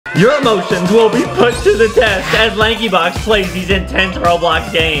Your emotions will be put to the test as LankyBox plays these intense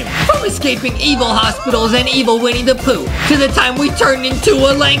Roblox games. From escaping evil hospitals and evil Winnie the Pooh to the time we turn into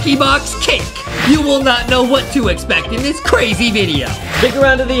a LankyBox cake, you will not know what to expect in this crazy video. Stick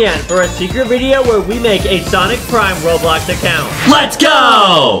around to the end for a secret video where we make a Sonic Prime Roblox account. Let's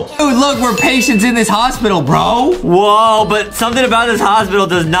go! Dude, look, we're patients in this hospital, bro. Whoa, but something about this hospital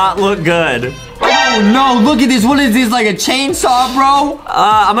does not look good. Oh no, look at this. What is this, like a chainsaw, bro?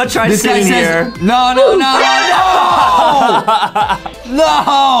 I'm gonna try sitting here. No.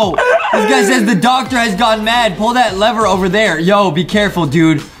 No! This guy says the doctor has gone mad. Pull that lever over there. Yo, be careful,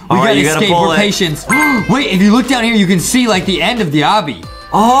 dude. We gotta escape. We're patients. Wait, if you look down here, you can see like the end of the obby.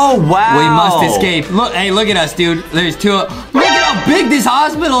 Oh, wow. We must escape. Look, hey, look at us, dude. There's two. Look at how big this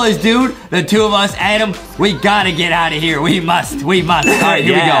hospital is, dude. The two of us, Adam, we gotta get out of here. We must. All right,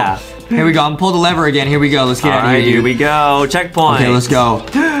 here we go. Here we go. I'm pull the lever again. Here we go. Let's get out of here, dude. Here we go. Checkpoint. Okay, let's go.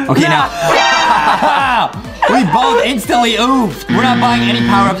 Okay, now. We both instantly oofed. We're not buying any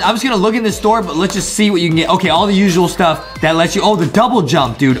power-ups. I'm just gonna look in the store, but let's just see what you can get. Okay, all the usual stuff that lets you. Oh, the double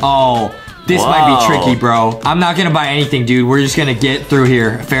jump, dude. Oh, this might be tricky, bro. I'm not gonna buy anything, dude. We're just gonna get through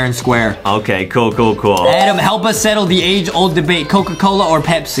here, fair and square. Okay, cool. Adam, help us settle the age-old debate: Coca-Cola or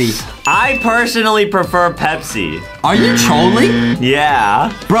Pepsi? I personally prefer Pepsi. Are you trolling?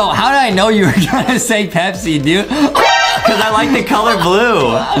 Yeah. Bro, how did I know you were gonna say Pepsi, dude? Because I like the color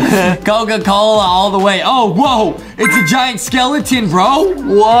blue. Coca-Cola all the way. Oh, whoa. It's a giant skeleton, bro.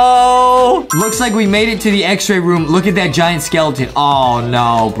 Whoa. Looks like we made it to the x-ray room. Look at that giant skeleton. Oh,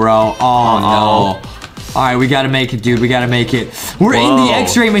 no, bro. Oh, no. All right, we got to make it, dude. We got to make it. We're in the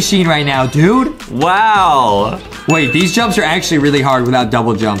x-ray machine right now, dude. Wow. Wait, these jumps are actually really hard without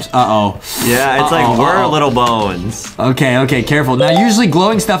double jumps. Uh-oh. Yeah, it's like we're little bones. Okay, careful. Now, usually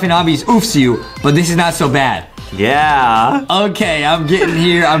glowing stuff in obbies oofs you, but this is not so bad. Yeah. Okay, I'm getting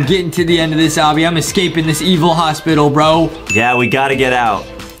here. I'm getting to the end of this obby. I'm escaping this evil hospital, bro. Yeah, we gotta get out.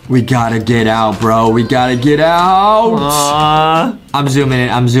 We gotta get out, bro. We gotta get out. I'm zooming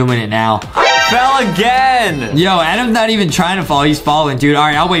it now. Fell again. Yo, Adam's not even trying to fall. He's falling, dude. All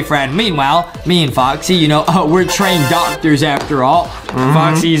right, I'll wait for Adam. Meanwhile, me and Foxy, you know, we're trained doctors after all.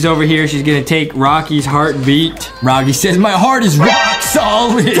 Foxy's over here. She's gonna take Rocky's heartbeat. Rocky says, my heart is rock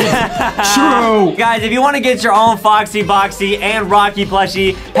solid. True. Guys, if you want to get your own Foxy Boxy and Rocky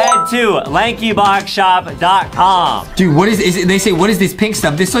plushie, head to LankyBoxShop.com. Dude, what is they say, what is this pink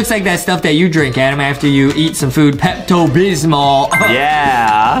stuff? This looks like that stuff that you drink, Adam, after you eat some food. Pepto-Bismol.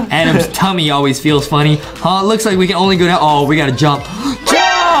 Yeah. Adam's tummy always feels funny. Huh? Looks like we can only go down. Oh, we gotta jump.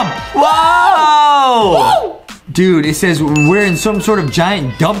 Jump! Whoa! Whoa! Dude, it says we're in some sort of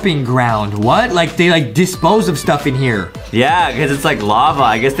giant dumping ground. What? Like they like dispose of stuff in here. Yeah, because it's like lava.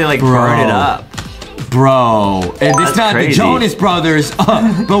 I guess they like burn it up. Bro, and it's not crazy. The Jonas Brothers,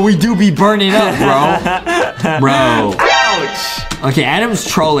 but we do be burning up, bro. Bro. Ouch. Okay, Adam's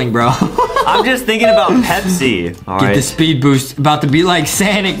trolling, bro. I'm just thinking about Pepsi. All right. Get the speed boost. About to be like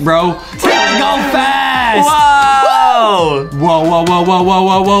Sonic, bro. It's gonna go fast. Whoa. Whoa.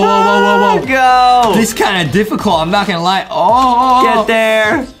 Go. This kind of difficult. I'm not gonna lie. Oh. Get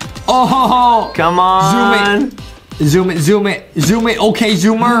there. Oh. Come on. Zoom it. Okay,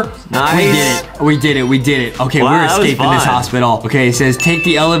 zoomer. Nice. We did it. Okay, wow, we're escaping this hospital. Okay, it says take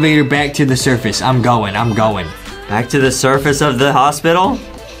the elevator back to the surface. I'm going. Back to the surface of the hospital?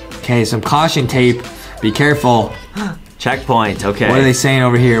 Okay, some caution tape. Be careful. Checkpoint, okay. What are they saying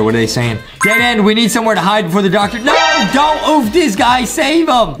over here? Dead end, we need somewhere to hide before the doctor. No, don't oof this guy, save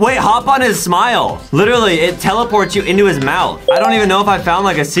him. Wait, hop on his smile. Literally, it teleports you into his mouth. I don't even know if I found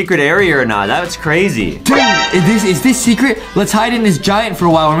like a secret area or not. That's crazy. Dude, is this secret? Let's hide in this giant for a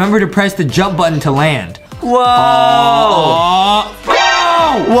while. Remember to press the jump button to land. Whoa.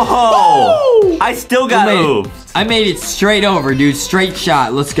 Whoa. I still got oofed. I made it straight over, dude. Straight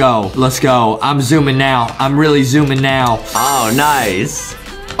shot. Let's go. I'm zooming now. I'm really zooming now. Oh, nice.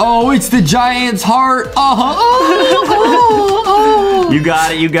 Oh, it's the giant's heart. You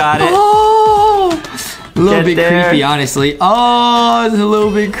got it. Oh. A little bit creepy, honestly. Oh, it's a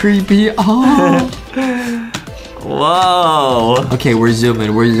little bit creepy. Oh. Whoa. Okay, we're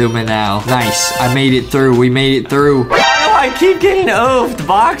zooming now. Nice. I made it through. We made it through. I keep getting oofed,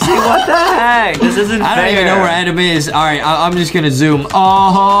 Boxy. What the heck? This isn't fair. I don't even know where Adam is. All right, I'm just gonna zoom.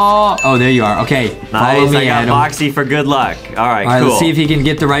 Oh, there you are. Okay, follow me, I got Adam. Boxy for good luck. All right, cool. Let's see if he can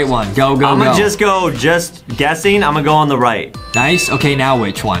get the right one. Go. I'm gonna just guessing. I'm gonna go on the right. Nice. Okay, now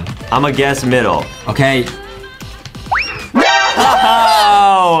which one? I'm gonna guess middle. Okay.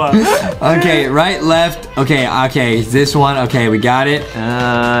 No! Okay, right, left. Okay, this one. Okay, we got it.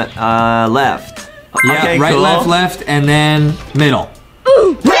 Left. Yeah, okay, right, cool. left, and then middle.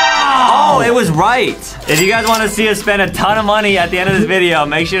 Ooh. it was right. If you guys want to see us spend a ton of money at the end of this video,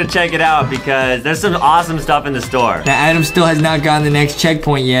 make sure to check it out because there's some awesome stuff in the store. Now, Adam still has not gotten the next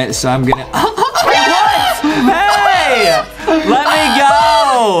checkpoint yet, so I'm gonna... Hey! Let me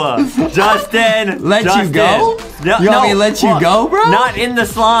go! Justin! Let Justin. you go? No, You want me to let you go, bro? Not in the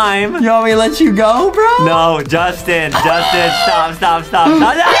slime. You want me to let you go, bro? No, Justin, stop. No!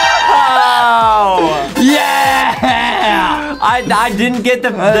 Yeah! I didn't get the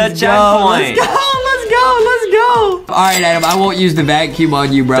Let's checkpoint. Go. Let's go. All right, Adam, I won't use the vacuum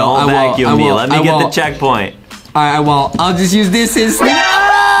on you, bro. Don't vacuum me. Let me get the checkpoint. All right, I won't. I'll just use this instead. No!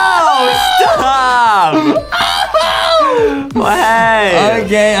 Stop! Hey!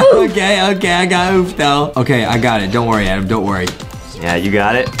 Okay. I got oof though. Okay, I got it. Don't worry, Adam. Don't worry. Yeah, you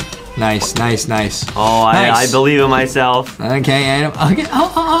got it? Nice. Oh, I believe in myself. Okay, Adam. Okay.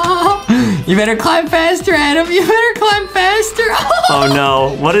 Oh. You better climb faster, Adam. You better climb faster. Oh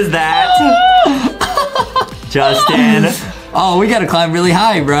no. What is that? Justin. Oh, we gotta climb really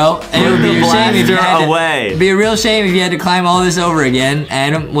high, bro. It would be a shame if you had away. be a real shame if you had to climb all this over again,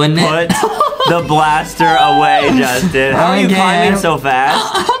 Adam, wouldn't it? Put the blaster away, Justin. How are you climbing so fast?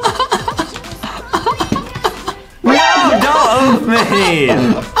 No, don't oof me.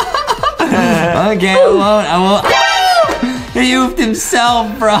 Okay, I won't. He oofed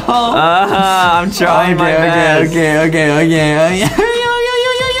himself, bro. I'm trying my best. Okay.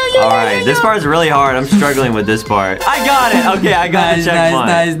 All right, this part's really hard. I'm struggling with this part. I got it. Okay, I got the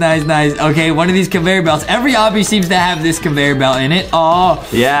checkpoint. Nice. Okay, one of these conveyor belts. Every obby seems to have this conveyor belt in it. Oh.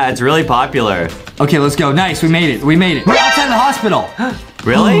 Yeah, it's really popular. Okay, let's go. Nice, we made it. We're outside the hospital.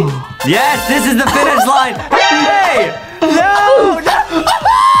 Really? Yes, this is the finish line. Hey! No!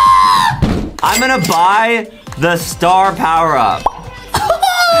 I'm gonna buy the star power-up.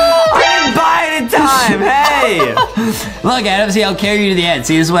 I didn't buy it in time. Hey! Look, Adam, see, I'll carry you to the end.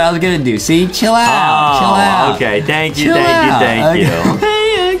 See, this is what I was gonna do. See, chill out. Okay, thank you. Okay.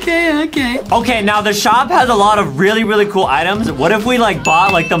 Okay, now the shop has a lot of really cool items. What if we like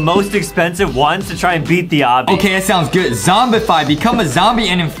bought like the most expensive ones to try and beat the obby? Okay, that sounds good. Zombify, become a zombie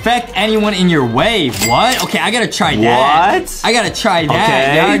and infect anyone in your way. What? Okay, I gotta try that. What? I gotta try that.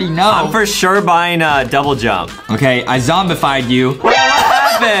 Okay. You already know. I'm for sure buying double jump. Okay, I zombified you. What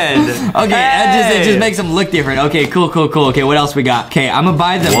happened? Okay, it just makes them look different. Okay, cool. Okay, what else we got? Okay, I'm gonna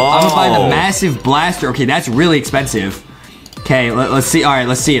buy the massive blaster. Okay, that's really expensive. Okay, let's see. All right,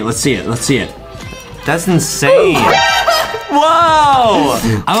 let's see it. That's insane. Whoa!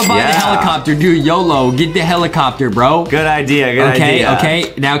 I'm gonna buy the helicopter, dude. YOLO, get the helicopter, bro. Good idea.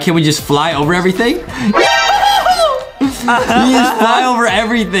 Okay. Now can we just fly over everything? You just fly over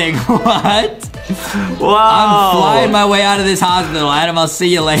everything. What? Whoa! I'm flying my way out of this hospital, Adam. I'll see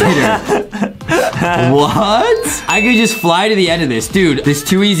you later. What? I could just fly to the end of this. Dude, this is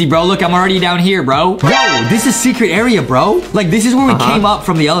too easy, bro. Look, I'm already down here, bro. Yo, this is secret area, bro. Like, this is where we came up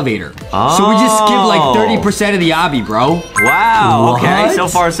from the elevator. Oh. So we just skipped like 30% of the obby, bro. Wow. What? Okay, so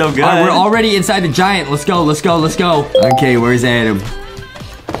far so good. All right, we're already inside the giant. Let's go. Okay, where's Adam?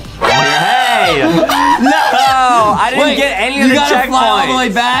 Hey! No! I didn't get any of the checkpoints. You gotta fly all the way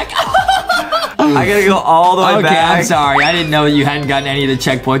back? I gotta go all the way back. Okay, I'm sorry. I didn't know you hadn't gotten any of the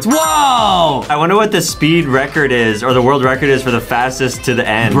checkpoints. Whoa! I wonder what the speed record is, or the world record is for the fastest to the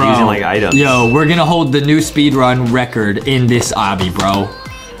end using like items. Yo, we're gonna hold the new speed run record in this obby, bro.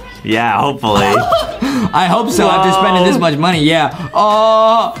 Yeah, hopefully. I hope so. After spending this much money, yeah.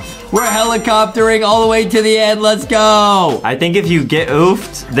 Oh, we're helicoptering all the way to the end. Let's go. I think if you get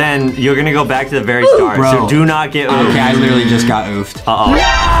oofed, then you're gonna go back to the very start. Bro. So do not get oofed. Okay, I literally just got oofed.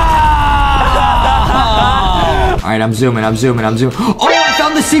 All right, I'm zooming. Oh, I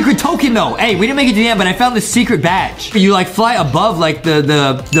found the secret token though. Hey, we didn't make it to the end, but I found the secret badge. You like fly above like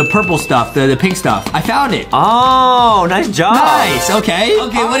the purple stuff, the pink stuff. I found it. Oh, nice job. Nice, okay.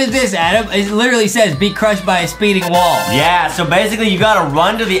 Okay, what is this, Adam? It literally says, be crushed by a speeding wall. Yeah, so basically you gotta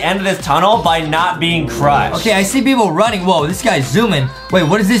run to the end of this tunnel by not being crushed. Okay, I see people running. Whoa, this guy's zooming. Wait,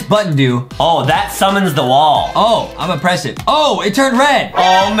 what does this button do? Oh, that summons the wall. Oh, I'm gonna press it. Oh, it turned red.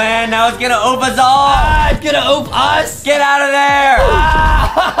 Oh man, now it's gonna oof us all. It's gonna oof us. Get out of there.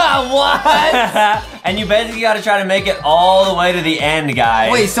 What? And you basically gotta try to make it all the way to the end,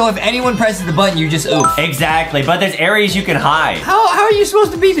 guys. Wait, so if anyone presses the button, you just oof? Exactly, but there's areas you can hide. How are you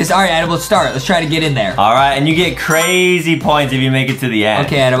supposed to beat this? All right, Adam, let's start. Let's try to get in there. All right, and you get crazy points if you make it to the end.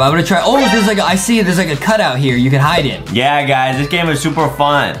 Okay, Adam, I'm gonna try. Oh, there's like I see there's like a cutout here you can hide in. Yeah, guys, this game is super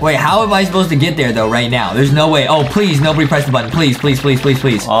fun. Wait, how am I supposed to get there though right now? There's no way. Oh, please, nobody press the button. Please.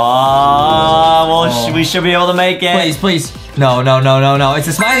 Oh, well, we should be able to make it. Please. No. It's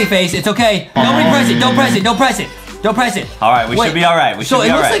a smiley face. It's okay. Nobody press it. Don't press it. Don't press it. All right, we should be all right. We should so be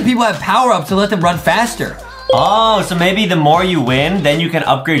it all looks right. like people have power-ups to let them run faster. Oh, so maybe the more you win, then you can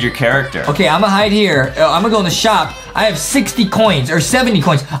upgrade your character. Okay, I'm gonna hide here. I'm gonna go in the shop. I have 60 coins, or 70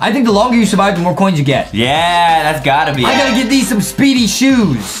 coins. I think the longer you survive, the more coins you get. Yeah, that's gotta be I gotta get these some speedy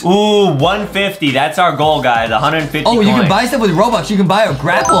shoes. Ooh, 150. That's our goal, guys. 150 Oh, you coins. can buy stuff with Robux. You can buy a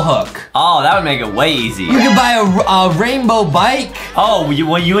grapple hook. Oh, that would make it way easier. You can buy a rainbow bike. Oh,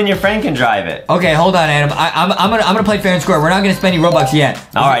 you and your friend can drive it. Okay, hold on, Adam. I'm gonna play fair and square. We're not gonna spend any Robux yet.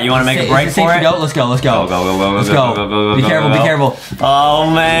 All right, you want to make a break for it? Go. Let's go. Let's go. Go. Let's go. Be careful. Be careful. Oh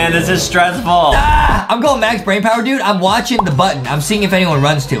man, this is stressful. Ah, I'm going max brain power, dude. I'm watching the button. I'm seeing if anyone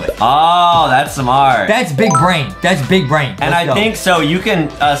runs to it. Oh, that's smart. That's big brain. That's big brain. And Let's I think so. You can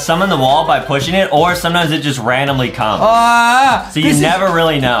summon the wall by pushing it, or sometimes it just randomly comes. So you never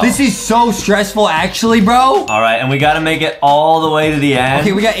really know. This is so stressful, actually, bro. All right, and we got to make it all the way to the end.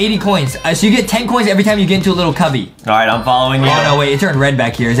 Okay, we got 80 coins. So you get 10 coins every time you get into a little cubby. All right, I'm following you. Oh, no, wait. It turned red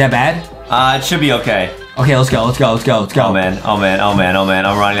back here. Is that bad? It should be okay. Okay, let's go. Oh man. I'm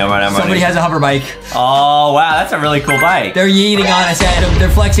running. Somebody has a hover bike. Oh, wow, that's a really cool bike. They're yeeting on us, Adam. They're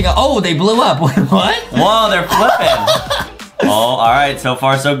flexing. Oh, they blew up. What? Whoa, they're flipping. Oh, all right, so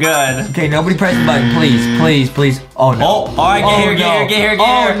far so good. Okay, nobody press the button, please. Oh no. Oh, all right, get here.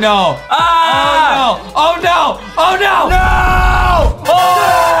 Oh no. Ah! Oh no. No!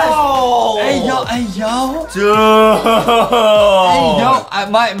 Oh! Hey yo. Dude! Hey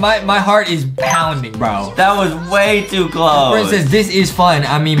yo. My heart is pounding, bro. That was way too close. Friend says this is fun.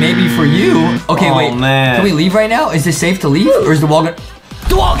 I mean, maybe for you. Okay, wait. Man. Can we leave right now? Is this safe to leave, or is the wall gonna?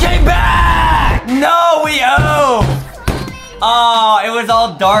 The wall came back. No, we owe. Oh, it was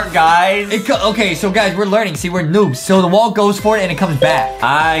all dark, guys. Okay, so guys, we're learning. See, we're noobs. So the wall goes for it and it comes back.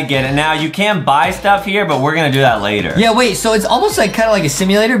 I get it. Now, you can buy stuff here, but we're going to do that later. Yeah, wait. So it's almost like kind of like a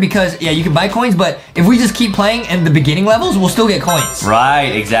simulator because, yeah, you can buy coins, but if we just keep playing in the beginning levels, we'll still get coins.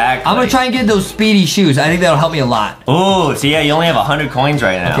 Right, exactly. I'm going to try and get those speedy shoes. I think that'll help me a lot. Ooh, so yeah, you only have 100 coins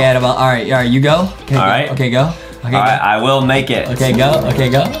right now. Okay, Adam, all right, you go. Okay, all right. Okay, go. Okay, all right, I will make it. Okay, go.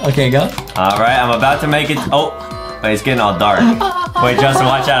 All right, I'm about to make it. Oh. Wait, it's getting all dark. Wait, Justin,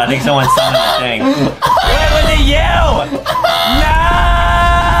 watch out. I think someone's summoned the thing. Wait, was it you? No!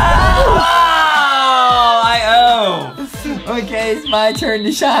 I owe. Okay, it's my turn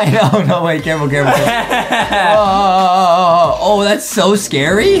to shine. Oh, no, wait, careful. Oh, that's so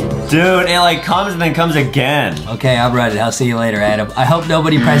scary. Dude, it like comes and then comes again. Okay, I'm ready. I'll see you later, Adam. I hope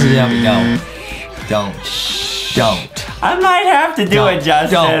nobody presses it on me. No. Don't. I might have to do it,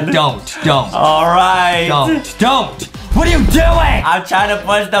 Justin. Don't. All right. Don't. What are you doing? I'm trying to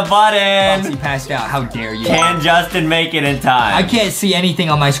push the button. He passed out. How dare you? Can Justin make it in time? I can't see anything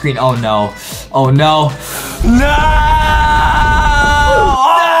on my screen. Oh, no. No!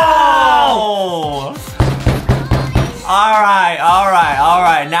 All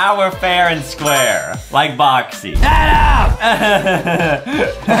right. Now we're fair and square. Like Boxy.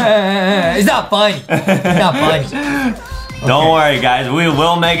 It's not funny. Don't worry, guys. We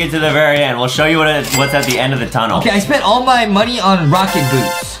will make it to the very end. We'll show you what's at the end of the tunnel. Okay, I spent all my money on rocket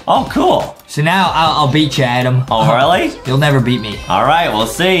boots. Oh, cool. So now I'll beat you, Adam. Oh, really? You'll never beat me. All right, we'll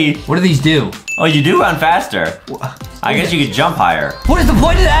see. What do these do? Oh, you do run faster. I guess you could jump higher. What is the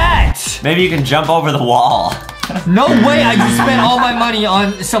point of that? Maybe you can jump over the wall. No way I just spent all my money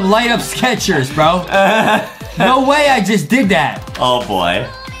on some light-up Skechers, bro. No way I just did that. Oh, boy.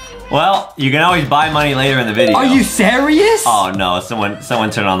 Well, you can always buy money later in the video. Are you serious? Oh, no. Someone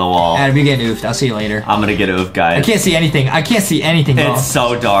turned on the wall. Adam, you're getting oofed. I'll see you later. I'm gonna get oofed, guys. I can't see anything. Bro. It's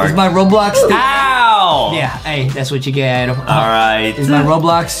so dark. Is my Roblox still... Ow! Yeah, hey, that's what you get, Adam. All right. Is my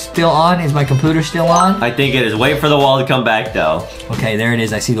Roblox still on? Is my computer still on? I think it is. Wait for the wall to come back, though. Okay, there it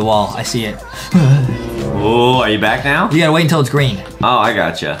is. I see the wall. I see it. Ooh, are you back now? You gotta wait until it's green. Oh, I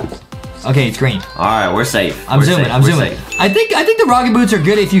gotcha. Okay, it's green. All right, we're safe. I'm zooming. Safe. I think the rocket boots are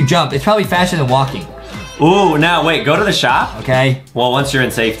good if you jump. It's probably faster than walking. Ooh, now wait, go to the shop. Okay. Well, once you're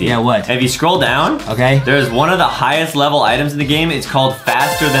in safety. Yeah, what? If you scroll down, okay, there's one of the highest level items in the game. It's called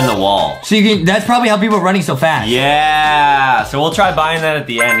Faster Than the Wall. So you can, that's probably how people are running so fast. Yeah. So we'll try buying that at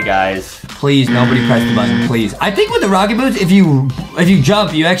the end, guys. Please, nobody press the button, please. I think with the rocket boots, if you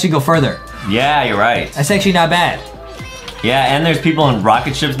jump, you actually go further. Yeah, you're right. That's actually not bad. Yeah, and there's people in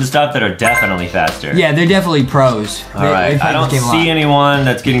rocket ships and stuff that are definitely faster. Yeah, they're definitely pros. All right, I don't see anyone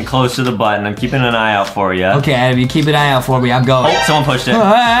that's getting close to the button. I'm keeping an eye out for you. Okay, Adam, you keep an eye out for me. I'm going. Oh, someone pushed it.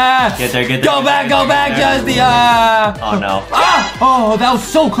 Get there. Go back, Justy. Oh, no. Oh, that was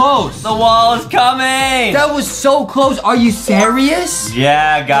so close. The wall is coming. That was so close. Are you serious?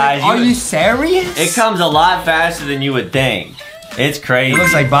 Yeah, guys. Are you serious? It comes a lot faster than you would think. It's crazy. It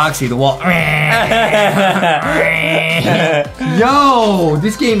looks like Boxy, the wall. Yo,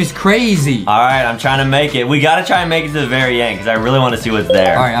 this game is crazy. All right, I'm trying to make it. We gotta try and make it to the very end because I really want to see what's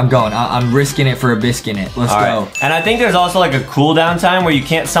there. All right, I'm going. I'm risking it for a biscuit. Let's go. And I think there's also like a cooldown time where you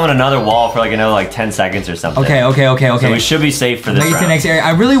can't summon another wall for like another like 10 seconds or something. Okay. So we should be safe for this Make it to round. the next area.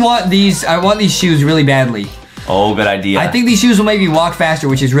 I really want these. I want these shoes really badly. Oh, good idea. I think these shoes will make me walk faster,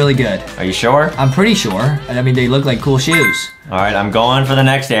 which is really good. Are you sure? I'm pretty sure. I mean, they look like cool shoes. All right, I'm going for the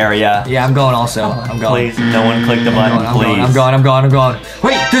next area. Yeah, I'm going also. I'm going. Please, no one click the button, please. I'm going.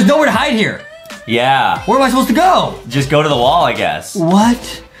 Wait, there's nowhere to hide here. Yeah. Where am I supposed to go? Just go to the wall, I guess.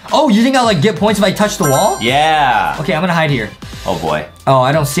 What? Oh, you think I'll like get points if I touch the wall? Yeah. Okay, I'm gonna hide here. Oh boy. Oh,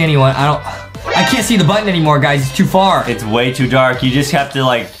 I don't see anyone. I can't see the button anymore, guys. It's too far. It's way too dark. You just have to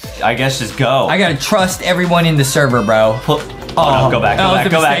like, I guess just go. I gotta trust everyone in the server, bro. Oh no, go back. That was a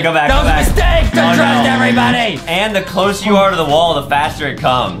mistake. Don't trust everybody. And the closer you are to the wall, the faster it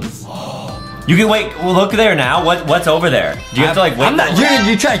comes. You can wait. Well, look there now. What's over there? Do you have to like wait? I'm not.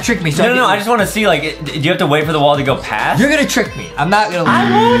 You're trying to trick me. So No. I just want to see like. Do you have to wait for the wall to go past? You're gonna trick me. I'm not gonna. I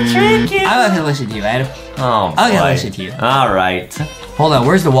won't trick you. I'm not gonna listen to you, Adam. Oh, I'm gonna boy. listen to you. All right. Hold on.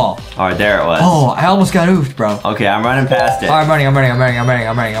 Where's the wall? All right, there it was. Oh, I almost got oofed, bro. Okay, I'm running past it. Oh, I'm running. All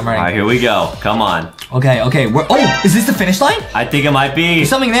right, here we go. Come on. Okay. Oh, is this the finish line? I think it might be. There's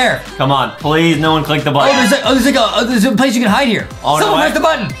something there. Come on, please. No one click the button. There's a place you can hide here. Oh, no, Someone press the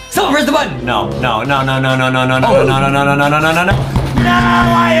button. Someone press the button. No. No,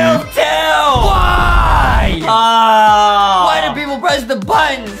 I oofed too. Why? Oh. Why do people press the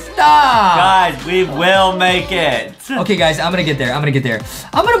button? Stop. Guys, we will make it. Okay, guys, I'm gonna get there. I'm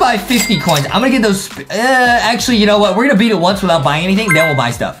gonna buy 50 coins. I'm gonna get those. Actually, you know what? We're gonna beat it once without buying anything. Then we'll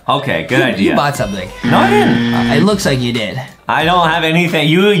buy stuff. Okay, good idea. You bought something. No, I didn't. It looks like you did. I don't have anything.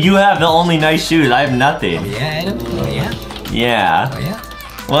 You have the only nice shoes. I have nothing. Yeah, Adam. Oh, yeah. Yeah. Oh, yeah.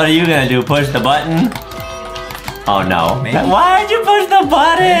 What are you gonna do? Push the button? Oh no. Maybe. Why'd you push the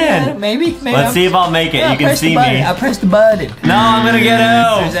button? Maybe. Let's see if I'll make it. Yeah, you can see me. I pressed the button. No, I'm gonna get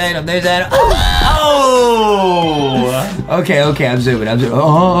out. There's Adam. Oh! Okay, I'm zooming.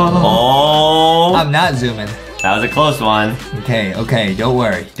 Oh. Oh! I'm not zooming. That was a close one. Okay, don't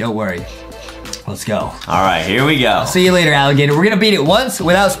worry. Let's go. All right, here we go. See you later, alligator. We're gonna beat it once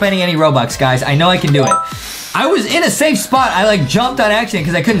without spending any Robux, guys. I know I can do it. I was in a safe spot. I like jumped on accident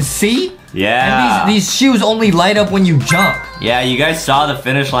because I couldn't see. Yeah. And these shoes only light up when you jump. Yeah, you guys saw the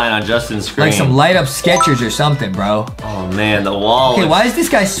finish line on Justin's screen. Like some light up Skechers or something, bro. Oh man, the wall. Okay, why is this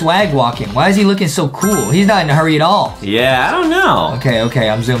guy swag walking? Why is he looking so cool? He's not in a hurry at all. Yeah, I don't know. Okay,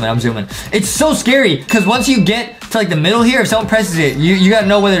 I'm zooming. It's so scary because once you get to like the middle here, if someone presses it, you gotta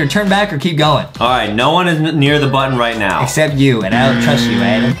know whether to turn back or keep going. All right, no one is near the button right now. Except you, and I don't trust you,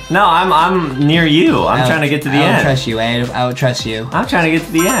 Adam. No, I'm near you. I'm trying to get to the end. I don't trust you, Adam. I don't trust you. I'm trying to get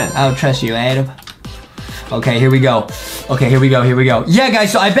to the end. I don't trust you, Adam. Okay, here we go. Yeah,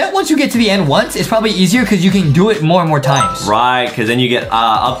 guys, so I bet once you get to the end once, it's probably easier because you can do it more and more times. Right, because then you get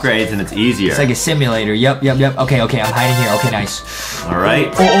upgrades and it's easier. It's like a simulator. Yep. Okay, I'm hiding here. Okay, nice. All right.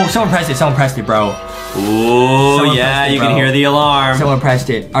 Oh, someone pressed it, bro. Ooh, yeah, you can hear the alarm. Someone pressed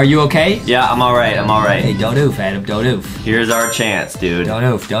it. Are you okay? Yeah, I'm all right. Hey, don't oof, Adam, don't oof. Here's our chance, dude. Don't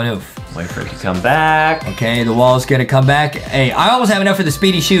oof. Wait for it to come back. Okay, the wall's gonna come back. Hey, I almost have enough for the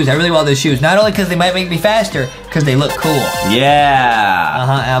speedy shoes. I really want those shoes. Not only because they might make me faster, because they look cool.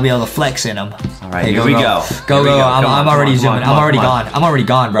 Yeah. I'll be able to flex in them. All right, here we go. Go. I'm already zooming. I'm already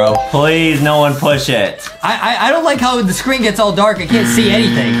gone, bro. Please, no one push it. I don't like how the screen gets all dark. I can't see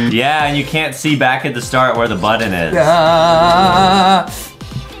anything. Yeah, and you can't see back at the start where the button is.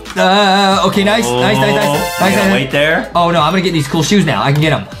 Okay, nice. Wait there. Oh no, I'm gonna get these cool shoes now. I can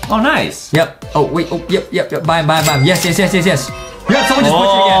get them. Oh, nice. Yep. Oh wait. Oh, yep. Buy 'em. Yes. Yep. Someone just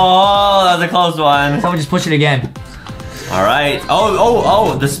pushed it again. Oh, that was a close one. Someone just pushed it again. All right.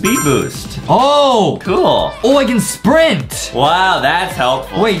 Oh, the speed boost. Oh. Cool. Oh, I can sprint. Wow, that's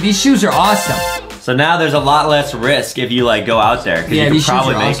helpful. Wait, these shoes are awesome. So now there's a lot less risk if you like go out there because you can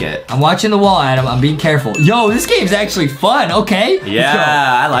probably make awesome. it. I'm watching the wall, Adam. I'm being careful. Yo, this game's actually fun. Okay.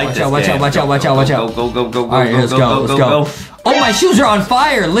 Yeah, I like this game. Watch out. Go. All right, let's go. Oh, my shoes are on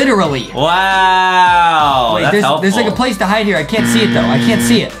fire, literally. Wow. Wait, that's helpful. there's like a place to hide here. I can't see it though. I can't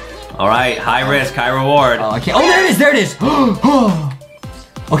see it. All right, high risk, high reward. Oh, I can't. Oh, there it is.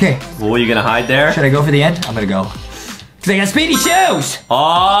 Okay. Well, are you gonna hide there? Should I go for the end? I'm gonna go. Cause I got speedy shoes. Oh,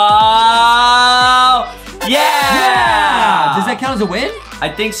 yeah! Does that count as a win? I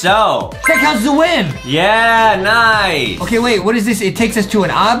think so. That counts as a win. Yeah, nice. Okay, wait. What is this? It takes us to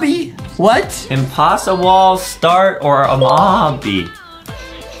an obby? What? Impossible start or a mobby.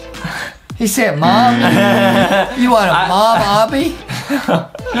 He said, Mom, you want a mom obby?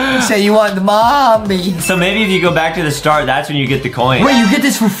 He said, you want the mommy. So maybe if you go back to the start, that's when you get the coin. Wait, you get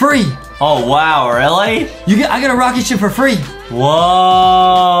this for free. Oh, wow, really? I got a rocket ship for free.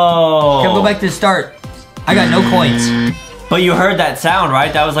 Whoa. Can I go back to the start? I got no coins. But you heard that sound,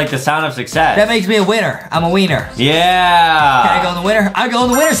 right? That was like the sound of success. That makes me a winner. I'm a wiener. Yeah. Can I go in the winner? I go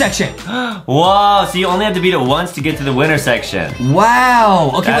in the winner section. Whoa, so you only have to beat it once to get to the winner section.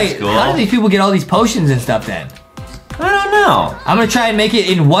 Wow. Okay, That's wait. cool. How do these people get all these potions and stuff then? I don't know. I'm gonna try and make it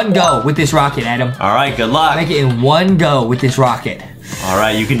in one go with this rocket, Adam. All right, good luck. Make it in one go with this rocket. All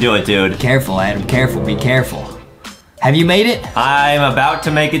right, you can do it, dude. Careful, Adam. Careful. Be careful. Have you made it? I'm about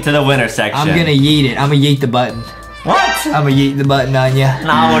to make it to the winner section. I'm gonna yeet it. I'm gonna yeet the button. What? I'm gonna yeet the button on ya.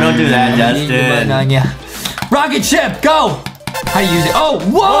 No, don't do that, I'm gonna yeet the button on Justin. ya. Rocket ship, go! How do you use it? Oh, whoa!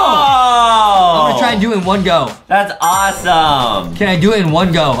 Whoa! I'm gonna try and do it in one go. That's awesome. Can I do it in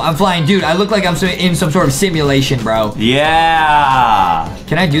one go? I'm flying, dude. I look like I'm in some sort of simulation, bro. Yeah.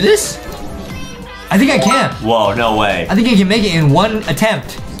 Can I do this? I think I can. Whoa, no way. I think I can make it in one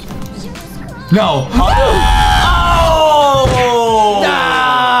attempt. No. Oh! No!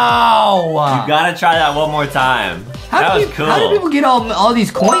 You gotta try that one more time. That was cool. How do people get all these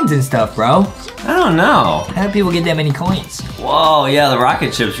coins and stuff, bro? I don't know. How do people get that many coins? Whoa, yeah, the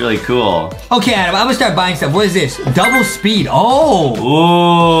rocket ship's really cool. Okay, Adam, I'm gonna start buying stuff. What is this? Double speed. Oh!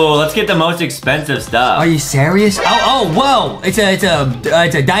 Ooh, let's get the most expensive stuff. Are you serious? Oh, whoa! It's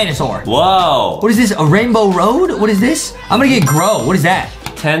a dinosaur. Whoa. What is this? A rainbow road? What is this? I'm gonna get grow. What is that?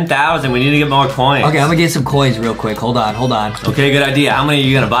 10,000. We need to get more coins. Okay, I'm gonna get some coins real quick. Hold on. Okay, good idea. How many are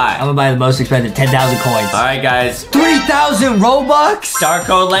you gonna buy? I'm gonna buy the most expensive, 10,000 coins. All right, guys. 3,000 Robux? Star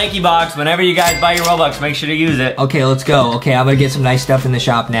code LankyBox. Whenever you guys buy your Robux, make sure to use it. Okay, let's go. Okay, I'm gonna get some nice stuff in the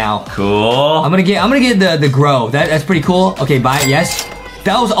shop now. Cool. I'm gonna get the grow. That's pretty cool. Okay, buy it. Yes.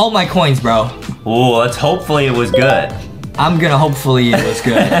 That was all my coins, bro. Ooh, let's hopefully it was good. I'm gonna hopefully it was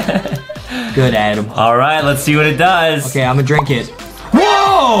good. Good, Adam. All right, let's see what it does. Okay, I'm gonna drink it.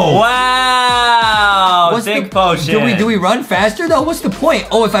 Whoa! Wow! Thick potion. Do we run faster though? What's the point?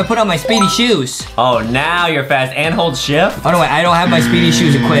 Oh, if I put on my speedy shoes. Oh, now you're fast and hold shift. Oh no, wait, I don't have my speedy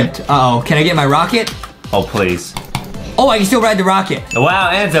shoes equipped. Uh-oh, can I get my rocket? Oh, please. Oh, I can still ride the rocket. Wow,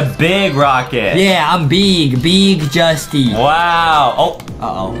 and it's a big rocket. Yeah, I'm big Justy. Wow. Oh.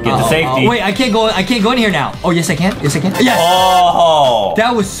 Uh-oh. Get the safety. Wait, I can't go in here now. Oh, yes I can. Yes. Oh.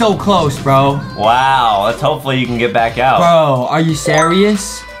 That was so close, bro. Wow. Let's hopefully you can get back out. Bro, are you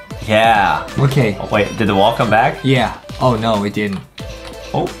serious? Yeah. Okay. Oh, wait, did the wall come back? Yeah. Oh no, it didn't.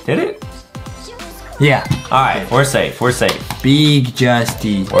 Oh, did it? Yeah. All right, we're safe. Big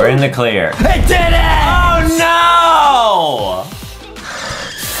Justy. We're in the clear. It did it! Oh no!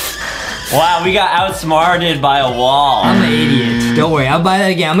 Wow, we got outsmarted by a wall. I'm an idiot. Don't worry, I'll buy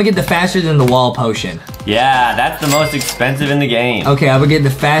that again. I'm gonna get the faster than the wall potion. Yeah, that's the most expensive in the game. Okay, I'm gonna get the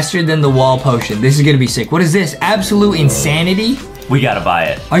faster than the wall potion. This is gonna be sick. What is this? Absolute insanity? We gotta buy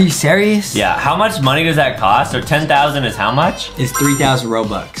it. Are you serious? Yeah, how much money does that cost? Or 10,000 is how much? It's 3,000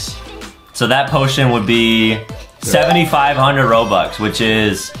 Robux. So that potion would be 7,500 Robux, which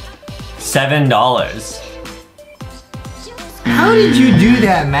is $7. How did you do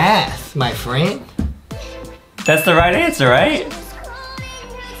that math, my friend? That's the right answer, right?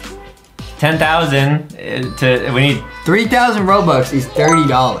 10,000 we need 3,000 Robux is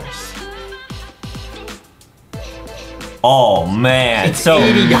 $30. Oh man. It's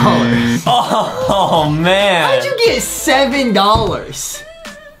 $80. Oh man. How'd you get $7?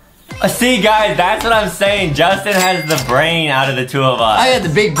 See guys, that's what I'm saying. Justin has the brain out of the two of us. I got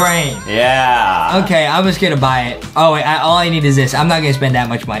the big brain. Yeah. Okay, I'm just gonna buy it. Oh wait, all I need is this. I'm not gonna spend that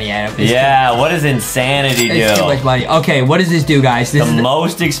much money, Adam. Yeah, what does insanity do? It's too much money. Okay, what does this do, guys? This is the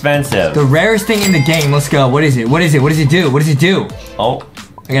most expensive. the rarest thing in the game. Let's go. What is it? What is it? What does it do? What does it do? Oh.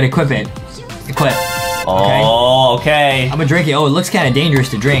 I gotta equip it. Equip. Oh, okay. I'm gonna drink it. Oh, it looks kind of dangerous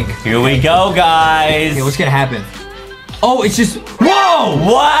to drink. Here we go, guys. Okay, what's gonna happen? Oh, it's just, whoa!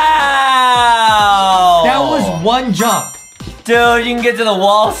 Wow! That was one jump. Dude, you can get to the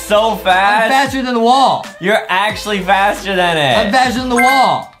wall so fast. I'm faster than the wall. You're actually faster than it. I'm faster than the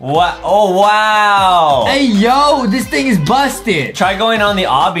wall. What? Oh, wow. Hey, yo, this thing is busted. Try going on the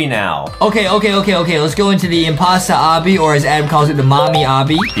obby now. Okay. Let's go into the Impasa obby, or as Adam calls it, the mommy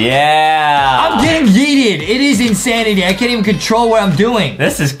obby. Yeah. I'm getting yeeted. It is insanity. I can't even control what I'm doing.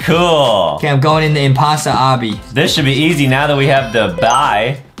 This is cool. Okay, I'm going in the Impasa obby. This should be easy now that we have the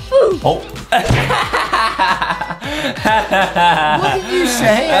buy. Oh. What did you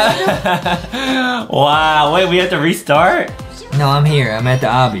say, Adam? Wow, wait, we have to restart? No, I'm here. I'm at the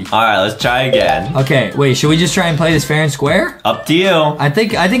obby. All right, let's try again. Okay, wait. Should we just try and play this fair and square? Up to you. I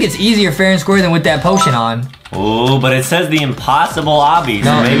think it's easier fair and square than with that potion on. Ooh, but it says the impossible obby.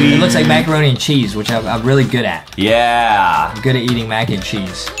 No, So maybe it looks like macaroni and cheese, which I'm really good at. Yeah. I'm good at eating mac and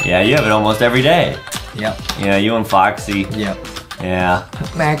cheese. Yeah, you have it almost every day. Yep. Yeah, you and Foxy. Yep. Yeah.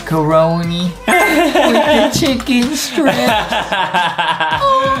 Macaroni with the chicken strips.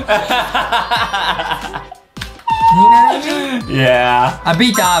 You know what I mean? Yeah. I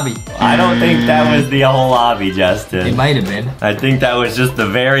beat the obby. I don't think that was the whole obby, Justin. It might have been. I think that was just the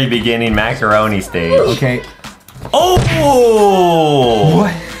very beginning macaroni stage. Okay. Oh!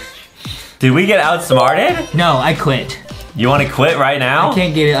 What? Did we get outsmarted? No, I quit. You want to quit right now? I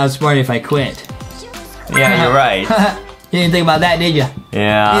can't get it outsmarted if I quit. Yeah, you're right. You didn't think about that, did you? You didn't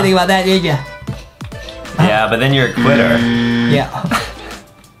Yeah. think about that, did you? Yeah, but then you're a quitter. Yeah.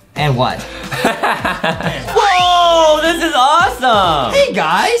 And what? Whoa! This is awesome! Hey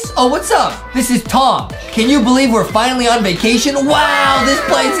guys! Oh, what's up? This is Tom. Can you believe we're finally on vacation? Wow, this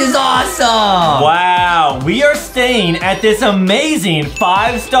place is awesome! Wow, we are staying at this amazing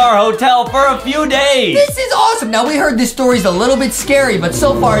 5-star hotel for a few days. This is awesome. Now, we heard this story's a little bit scary, but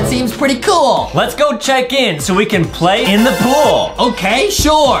so far it seems pretty cool. Let's go check in so we can play in the pool. Okay,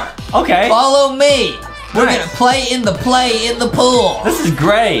 sure. Okay. Follow me. We're Nice. gonna play in the pool. This is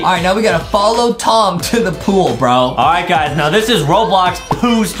great. All right, now we gotta follow Tom to the pool, bro. All right, guys. Now this is Roblox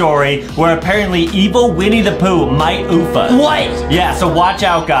Pooh story, where apparently evil Winnie the Pooh might oof us. What? Yeah, so watch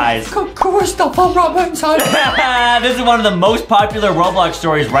out, guys. Christopher Robinson. This is one of the most popular Roblox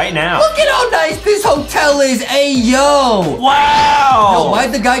stories right now. Look at how nice this hotel is. Hey, yo. Wow. Yo,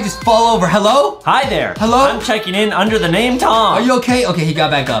 why'd the guy just fall over? Hello? Hi there. Hello? I'm checking in under the name Tom. Are you okay? Okay, he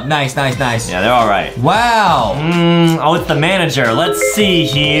got back up. Nice. Yeah, they're all right. Wow. Oh, it's the manager. Let's see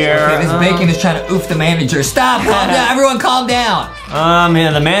here. Okay, this bacon is trying to oof the manager. Stop, calm down. Everyone calm down.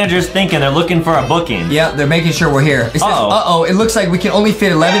 Yeah, the manager's thinking they're looking for a booking. Yeah, they're making sure we're here. It says, Uh-oh. it looks like we can only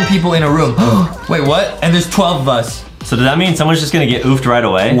fit 11 people in a room. Wait, what? And there's 12 of us. So does that mean someone's just gonna get oofed right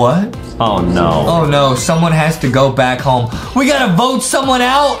away? What? Oh no. Oh no, someone has to go back home. We gotta vote someone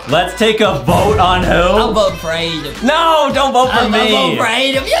out. Let's take a vote on who? I'll vote for Adam. No, don't vote for me. I'll vote for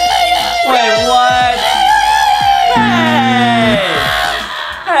Adam. Yeah. Wait, what?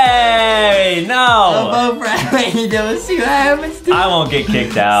 Hey, no. I'll vote for Adam. See what happens to you. I won't get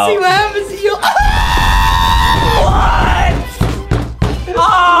kicked out. See what happens to you. What?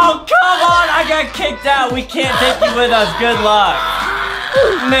 Oh, come on! I got kicked out. We can't take you with us. Good luck.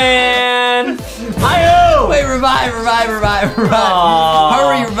 Man. Ayo! Wait, revive. Aw.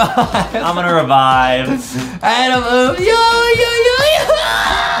 Hurry, revive. I'm gonna revive. Adam, yo.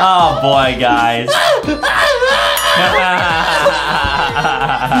 Oh boy, guys.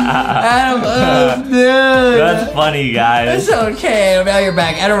 Adam, dude. That's funny, guys. It's okay. Now you're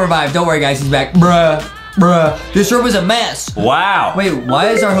back. Adam revived. Don't worry, guys. He's back. Bruh. This room is a mess. Wow. Wait, why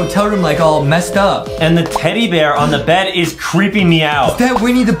is our hotel room like all messed up? And the teddy bear on the bed is creeping me out. Is that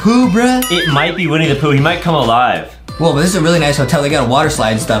Winnie the Pooh, bruh? It might be Winnie the Pooh. He might come alive. Whoa, but this is a really nice hotel. They got a water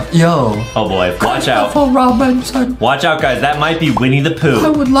slide and stuff. Yo. Oh boy, watch out. Christopher Robinson. Watch out, guys. That might be Winnie the I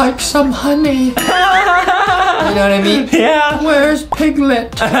Pooh. would like some honey. You know what I mean? Yeah. Where's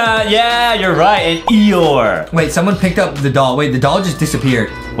Piglet? Yeah, you're right. And Eeyore. Wait, someone picked up the doll. Wait, the doll just disappeared.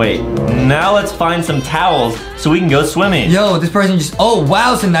 Wait, now let's find some towels so we can go swimming. Yo, this person just... Oh,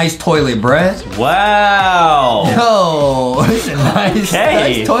 wow, it's a nice toilet, bruh. Wow. Yo, it's a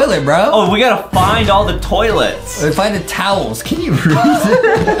nice toilet, bro. Oh, we gotta find all the toilets. Find the towels. Can you read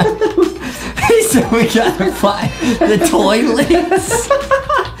it? He said we gotta find the toilets.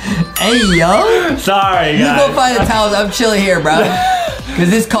 Hey, yo. Sorry, You guys. go find the towels. I'm chilling here, bro. Because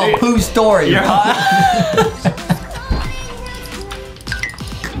this is called Pooh's Story. You're hot.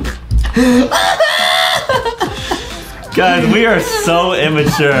 Guys, we are so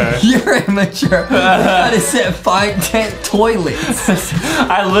immature. You're immature. You gotta find 10 toilets.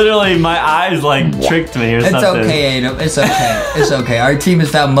 I literally, my eyes like tricked me or It's something. okay, Adam. It's okay. It's okay. Our team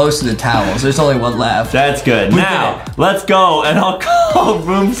has found most of the towels. There's only one left. That's good. We Now, did let's go and I'll call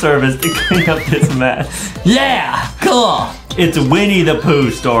room service to clean up this mess. Yeah, cool. It's Winnie the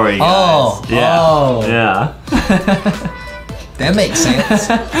Pooh story, guys. Oh, Yeah. oh. Yeah. That makes sense.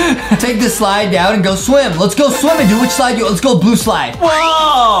 Take the slide down and go swim. Let's go swimming, dude. Which slide you? Let's go blue slide.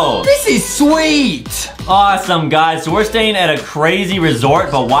 Whoa! This is sweet. Awesome, guys. So we're staying at a crazy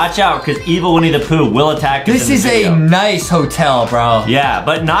resort, but watch out because Evil Winnie the Pooh will attack us. This is a nice hotel, bro. Yeah,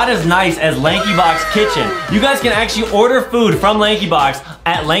 but not as nice as LankyBox Kitchen. You guys can actually order food from LankyBox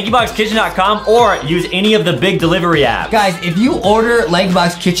at LankyBoxKitchen.com or use any of the big delivery apps. Guys, if you order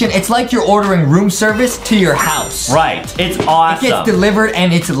LankyBox Kitchen, it's like you're ordering room service to your house. Right. It's awesome. It gets delivered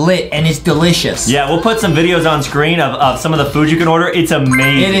and it's lit and it's delicious. Yeah, we'll put some videos on screen of some of the food you can order. It's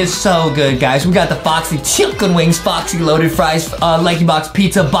amazing. It is so good, guys. We got the Foxy chicken wings, Foxy loaded fries, LankyBox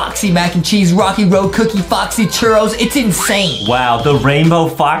pizza, Boxy mac and cheese, Rocky Road cookie, Foxy churros. It's insane. Wow, the rainbow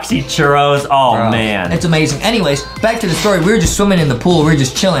Foxy churros. Oh, Bro, man. it's amazing. Anyways, back to the story. We were just swimming in the pool. We were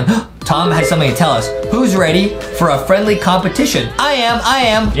just chilling. Tom has something to tell us. Who's ready for a friendly competition? I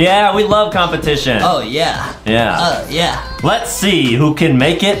am. Yeah, we love competition. Oh, yeah. Yeah. Yeah. Let's see who can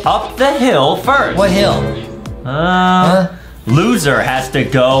make it up the hill first. What hill? Loser has to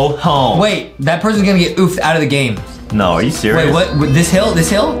go home. Wait, that person's gonna get oofed out of the game. No, are you serious? Wait, what? This hill? This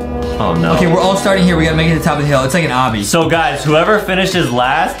hill? Oh, no. Okay, we're all starting here. We gotta make it to the top of the hill. It's like an obby. So, guys, whoever finishes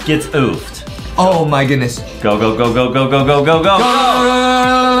last gets oofed. Oh, my goodness. Go, go, go, go, go, go, go, go, go.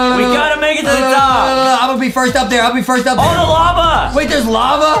 We gotta make it to the top. I'm gonna be first up there. I'll be first up there. Oh, the lava. Wait, there's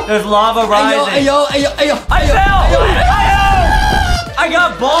lava? There's lava rising. Ayo. I fell. I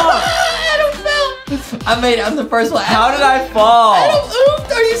got bombed. Adam fell. I made it. I'm the first one. How did I fall? Adam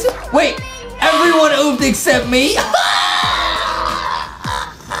oofed. Are you so... Wait, everyone oofed except me?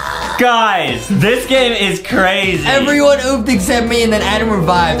 Guys, this game is crazy. Everyone oofed except me, and then Adam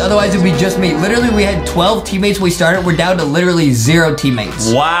revived. Otherwise, it'd be just me. Literally, we had 12 teammates when we started. We're down to literally 0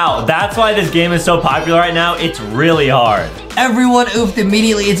 teammates. Wow, that's why this game is so popular right now. It's really hard. Everyone oofed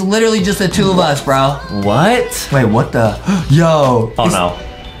immediately. It's literally just the 2 of us, bro. What? Wait, what the? Yo. Oh, no.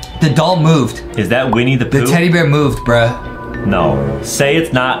 The doll moved. Is that Winnie the Pooh? The teddy bear moved, bruh. No. Say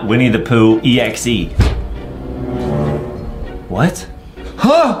it's not Winnie the Pooh EXE. What?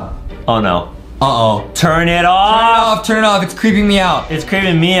 Huh? Oh, no. Uh-oh. Turn it off. Turn it off. It's creeping me out. It's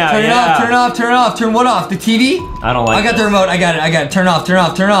creeping me out. Turn it off. Turn what off? The TV? I don't like I got the remote. I got it. Turn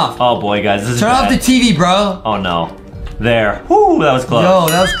off. Oh, boy, guys. This is Turn off the TV, bro. Oh, no. There. Whoo, that was close. Yo,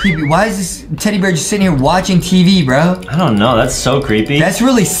 that was creepy. Why is this teddy bear just sitting here watching TV, bro? I don't know. That's so creepy. That's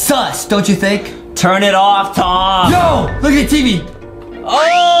really sus, don't you think? Turn it off, Tom. Yo, look at the TV.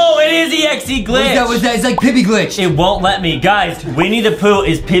 Oh, it is EXE glitch. What is that? It's like Pibby glitched. It won't let me. Guys, Winnie the Pooh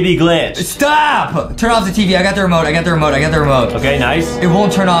is Pibby glitch. Stop! Turn off the TV. I got the remote. Okay, nice. It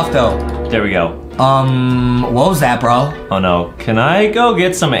won't turn off, though. There we go. What was that, bro? Oh, no. Can I go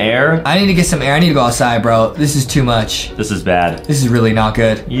get some air? I need to get some air. I need to go outside, bro. This is too much. This is bad. This is really not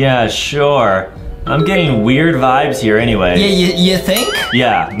good. Yeah, sure. I'm getting weird vibes here anyway. Yeah, you think?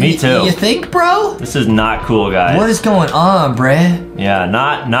 Yeah, me too. You think, bro? This is not cool, guys. What is going on, bruh? Yeah,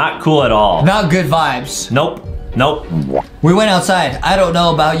 not cool at all. Not good vibes. Nope. We went outside. I don't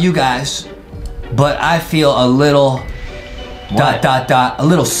know about you guys, but I feel a little... What? A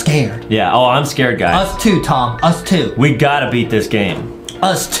little scared. Yeah, oh, I'm scared, guys. Us too, Tom. Us too. We gotta beat this game.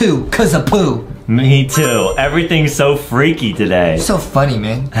 Us too, cause of poo. Me too. Everything's so freaky today. So funny,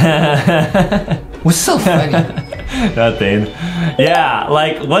 man. What's so funny? Nothing. Yeah,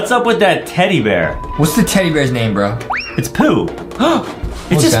 like, what's up with that teddy bear? What's the teddy bear's name, bro? It's Pooh.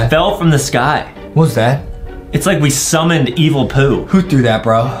 It just that? fell from the sky. What's that? It's like we summoned evil Pooh. Who threw that,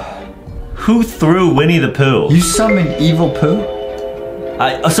 bro? Who threw Winnie the Pooh? You summoned evil Pooh?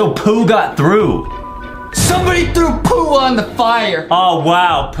 So Pooh got through. Somebody threw Pooh on the fire. Oh,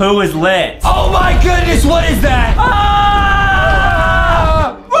 wow. Pooh is lit. Oh, my goodness. What is that?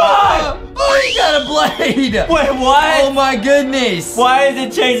 Oh, he got a blade. Wait, what? Oh, my goodness. Why is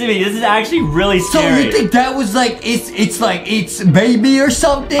it chasing me? This is actually really scary. So you think that was like, it's baby or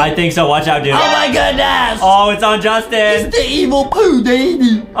something? I think so. Watch out, dude. Oh, my goodness. Oh, it's on Justin. It's the evil Pooh,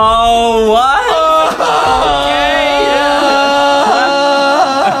 baby. Oh, what?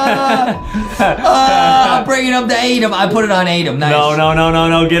 I'm bringing up the Adam. I put it on Adam. Nice.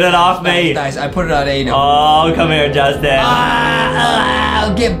 No. Get it off me. Nice. I put it on Adam. Oh, come here, Justin.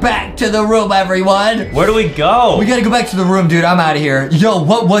 I'll get back to the room, everyone. Where do we go? We gotta go back to the room, dude. I'm out of here. Yo,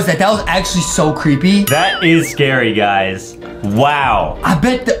 what was that? That was actually so creepy. That is scary, guys. Wow. I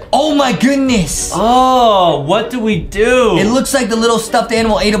bet oh my goodness. Oh, what do we do? It looks like the little stuffed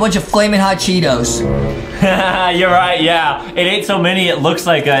animal ate a bunch of flaming hot Cheetos. You're right, yeah. It ate so many, it looks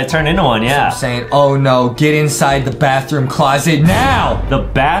like it turned into one, yeah. I'm saying, oh no, get inside the bathroom closet now. The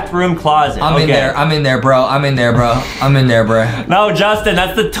bathroom closet. I'm in there, bro. I'm in there, bro. No, Justin,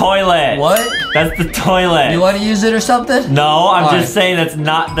 that's the toilet. What? That's the toilet. You want to use it or something? No, I'm just saying that's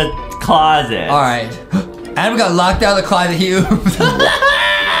not the closet. All right. Adam got locked out of the closet. He ooped.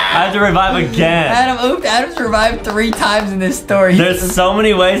 I have to revive again. Adam ooped. Adam's revived 3 times in this story. There's so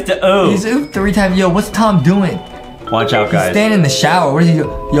many ways to oop. He's ooped 3 times. Yo, what's Tom doing? Watch out, guys. He's standing in the shower. What is he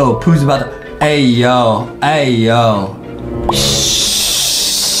doing? Yo, Pooh's about to... Hey, yo.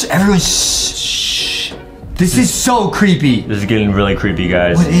 Shh. Everyone, shh. This is so creepy. This is getting really creepy,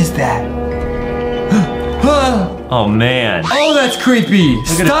 guys. What is that? Oh, man. Oh, that's creepy.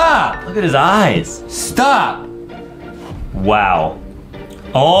 Stop. Look at his eyes. Stop. Wow.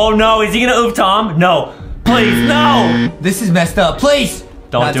 Oh, no. Is he going to oop Tom? No. Please, no. This is messed up. Please.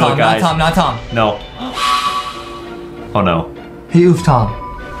 Don't do it, guys. Not Tom. No. Oh, no. He oofed Tom.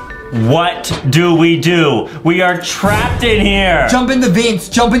 What do? We are trapped in here. Jump in the vents.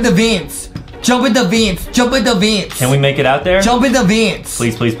 Can we make it out there? Jump in the vents.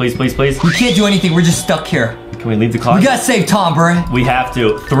 Please. We can't do anything. We're just stuck here. Can we leave the closet? We gotta save Tom, bro. We have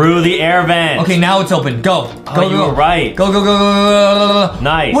to. Through the air vent. Okay, now it's open. Go. You were right. Go.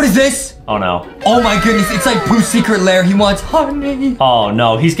 Nice. What is this? Oh, no. Oh, my goodness. It's like Pooh's secret lair. He wants honey. Oh,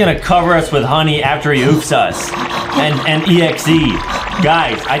 no. He's gonna cover us with honey after he oops us. And EXE.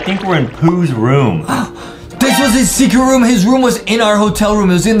 Guys, I think we're in Pooh's room. This was his secret room. His room was in our hotel room.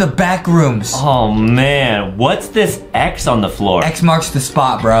 It was in the back rooms. Oh, man. What's this X on the floor? X marks the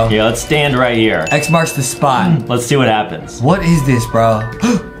spot, bro. Yeah, let's stand right here. X marks the spot. Let's see what happens. What is this, bro?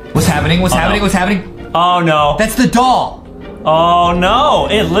 What's happening? What's happening? Oh, no. That's the doll. Oh, no.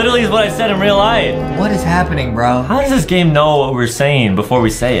 It literally is what I said in real life. What is happening, bro? How does this game know what we're saying before we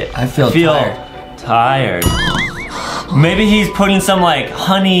say it? I feel tired. Maybe he's putting some like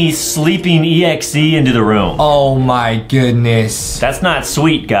honey sleeping EXE into the room. Oh my goodness. That's not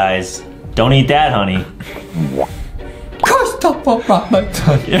sweet, guys. Don't eat that, honey. Christopher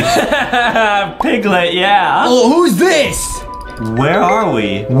Robinson. Piglet, yeah. Oh, who's this? Where are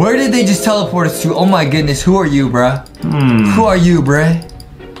we? Where did they just teleport us to? Oh my goodness, who are you, bruh? Who are you, bruh?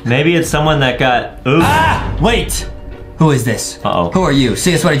 Maybe it's someone that got oops. Ah! Wait! Who is this? Uh-oh. Who are you?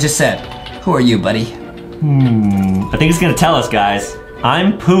 See, that's what I just said. Who are you, buddy? I think he's gonna tell us, guys.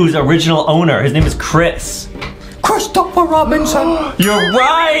 I'm Pooh's original owner. His name is Chris. Christopher Robinson. You're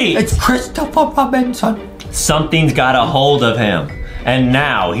right! It's Christopher Robinson. Something's got a hold of him. And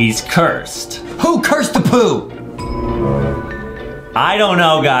now he's cursed. Who cursed the Pooh? I don't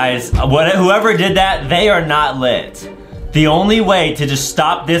know, guys. Whoever did that, they are not lit. The only way to just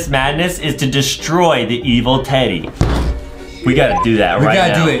stop this madness is to destroy the evil Teddy. We gotta do that right now. We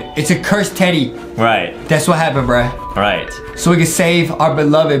gotta do it. It's a cursed Teddy. Right. That's what happened, bruh. Right. So we can save our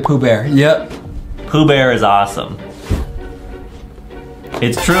beloved Pooh Bear. Yep. Pooh Bear is awesome.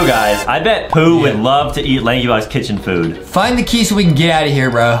 It's true, guys. I bet Pooh would love to eat LankyBox kitchen food. Find the key so we can get out of here,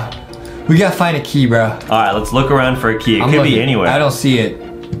 bro. We gotta find a key, bro. Alright, let's look around for a key. It could be anywhere. I don't see it.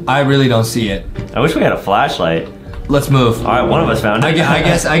 I really don't see it. I wish we had a flashlight. Let's move. Alright, one of us found it.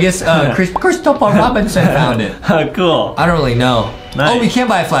 I guess Christopher Robinson found it. Cool. I don't really know. Nice. Oh, we can't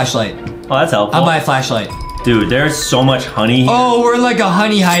buy a flashlight. Oh, that's helpful. I'll buy a flashlight. Dude, there's so much honey here. Oh, we're in like a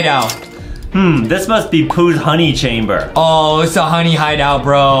honey hideout. This must be Pooh's honey chamber. Oh, it's a honey hideout,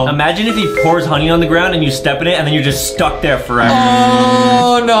 bro. Imagine if he pours honey on the ground and you step in it and then you're just stuck there forever.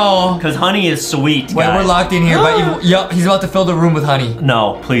 Oh, no. Because honey is sweet, guys. Wait, we're locked in here, but yup, he's about to fill the room with honey.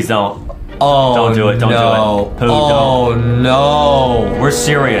 No, please don't. Oh, don't do it, don't do it. Pooh, oh, don't. No. We're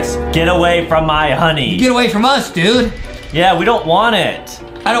serious. Get away from my honey. Get away from us, dude. Yeah, we don't want it.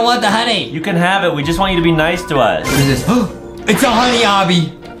 I don't want the honey. You can have it. We just want you to be nice to us. What is this? It's a honey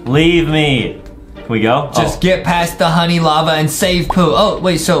obby. Leave me. Can we go? Just get past the honey lava and save Pooh. Oh,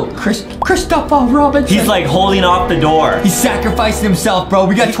 wait, so Christopher Robinson. He's like holding off the door. He's sacrificing himself, bro.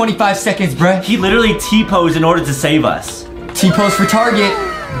 We got 25 seconds, bruh. He literally T-posed in order to save us. T-pose for Target.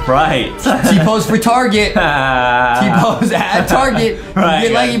 Right. T-pose for Target. T-pose at Target. Right,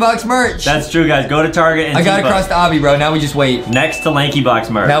 get LankyBox merch. That's true, guys. Go to Target and I got across the obby, bro. Now we just wait. Next to LankyBox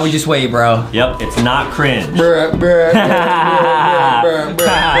merch. Now we just wait, bro. Yep, it's not cringe.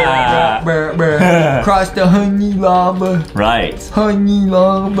 Cross the honey lava. Right. Honey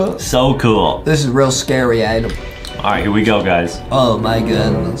lava. So cool. This is real scary, Adam. All right, here we go, guys. Oh my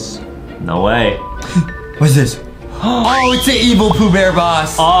goodness. No way. What's this? Oh, it's an evil Pooh Bear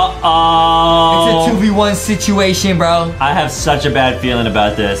boss. Uh-oh. It's a 2v1 situation, bro. I have such a bad feeling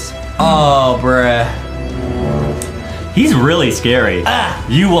about this. Oh, bruh. He's really scary.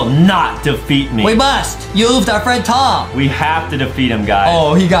 You will not defeat me. We must. You oofed our friend Tom. We have to defeat him, guys.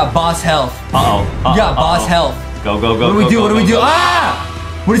 Oh, he got boss health. Uh-oh. He got boss health. Go, go, go, What do we do? What do we do? Go. Ah!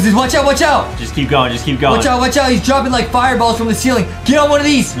 What is this? Watch out, watch out. Just keep going, just keep going. Watch out, watch out. He's dropping like fireballs from the ceiling. Get on one of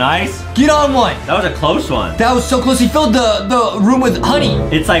these. Nice. Get on one. That was a close one. That was so close. He filled the room with honey.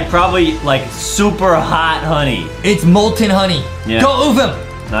 It's like probably like super hot honey. It's molten honey. Yeah. Go oof him.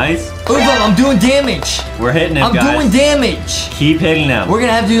 Nice. Oof him. I'm doing damage. We're hitting him, I'm guys. doing damage. Keep hitting them. We're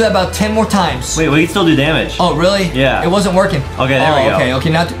gonna have to do that about 10 more times. Wait, we can still do damage. Oh, really? Yeah. It wasn't working. Okay, there we go. Okay,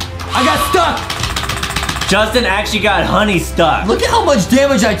 now I got stuck. Justin actually got honey stuck. Look at how much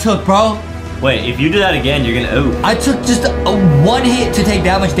damage I took, bro. Wait, if you do that again, you're gonna oof. I took just one hit to take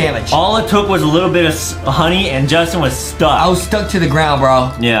that much damage. All it took was a little bit of honey and Justin was stuck. I was stuck to the ground,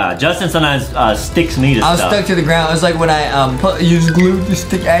 bro. Yeah, Justin sometimes sticks me to I was stuff. stuck to the ground. It was like when I used glue to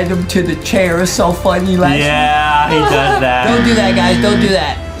stick Adam to the chair. It's so funny last Yeah, he does that. Don't do that, guys. Don't do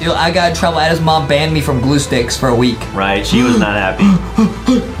that. You know, I got in trouble. Adam's mom banned me from glue sticks for a week. Right, she was not happy.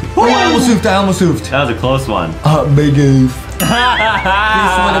 Oh, I almost oofed. I almost oofed. That was a close one. Big oof. This would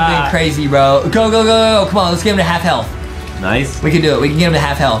have been crazy, bro. Go, go, go, go. Come on, let's get him to half health. Nice. We can do it. We can get him to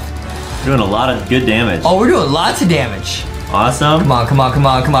half health. Doing a lot of good damage. Oh, we're doing lots of damage. Awesome. Come on, come on, come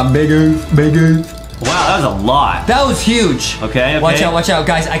on, come on. Big oof, big oof. Wow, that was a lot. That was huge. Okay, okay. Watch out,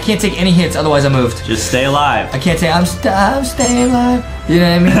 guys. I can't take any hits, otherwise I moved. Just stay alive. I can't say I'm staying alive. You know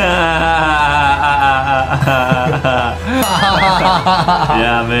what I mean?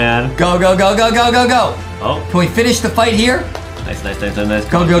 Yeah, man. Go, go, go, go, go, go, go. Oh. Can we finish the fight here? Nice, nice, nice, nice.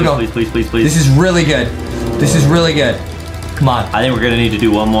 Go, go, go. Please, please, please, please. This is really good. This is really good. Come on. I think we're gonna need to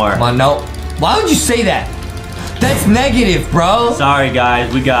do one more. Come on, no. Why would you say that? That's negative, bro. Sorry,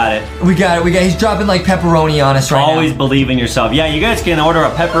 guys. We got it. We got it. He's dropping like pepperoni on us right Always now. believe in yourself. Yeah, you guys can order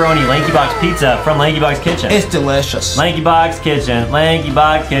a pepperoni LankyBox pizza from LankyBox Kitchen. It's delicious. LankyBox Kitchen.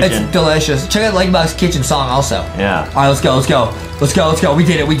 LankyBox Kitchen. It's delicious. Check out LankyBox Kitchen song also. Yeah. All right, let's go, let's go. Let's go, let's go. We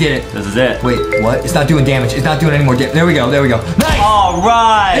did it, we did it. This is it. Wait, what? It's not doing damage. It's not doing any more damage. There we go, there we go. Nice! All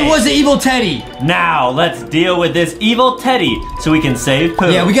right. It was the evil Teddy. Now, let's deal with this evil Teddy so we can save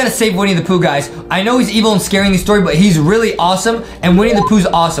Pooh. Yeah, we gotta save Winnie the Pooh, guys. I know he's evil and scary in the story, but he's really awesome, and Winnie the Pooh's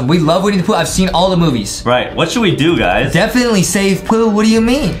awesome. We love Winnie the Pooh. I've seen all the movies. Right. What should we do, guys? Definitely save Pooh. What do you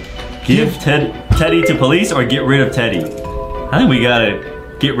mean? Give Teddy to police or get rid of Teddy? I think we gotta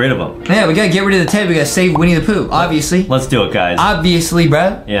get rid of him. Yeah, we gotta get rid of the Teddy. We gotta save Winnie the Pooh, obviously. Let's do it, guys. Obviously,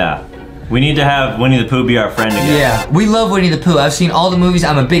 bruh. Yeah. We need to have Winnie the Pooh be our friend again. Yeah, we love Winnie the Pooh. I've seen all the movies.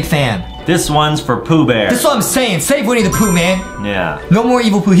 I'm a big fan. This one's for Pooh Bear. That's what I'm saying. Save Winnie the Pooh, man. Yeah. No more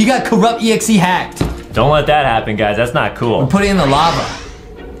evil Pooh. He got corrupt EXE hacked. Don't let that happen, guys. That's not cool. Put it in the lava.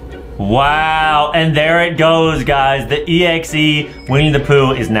 Wow. And there it goes, guys. The EXE Winnie the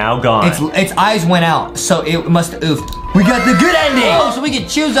Pooh is now gone. Its eyes went out, so it must have oofed. We got the good ending. Oh, so we can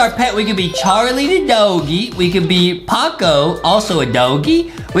choose our pet. We could be Charlie the doggy. We could be Paco, also a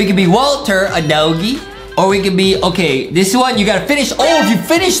doggy. We could be Walter, a doggy. Or we could be, okay, this one you gotta finish. Oh, if you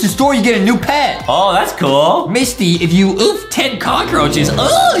finish the story, you get a new pet. Oh, that's cool. Misty, if you oof 10 cockroaches,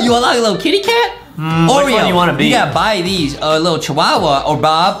 oh, you unlock a little kitty cat? Oreo, which one you want to be? You gotta buy these, a little Chihuahua or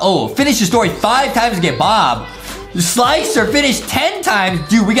Bob. Oh, finish the story 5 times to get Bob. Slice or finish 10 times.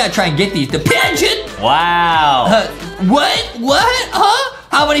 Dude, we gotta try and get these. The pigeon. Wow. What? What? Huh?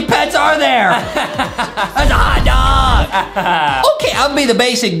 How many pets are there? That's a hot dog. Okay, I'm gonna be the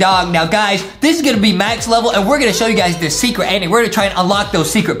basic dog now, guys. This is gonna be max level, and we're gonna show you guys the secret ending. We're gonna try and unlock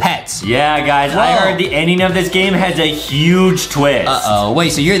those secret pets. Yeah, guys, I heard the ending of this game has a huge twist. Uh-oh,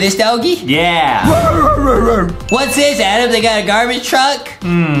 wait, so you're this doggy? Yeah. What's this, Adam? They got a garbage truck?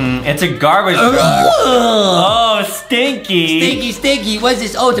 It's a garbage truck. Oh, stinky. Stinky, stinky. What's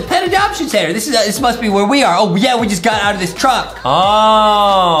this? Oh, it's a pet adoption center. This must be where we are. Oh, yeah, we just got out of this truck.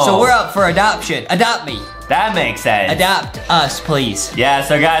 Oh. So we're up for adoption. Adopt me. That makes sense. Adopt us, please. Yeah,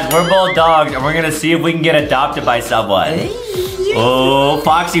 so guys, we're both dogs, and we're gonna see if we can get adopted by someone. Oh,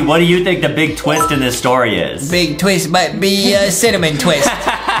 Foxy, what do you think the big twist in this story is? Big twist might be a cinnamon twist.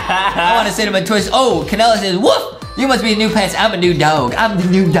 I want a cinnamon twist. Oh, Canella says, woof! You must be a new pet. I'm a new dog. I'm the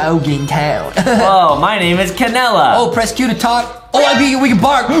new dog in town. Whoa, my name is Canella. Oh, press Q to talk. Oh, we can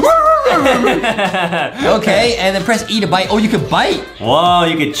bark. Okay, and then press E to bite. Oh, you can bite. Whoa,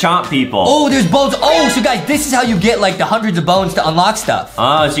 you can chomp people. Oh, there's bones. Oh, so guys, this is how you get like the hundreds of bones to unlock stuff.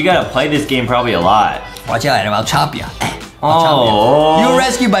 Oh, so you gotta play this game probably a lot. Watch out, Adam. I'll chop you. Oh. You were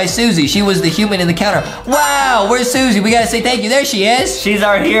rescued by Susie. She was the human in the counter. Wow, where's Susie? We gotta say thank you. There she is. She's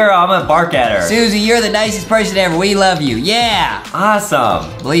our hero. I'm gonna bark at her. Susie, you're the nicest person ever. We love you. Yeah. Awesome.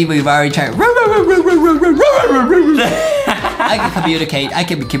 Believe we've already tried. I can communicate. I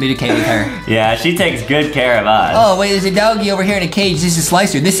can communicate with her. Yeah, she takes good care of us. Oh, wait, there's a doggy over here in a cage. This is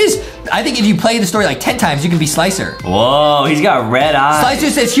Slicer. I think if you play the story like 10 times, you can be Slicer. Whoa, he's got red eyes.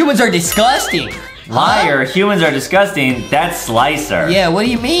 Slicer says humans are disgusting. Liar, humans are disgusting. That's Slicer. Yeah, what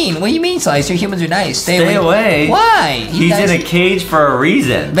do you mean? What do you mean, Slicer? Humans are nice. Stay away. Why? He's in a cage for a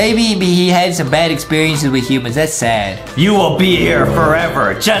reason. Maybe he had some bad experiences with humans. That's sad. You will be here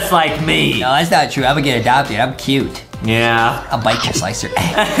forever, just like me. No, that's not true. I'm gonna get adopted. I'm cute. Yeah. I'll bite you, Slicer.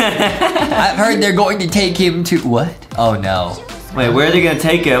 I've heard they're going to take him to... What? Oh, no. Wait, where are they gonna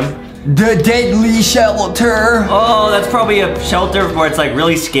take him? The deadly shelter. Oh, that's probably a shelter where it's like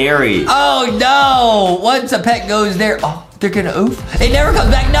really scary. Oh, no. Once a pet goes there... Oh, they're gonna oof. It never comes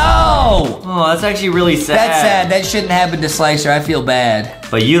back. No. Oh, that's actually really sad. That's sad. That shouldn't happen to Slicer. I feel bad.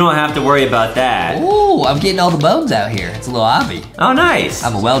 But you don't have to worry about that. Ooh, I'm getting all the bones out here. It's a little obby. Oh, nice.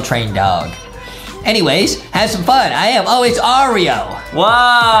 I'm a well-trained dog. Anyways, have some fun. I am. Oh, it's Oreo.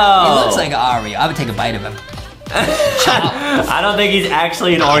 Wow. He looks like an Oreo. I'm gonna take a bite of him. I don't think he's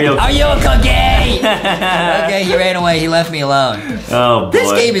actually an Oreo. Are you a cookie? Okay, he ran away. He left me alone. Oh, boy.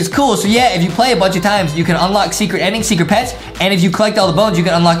 This game is cool. So yeah, if you play a bunch of times, you can unlock secret endings, secret pets, and if you collect all the bones, you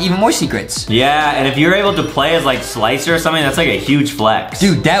can unlock even more secrets. Yeah, and if you're able to play as like Slicer or something, that's like a huge flex.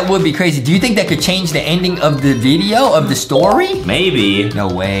 Dude, that would be crazy. Do you think that could change the ending of the video, of the story? Maybe. No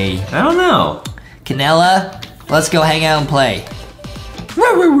way. I don't know. Canella, let's go hang out and play.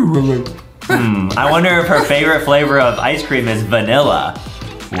 I wonder if her favorite flavor of ice cream is vanilla.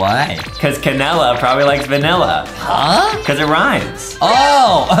 Why? Because Canella probably likes vanilla. Huh? Because it rhymes.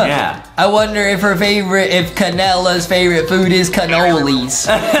 Oh! Yeah. I wonder if Canella's favorite food is cannolis.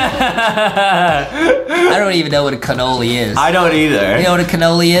 I don't even know what a cannoli is. I don't either. You know what a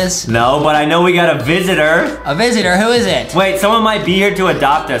cannoli is? No, but I know we got a visitor. A visitor? Who is it? Wait, someone might be here to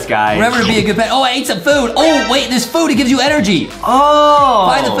adopt us, guys. Remember to be a good pet. Oh, I ate some food. Oh, wait, there's food. It gives you energy. Oh.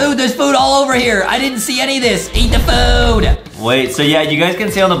 Find the food. There's food all over here. I didn't see any of this. Eat the food. Wait, so yeah, you guys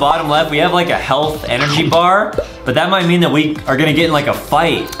can see on the bottom left, we have like a health energy bar, but that might mean that we are gonna get in like a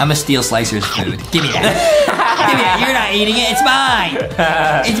fight. I'm gonna steal Slicer's food. Give me that. Give me that. You're not eating it. It's mine.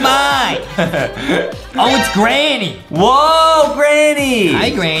 It's mine. Oh, it's Granny. Whoa, Granny. Hi,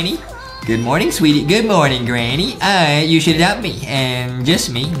 Granny. Good morning, sweetie. Good morning, Granny. You should adopt me. And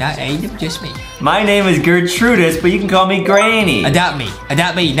just me, not Adam, just me. My name is Gertrudis, but you can call me Granny. Adopt me.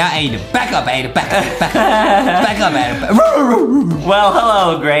 Adopt me, not Adam. Back up, Adam. Back up. Back up, Adam. Well,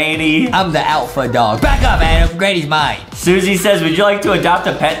 hello, Granny. I'm the alpha dog. Back up, Adam. Granny's mine. Susie says, would you like to adopt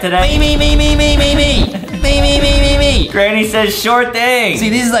a pet today? Me. Me. Granny says, sure thing. See,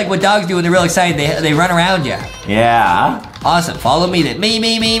 this is like what dogs do when they're real excited. They run around you. Yeah. Awesome. Follow me then. Me.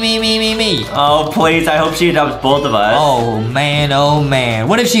 Oh, please. I hope she adopts both of us. Oh, man.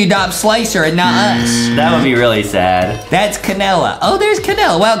 What if she adopts Slicer and not us? That would be really sad. That's Canella. Oh, there's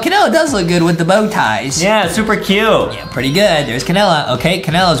Canella. Well, Canella does look good with the bow ties. Yeah, super cute. Yeah, pretty good. There's Canella. Okay,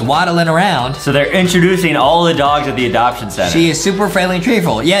 Canella's waddling around. So they're introducing all the dogs at the adoption center. She is super friendly and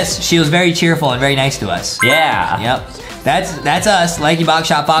cheerful. Yes, she was very cheerful and very nice to us. Yeah. Yep. That's us. LankyBox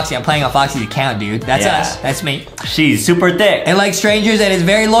Shop Foxy. I'm playing on Foxy's account, dude. That's us. That's me. She's super thick. And like strangers and is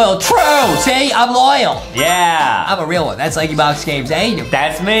very loyal. True! See? I'm loyal. Yeah. I'm a real one. That's LankyBox Games. Hey,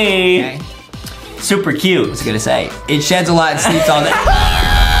 that's me. Okay. Super cute. I was gonna say, it sheds a lot and sleeps all day.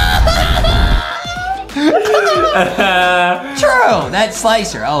 True, that's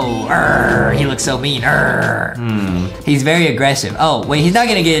Slicer. Oh, he looks so mean. He's very aggressive. Oh, wait, he's not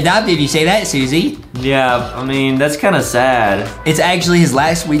gonna get adopted if you say that, Susie. Yeah, I mean, that's kind of sad. It's actually his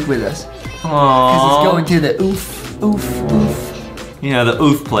last week with us. Aww. Because he's going to the oof. You know, the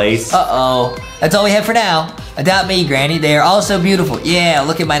oof place. Uh-oh. That's all we have for now. Adopt me, Granny. They are all so beautiful. Yeah,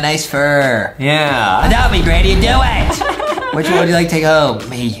 look at my nice fur. Yeah. Adopt me, Granny, and do it! Which one would you like to take home?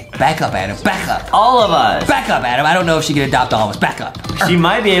 Me. Back up, Adam. Back up. All of us. Back up, Adam. I don't know if she can adopt all of us. Back up. She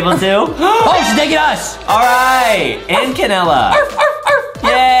might be able to. Oh, she's taking us. All right. And Canella.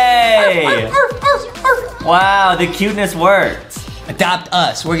 Yay. Wow, the cuteness worked. Adopt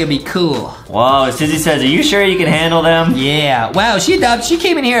us. We're gonna be cool. Whoa, Susie says, are you sure you can handle them? Yeah. Wow, she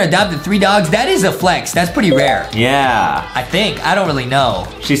came in here and adopted 3 dogs. That is a flex. That's pretty rare. Yeah. I think. I don't really know.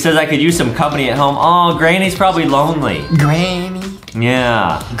 She says I could use some company at home. Oh, Granny's probably lonely. Granny.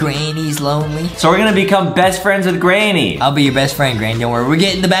 Yeah. Granny's lonely. So we're gonna become best friends with Granny. I'll be your best friend, Granny. Don't worry. We're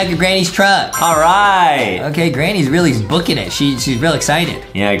getting in the back of Granny's truck. All right. Okay, Granny's really booking it. She's real excited.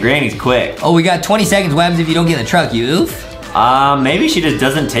 Yeah, Granny's quick. Oh, we got 20 seconds. What happens if you don't get in the truck? You oof? Maybe she just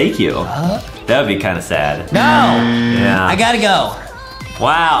doesn't take you. That would be kind of sad. No. Yeah. I gotta go.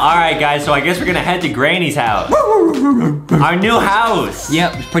 Wow, all right, guys, so I guess we're gonna head to Granny's house. Our new house.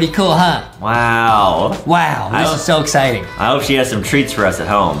 Yep, it's pretty cool, huh? Wow. Wow, this is so exciting. I hope she has some treats for us at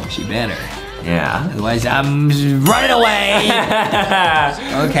home. She better. Yeah. Otherwise, I'm running away.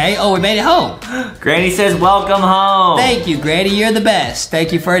 Okay. Oh, we made it home. Granny says, welcome home. Thank you, Granny. You're the best.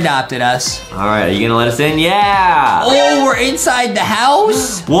 Thank you for adopting us. All right, are you gonna let us in? Yeah. Oh, we're inside the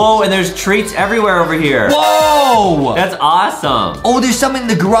house? Whoa, and there's treats everywhere over here. Whoa. That's awesome. Oh, there's some in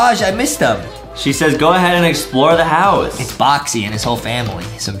the garage. I missed them. She says, go ahead and explore the house. It's Boxy and his whole family.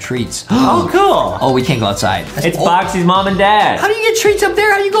 Some treats. Oh, cool. Oh, we can't go outside. It's Boxy's mom and dad. How do you get treats up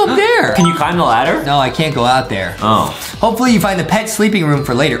there? How do you go up there? Can you climb the ladder? No, I can't go out there. Oh. Hopefully you find the pet sleeping room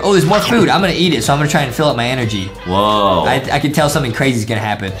for later. Oh, there's more food. I'm gonna eat it, so I'm gonna try and fill up my energy. Whoa. I can tell something crazy is gonna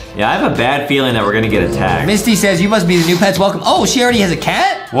happen. Yeah, I have a bad feeling that we're gonna get attacked. Misty says you must be the new pet's welcome. Oh, she already has a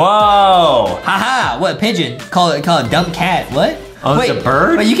cat? Whoa. Haha, what, pigeon? Call it a dumb cat, what? Oh, it's a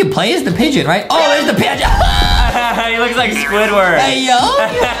bird? But you can play as the pigeon, right? Oh, there's the pigeon. He looks like Squidward. Hey, yo. He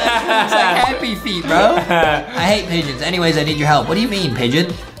looks like Happy Feet, bro. I hate pigeons. Anyways, I need your help. What do you mean,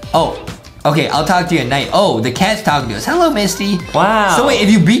 pigeon? Oh, okay, I'll talk to you at night. Oh, the cat's talking to us. Hello, Misty. Wow. So wait, if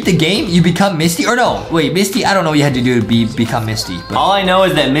you beat the game, you become Misty? Or no, wait, Misty, I don't know what you had to do to become Misty. But all I know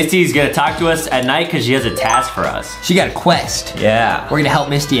is that Misty's gonna talk to us at night because she has a task for us. She got a quest. Yeah. We're gonna help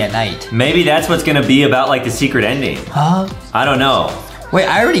Misty at night. Maybe that's what's gonna be about like the secret ending. Huh? I don't know. Wait,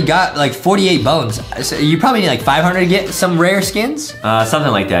 I already got like 48 bones. So you probably need like 500 to get some rare skins?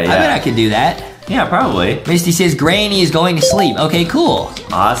 Something like that, yeah. I bet I could do that. Yeah, probably. Misty says Granny is going to sleep. Okay, cool.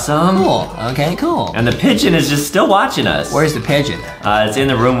 Awesome. Cool. Okay, cool. And the pigeon is just still watching us. Where's the pigeon? It's in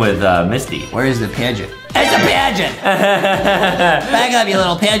the room with Misty. Where's the pigeon? It's a pigeon! Back up, you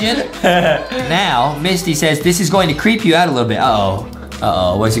little pigeon. Now, Misty says this is going to creep you out a little bit. Uh-oh.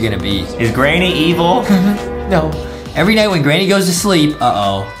 Uh-oh, what's it gonna be? Is Granny evil? No. Every night when Granny goes to sleep,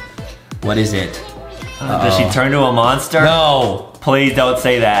 uh-oh. What is it? Does she turn to a monster? No. Please don't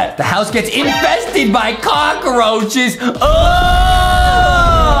say that. The house gets infested by cockroaches. Oh!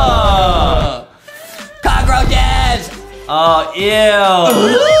 Cockroaches! Oh,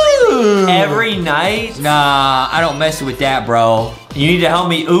 ew. Every night? Nah, I don't mess with that, bro. You need to help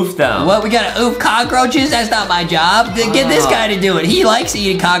me oof them. What, we gotta oof cockroaches? That's not my job. Get this guy to do it. He likes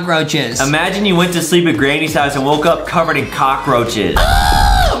eating cockroaches. Imagine you went to sleep at Granny's house and woke up covered in cockroaches.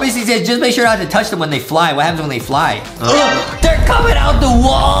 Oh, Misty says just make sure not to touch them when they fly. What happens when they fly? They're coming out the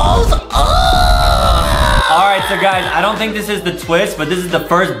walls. All right, so guys, I don't think this is the twist, but this is the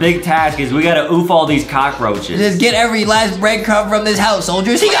first big task is we gotta oof all these cockroaches. Just get every last breadcrumb from this house,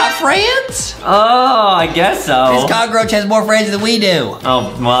 soldiers. He got friends? Oh, I guess so. This cockroach has more friends than we do.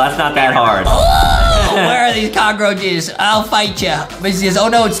 Oh, well, that's not that hard. Oh, where are these cockroaches? I'll fight you. Misty says, oh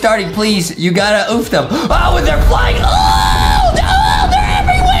no, it's starting, please. You gotta oof them. Oh, and they're flying. Oh, they're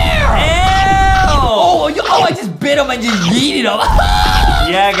everywhere. Ew. Oh, I just bit them and just yeeted them.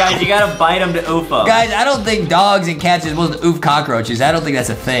 Yeah, guys, you gotta bite them to oof them. Guys, I don't think dogs and cats are supposed to oof cockroaches. I don't think that's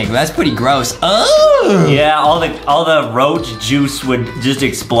a thing. That's pretty gross. Oh! Yeah, all the roach juice would just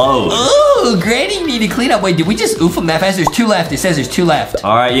explode. Oh, Granny, you need to clean up. Wait, did we just oof them that fast? There's 2 left. It says there's 2 left.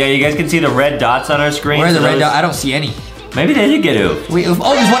 All right, yeah, you guys can see the red dots on our screen. Where are the red dots? I don't see any. Maybe they did get oofed. We oof.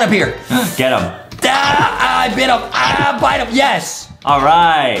 Oh, there's one up here. Get them. I bit him. Bite him. Yes. All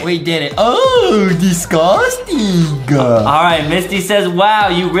right. We did it. Oh, disgusting. All right, Misty says, wow,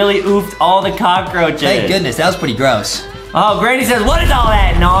 you really oofed all the cockroaches. Thank goodness. That was pretty gross. Oh, Granny says, what is all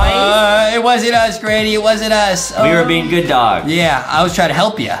that noise? It wasn't us, Granny. It wasn't us. We were being good dogs. Yeah, I was trying to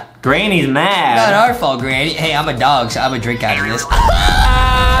help you. Granny's mad. Not our fault, Granny. Hey, I'm a dog, so I'm gonna drink out of this.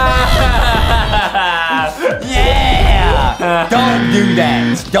 Yeah! Don't do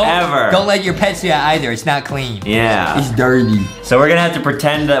that. Don't let your pets do that either. It's not clean. Yeah. It's dirty. So we're gonna have to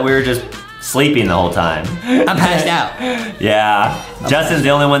pretend that we were just sleeping the whole time. I'm passed out. Yeah. Justin's the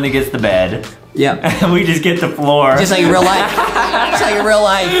only one that gets the bed. Yep. And we just get the floor. Just like in real life. Just like in real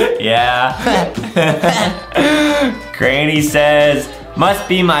life. Yeah. Granny says, must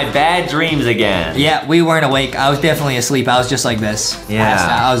be my bad dreams again. Yeah, we weren't awake. I was definitely asleep. I was just like this. Yeah.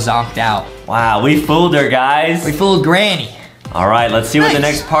 I was zonked out. Wow, we fooled her, guys. We fooled Granny. All right, let's see what the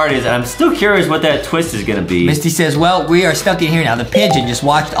next part is. I'm still curious what that twist is gonna be. Misty says, well, we are stuck in here now. The pigeon just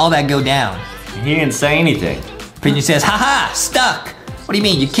watched all that go down. He didn't say anything. Pigeon says, haha, stuck. What do you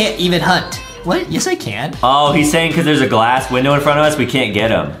mean? You can't even hunt. What? Yes, I can. Oh, he's saying because there's a glass window in front of us, we can't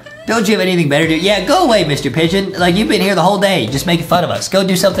get him. Don't you have anything better to do? Yeah, go away, Mr. Pigeon. Like, you've been here the whole day, just making fun of us. Go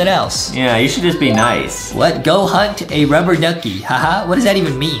do something else. Yeah, you should just be nice. What? Go hunt a rubber ducky. Haha, what does that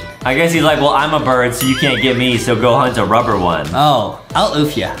even mean? I guess he's like, well, I'm a bird, so you can't get me, so go hunt a rubber one. Oh, I'll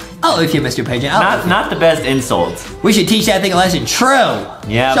oof ya. I'll oof you, Mr. Pigeon. Not the best insult. We should teach that thing a lesson. True.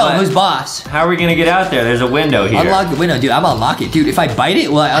 Yeah, Show but him who's boss. how are we gonna get out there? There's a window here. Unlock the window, dude. I'm gonna unlock it. Dude, if I bite it,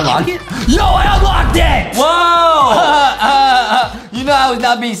 will I unlock it? Yo, I unlocked it! Whoa! You know I was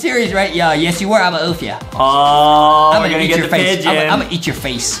not being serious, right? Yo, yes you were. I'm gonna oof you. Oh, I'm we're gonna eat get your the face. pigeon. I'm gonna eat your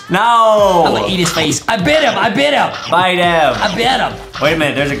face. No! I'm gonna eat his face. I bit him. I bit him. Bite him. I bit him. Wait a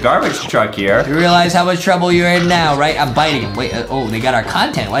minute, there's a garbage truck here. You realize how much trouble you're in now, right? I'm biting him. Wait, oh, they got our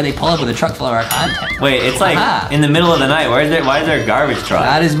content. Why'd they pull up with a truck full of our content? Wait, it's like Aha. in the middle of the night. Why is there a garbage truck?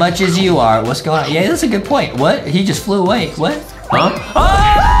 Not as much as you are. What's going on? Yeah, that's a good point. What? He just flew away. What? Huh?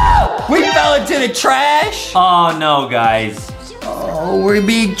 Oh! We fell into the trash. Oh no, guys. Oh, we're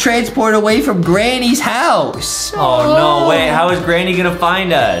being transported away from Granny's house. Oh no, wait, how is Granny gonna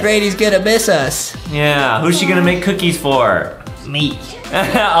find us? Granny's gonna miss us. Yeah, who's she gonna make cookies for? Me.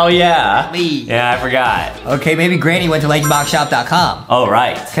 Oh yeah. Me. Yeah, I forgot. Okay, maybe Granny went to LankyBoxShop.com. Oh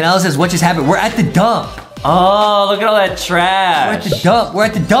right. Canella says, what just happened? We're at the dump. Oh, look at all that We're at trash. the dump. We're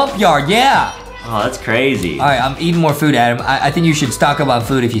at the dump yard, yeah. Oh, that's crazy. All right, I'm eating more food, Adam. I think you should stock up on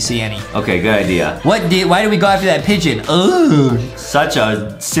food if you see any. Okay, good idea. Why did we go after that pigeon? Ugh. Such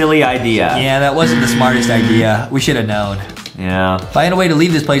a silly idea. Yeah, that wasn't the smartest idea. We should have known. Yeah. Find a way to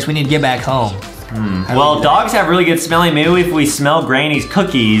leave this place. We need to get back home. Well, dogs have really good smelling. Maybe if we smell Granny's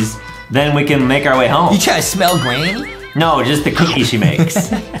cookies, then we can make our way home. You try to smell Granny? No, just the cookie she makes.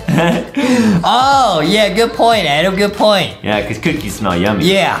 Oh, yeah, good point, Adam. Good point. Yeah, because cookies smell yummy.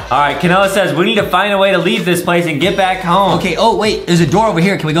 Yeah. All right, Canella says we need to find a way to leave this place and get back home. Okay, oh, wait. There's a door over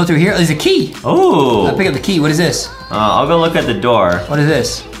here. Can we go through here? There's a key. Ooh. I'll pick up the key. What is this? I'll go look at the door. What is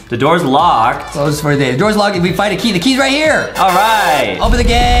this? The door's locked. Close for the door's locked. If we find a key, the key's right here. All right. Open the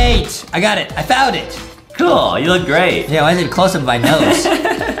gate. I got it. I found it. Cool, you look great. Yeah, why is it close up my nose?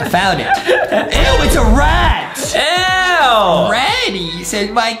 I found it. Ew, it's a rat. Ew. Ratty says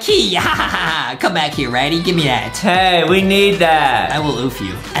my key. Ha ha ha. Come back here, Ratty. Give me that. Hey, we need that. I will oof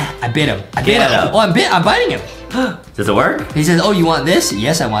you. I bit him. I bit Get him. him. Oh, I'm biting him. Does it work? He says, oh, you want this?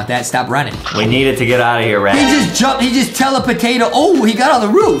 Yes, I want that. Stop running. We need it to get out of here, He Rat. just jumped. He just telepotato. Oh, he got on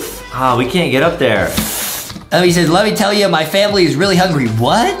the roof. Oh, we can't get up there. Oh, he says, let me tell you, my family is really hungry.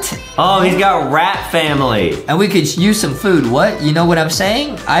 What? Oh, he's got rat family. And we could use some food. What? You know what I'm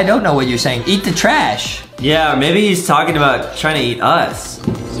saying? I don't know what you're saying. Eat the trash. Yeah, or maybe he's talking about trying to eat us.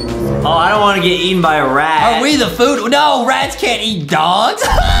 Oh, I don't want to get eaten by a rat. Are we the food? No, rats can't eat dogs.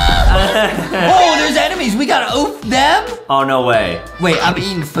 Oh, there's enemies. We gotta oof them. Oh, no way. Wait, I'm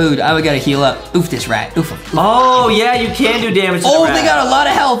eating food. I gotta heal up. Oof this rat. Oof him. Oh, yeah, you can do damage to Oh, the rat. they got a lot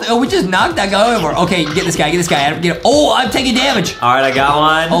of health. Oh, we just knocked that guy over. Okay, get this guy. Get this guy. Adam, get him. Oh, I'm taking damage. All right, I got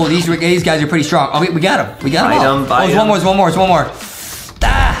one. Oh, these guys are pretty strong. Okay, we got him. We got him. Bite all. him, bite Oh, there's one more. There's one more.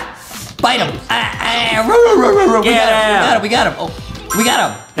 Ah, bite him. We got him. Oh, we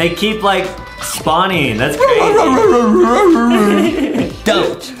got him. They keep, like, spawning. That's crazy.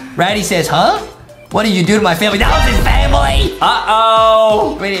 Don't. Ratty says, huh? What did you do to my family? That was his family.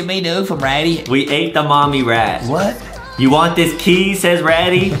 Uh-oh. We didn't mean to oof him, Ratty. We ate the mommy rat. What? You want this key, says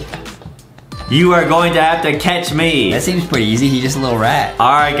Ratty? You are going to have to catch me. That seems pretty easy. He's just a little rat.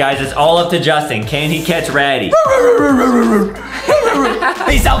 All right, guys, it's all up to Justin. Can he catch Ratty?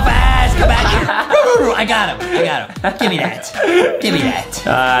 He's so fast. Come back here. I got him. Give me that. Give me that.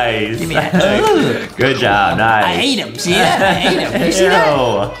 Nice. Give me that. Good job. Nice. I hate him. See that? I hate him. You see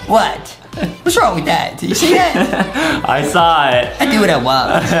that? What? What's wrong with that? Do you see that? I saw it. I do what I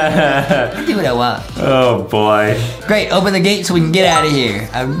want. I do what I want. Oh, boy. Great. Open the gate so we can get out of here.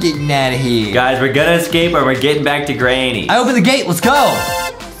 I'm getting out of here. Guys, we're gonna escape or we're getting back to Granny. I opened the gate. Let's go.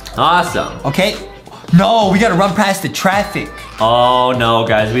 Awesome. Okay. No, we gotta run past the traffic. Oh, no,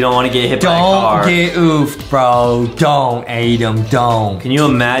 guys. We don't want to get hit by a car. Don't get oofed, bro. Don't, Adam. Don't. Can you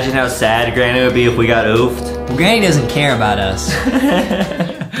imagine how sad Granny would be if we got oofed? Well, Granny doesn't care about us.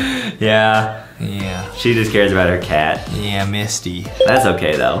 Yeah. Yeah. She just cares about her cat. Yeah, Misty. That's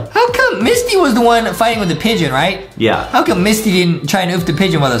okay, though. How come Misty was the one fighting with the pigeon, right? Yeah. How come Misty didn't try and oof the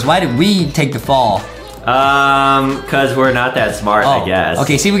pigeon with us? Why did we take the fall? Cause we're not that smart, I guess.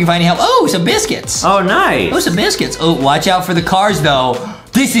 Okay, see if we can find any help. Oh, some biscuits. Oh, nice. Oh, some biscuits. Oh, watch out for the cars, though.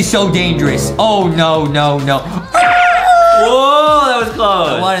 This is so dangerous. Oh, no, no, no. Whoa, that was close.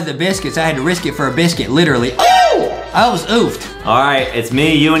 I wanted the biscuits. I had to risk it for a biscuit, literally. Oh! I was oofed. All right, it's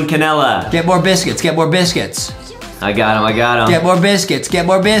me, you, and Canella. Get more biscuits. Get more biscuits. I got him. Get more biscuits. Get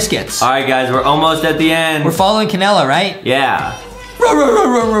more biscuits. All right, guys, we're almost at the end. We're following Canella, right? Yeah.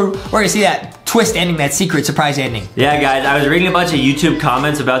 We're gonna see that twist ending, that secret surprise ending. Yeah, guys, I was reading a bunch of YouTube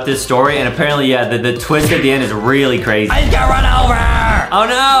comments about this story, and apparently, yeah, the twist at the end is really crazy. I just got run over! Oh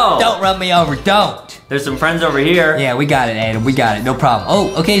no! Don't run me over, don't. There's some friends over here. Yeah, we got it, Adam, we got it, no problem.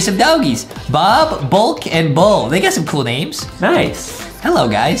 Oh, okay, some doggies. Bob, Bulk, and Bull. They got some cool names. Nice. Hello,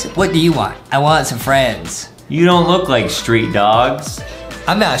 guys. What do you want? I want some friends. You don't look like street dogs.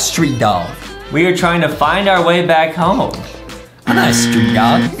 I'm not a street dog. We are trying to find our way back home. I'm not a street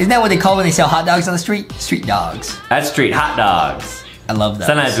dog. Isn't that what they call when they sell hot dogs on the street? Street dogs. That's street hot dogs. I love those.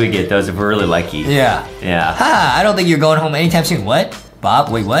 Sometimes we get those if we're really lucky. Yeah. Yeah. Ha, I don't think you're going home anytime soon. What?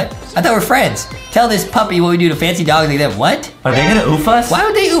 Bob, wait, what? I thought we're friends. Tell this puppy what we do to fancy dogs like that. What? Are they gonna oof us? Why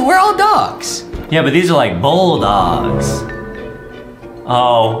would they oof? We're all dogs. Yeah, but these are like bulldogs.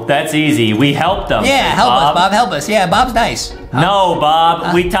 Oh, that's easy. We helped them. Yeah, help us, Bob, help us. Yeah, Bob's nice. No,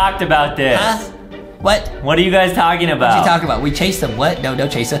 Bob, we talked about this. Huh? What? What are you guys talking What about? are you talking about? We chase them. What? No,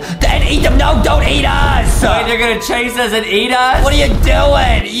 don't chase them. Then eat them. No, don't eat us. Wait, they're gonna chase us and eat us? What are you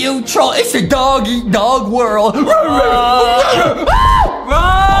doing? You troll. It's a dog world.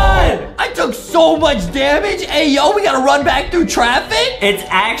 Run! I took so much damage. Hey, yo, we gotta run back through traffic? It's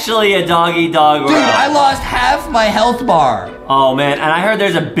actually a dog-eat-dog world. Dude, I lost half my health bar. Oh, man, and I heard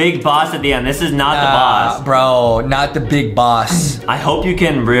there's a big boss at the end. This is not the boss. Bro, not the big boss. I hope you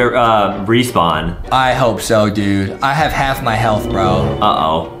can respawn. I hope so, dude. I have half my health, bro.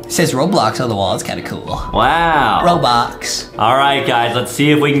 Uh-oh. It says Roblox on the wall. It's kind of cool. Wow. Roblox. All right, guys, let's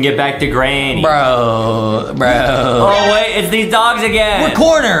see if we can get back to Granny. Bro. Oh, wait, it's these dogs again. We're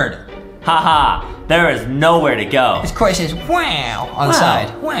cornered. Haha, there is nowhere to go. This chorus says, wow, on the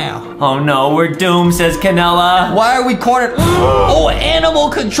side. Wow. Oh no, we're doomed, says Canella. Why are we cornered? Oh,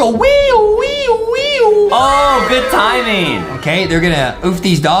 animal control. Wee, wee, wee. Oh, good timing. Okay, they're gonna oof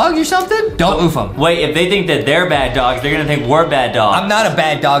these dogs or something? Don't oof them. Wait, if they think that they're bad dogs, they're gonna think we're bad dogs. I'm not a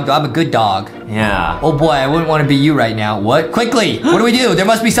bad dog, though. I'm a good dog. Yeah. Oh boy, I wouldn't want to be you right now. What? Quickly, what do we do? There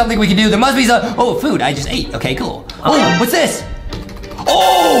must be something we can do. There must be some. Oh, food. I just ate. Okay, cool. Oh, what's this?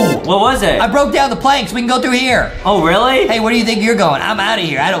 Oh! What was it? I broke down the planks. We can go through here. Oh, really? Hey, where do you think you're going? I'm out of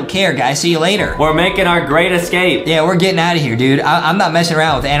here. I don't care, guys. See you later. We're making our great escape. Yeah, we're getting out of here, dude. I'm not messing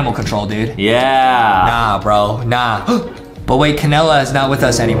around with animal control, dude. Yeah. Nah, bro. Nah. But wait, Canella is not with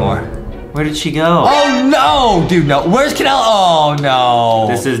us anymore. Where did she go? Oh, no! Dude, no. Where's Canella? Oh, no.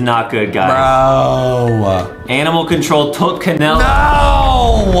 This is not good, guys. Bro. Animal control took Canella.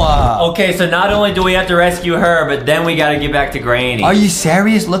 No! Okay, so not only do we have to rescue her, but then we gotta get back to Granny. Are you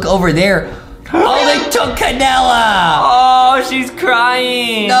serious? Look over there. Oh, they took Canella! Oh, she's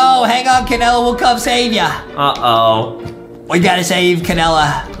crying. No, hang on, Canella. We'll come save ya. Uh-oh. We gotta save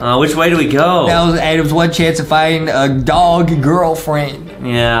Canella. Which way do we go? That was Adam's one chance to find a dog girlfriend.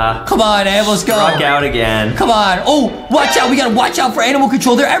 Yeah. Come on, Adam, let's go. Struck out again. Come on. Oh, watch out. We gotta watch out for animal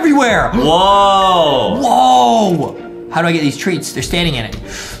control. They're everywhere. Whoa. Whoa. How do I get these treats? They're standing in it.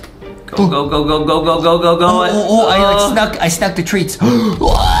 Go, go, go, go, go, go, go, go, go. I snuck the treats.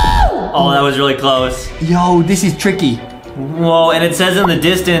 Whoa. Oh, that was really close. Yo, this is tricky. Whoa, and it says in the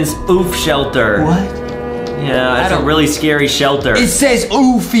distance, oof shelter. What? Yeah, that's a really scary shelter. It says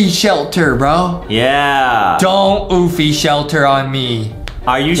oofy shelter, bro. Yeah. Don't oofy shelter on me.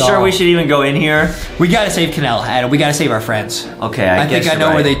 Are you sure we should even go in here? We gotta save Canella, Adam. We gotta save our friends. Okay, I guess think I know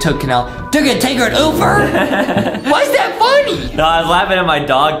right. where they took Canella. They're gonna take her an Oofer? Why is that funny? No, I was laughing at my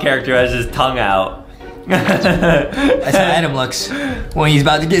dog character as his tongue out. That's how Adam looks when he's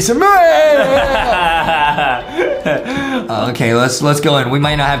about to get some. Okay, let's go in. We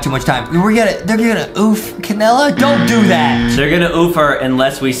might not have too much time. They're gonna oof Canella. Don't do that. They're gonna oof her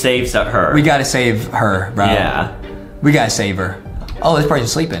unless we save her. We gotta save her, bro. Yeah. We gotta save her. Oh, this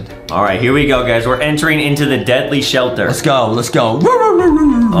person's sleeping. All right, here we go, guys. We're entering into the deadly shelter. Let's go. Let's go.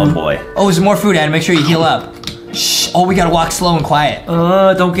 Oh boy. Oh, there's more food, Adam. Make sure you heal up. Shh. Oh, we gotta walk slow and quiet.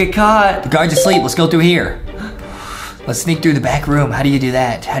 Don't get caught. The guard's asleep. Let's go through here. Let's sneak through the back room. How do you do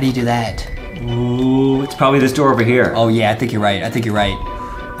that? How do you do that? Ooh, it's probably this door over here. Oh yeah, I think you're right. I think you're right.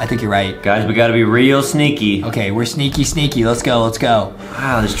 I think you're right. Guys, we gotta be real sneaky. Okay, we're sneaky, sneaky. Let's go. Let's go.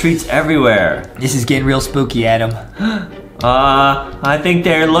 Wow, there's treats everywhere. This is getting real spooky, Adam. I think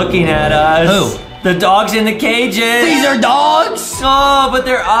they're looking at us. Who? The dogs in the cages. These are dogs. Oh, but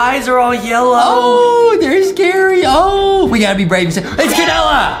their eyes are all yellow. Oh, they're scary. Oh, we gotta be brave and say, it's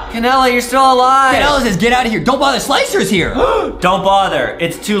Canella. Canella, you're still alive. Canella says, get out of here. Don't bother. Slicer's here. Don't bother.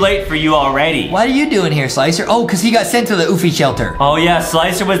 It's too late for you already. What are you doing here, Slicer? Oh, because he got sent to the oofy shelter. Oh, yeah.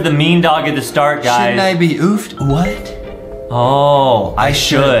 Slicer was the mean dog at the start, guys. Shouldn't I be oofed? What? Oh, I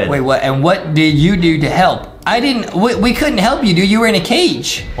should. Wait, what? And what did you do to help? I didn't. We couldn't help you, dude. You were in a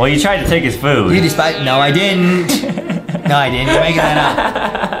cage. Well, you tried to take his food. You despise. No, I didn't. No, I didn't. You're making that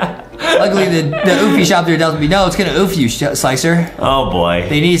up. Luckily, the oofy shop there tells me, no, it's gonna oof you, Slicer. Oh boy.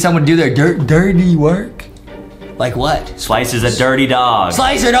 They need someone to do their dirty work. Like what? Slicer's a dirty dog.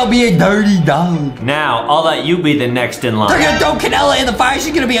 Slicer, don't be a dirty dog. Now, I'll let you be the next in line. They're gonna throw Canella in the fire.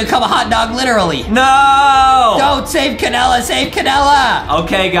 She's gonna become a hot dog, literally. No! Don't save Canella, save Canella.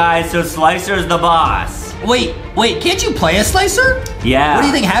 Okay, guys, so Slicer's the boss. Wait, can't you play as Slicer? Yeah. What do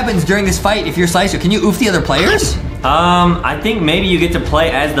you think happens during this fight if you're Slicer? Can you oof the other players? I think maybe you get to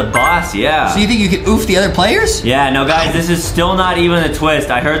play as the boss, yeah. So you think you can oof the other players? Yeah, no, guys, this is still not even a twist.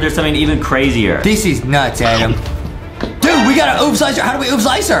 I heard there's something even crazier. This is nuts, Adam. Dude, we gotta oof Slicer. How do we oof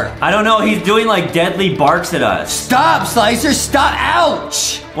Slicer? I don't know, he's doing like deadly barks at us. Stop, Slicer, stop.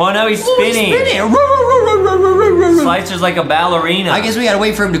 Ouch. Well, no, he's spinning. He's spinning. Slicer's like a ballerina. I guess we gotta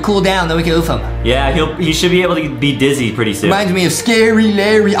wait for him to cool down, then we can oof him. Yeah, he should be able to be dizzy pretty soon. Reminds me of Scary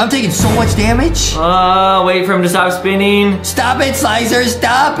Larry. I'm taking so much damage. Wait for him to stop spinning. Stop it, Slicer,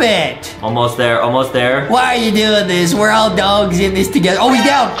 stop it. Almost there, almost there. Why are you doing this? We're all dogs in this together. Oh, he's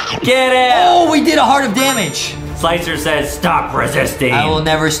down. Get it! Oh, we did a heart of damage. Slicer says, stop resisting. I will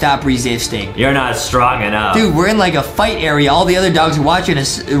never stop resisting. You're not strong enough. Dude, we're in like a fight area. All the other dogs are watching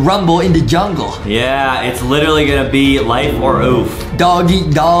us rumble in the jungle. Yeah, it's literally gonna be life or oof. Dog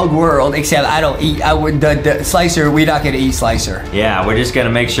eat dog world, except I don't eat. The Slicer, we're not gonna eat Slicer. Yeah, we're just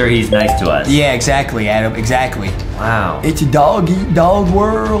gonna make sure he's nice to us. Yeah, exactly, Adam, exactly. Wow. It's a dog eat dog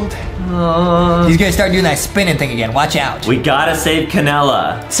world. He's gonna start doing that spinning thing again. Watch out. We gotta save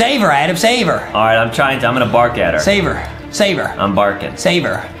Canella. Save her, Adam, save her. All right, I'm gonna bark at her. Save her, save her. I'm barking. Save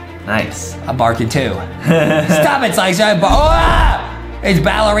her. Nice. I'm barking too. Stop it, Slicer. It's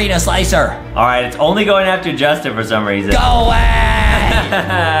Ballerina Slicer. All right, it's only going after Justin for some reason. Go away. Go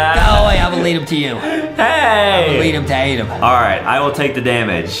away, I'm gonna lead him to you. Hey. I'm gonna lead him to hate him. All right, I will take the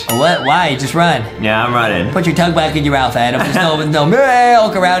damage. What? Why? Just run. Yeah, I'm running. Put your tongue back in your mouth, Adam. There's no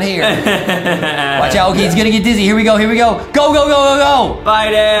milk around here. Watch out. Okay, he's gonna get dizzy. Here we go. Here we go. Go, go, go, go, go.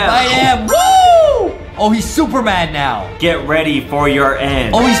 Bite him. Bite him. Woo! Oh, he's super mad now. Get ready for your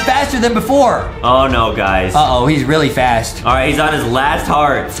end. Oh, he's faster than before. Oh no, guys. Uh-oh, he's really fast. All right, he's on his last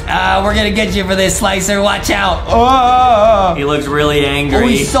heart. We're gonna get you for this, Slicer. Watch out. Oh. He looks really angry. Oh,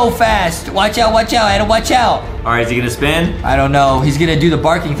 he's so fast. Watch out, Adam. Watch out. All right, is he gonna spin? I don't know. He's gonna do the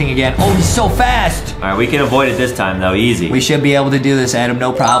barking thing again. Oh, he's so fast. All right, we can avoid it this time though, easy. We should be able to do this, Adam.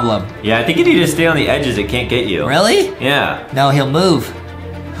 No problem. Yeah, I think you need to stay on the edges. It can't get you. Really? Yeah. No, he'll move.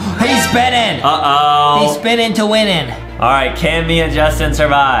 He's spinning. Uh-oh. He's spinning to winning. All right, can me and Justin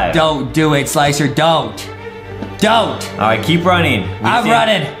survive? Don't do it, Slicer. Don't. Don't. All right, keep running. I'm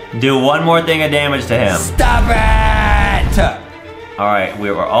running. Do one more thing of damage to him. Stop it. All right,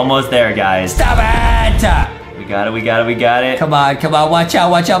 we're almost there, guys. Stop it. We got it, we got it, we got it. Come on. Watch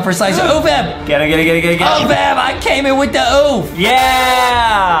out for Slicer. Oof him. Get it. Oof him. I came in with the oof.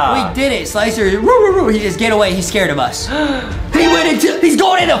 Yeah. We did it, Slicer. He just get away. He's scared of us. He's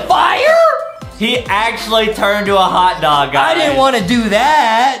going into fire? He actually turned to a hot dog, guys. I didn't want to do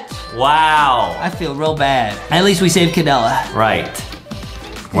that. Wow. I feel real bad. At least we saved Canella. Right.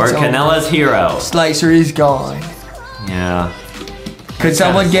 We're Canella's hero. Slicer is gone. Yeah. Could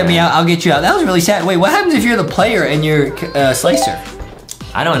someone get me out? I'll get you out. That was really sad. Wait, what happens if you're the player and you're Slicer?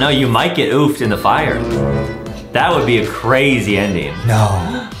 I don't know. You might get oofed in the fire. That would be a crazy ending.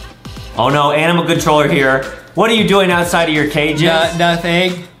 No. Oh no, animal controller here. What are you doing outside of your cages?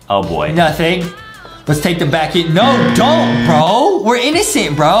 Nothing. Oh boy. Nothing. Let's take them back in. No, don't, bro. We're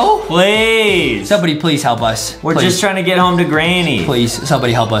innocent, bro. Please. Somebody please help us. We're just trying to get home to Granny. Please,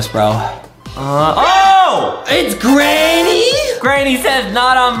 somebody help us, bro. Oh! It's Granny? Granny says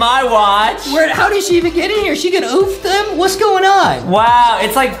not on my watch. How did she even get in here? She can oof them? What's going on? Wow,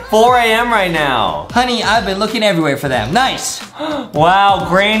 it's like 4 a.m. right now. Honey, I've been looking everywhere for them. Nice. Wow,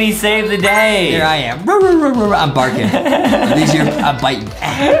 Granny saved the day. Here I am. I'm barking. I'm biting.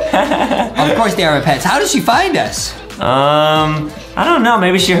 Of course they are my pets. How did she find us? I don't know.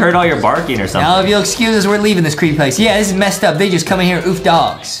 Maybe she heard all your barking or something. Now, if you'll excuse us, we're leaving this creepy place. Yeah, this is messed up. They just come in here and oof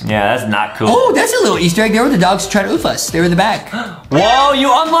dogs. Yeah, that's not cool. Oh, that's a little Easter egg. There were the dogs trying to oof us. They were in the back. Whoa, you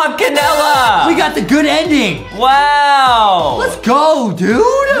unlocked Canella! We got the good ending. Wow! Let's go, dude.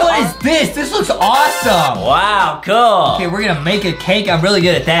 What is this? This looks awesome. Wow, cool. Okay, we're gonna make a cake. I'm really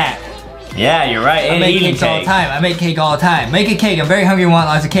good at that. Yeah, you're right. I make cakes all the time. I make cake all the time. Make a cake. I'm very hungry and want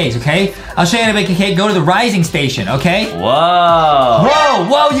lots of cakes, okay? I'll show you how to make a cake. Go to the rising station, okay? Whoa.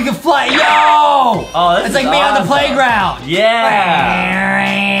 Whoa, you can fly. Yo! Oh, this It's like is me on the awesome. playground. Yeah.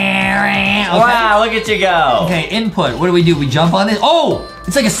 Okay. Wow, look at you go. Okay, input. What do? We jump on this? Oh,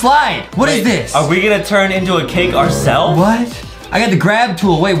 it's like a slide. What is this? Are we gonna turn into a cake ourselves? What? I got the grab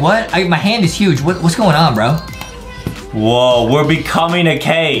tool. Wait, what? My hand is huge. What's going on, bro? Whoa, we're becoming a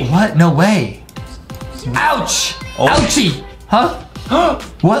cake. What? No way. Ouch! Oh. Ouchie! Huh?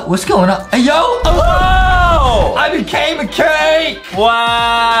 What? What's going on? Hey, yo! Whoa! I became a cake!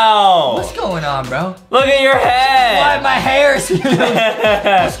 Wow! What's going on, bro? Look at your head! Why my hair's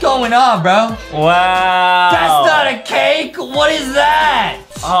What's going on, bro? Wow! That's not a cake! What is that?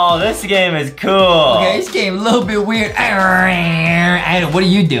 Oh, this game is cool. Okay, this game a little bit weird. Adam, what are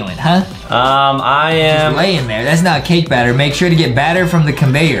you doing, huh? I am... Just laying there. That's not cake batter. Make sure to get batter from the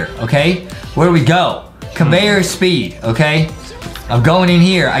conveyor, okay? Where do we go? Conveyor speed, okay? I'm going in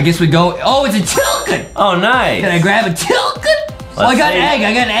here. I guess we go... Oh, it's a tilkin! Oh, nice. Can I grab a tilkin? Oh, I got an egg.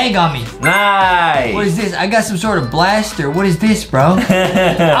 I got an egg on me. Nice. What is this? I got some sort of blaster. What is this, bro?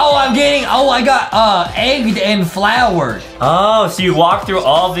 I got egged and floured. Oh, so you walk through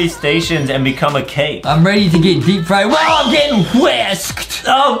all of these stations and become a cake. I'm ready to get deep fried. Well, I'm getting whisked.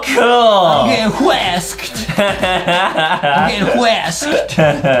 Oh, cool. I'm getting whisked. I'm getting whisked.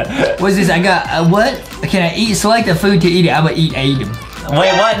 What's this? I got, what? Can I eat? Select a food to eat it. I'm gonna eat Adam.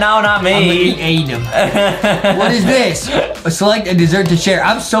 Wait, what? No, not me. I'm gonna eat Adam. What is this? Select a dessert to share.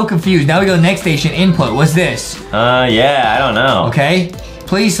 I'm so confused. Now we go to the next station. Input. What's this? Yeah, I don't know. Okay.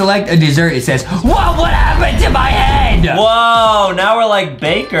 Please select a dessert. It says, whoa, what happened to my head? Whoa, now we're like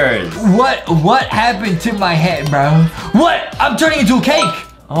bakers. What happened to my head, bro? What? I'm turning into a cake.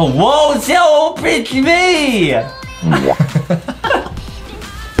 Oh, whoa, so pick me.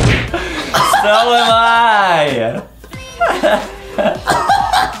 So am I.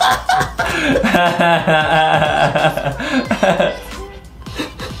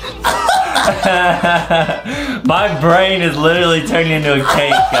 My brain is literally turning into a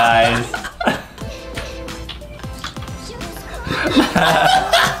cake, guys.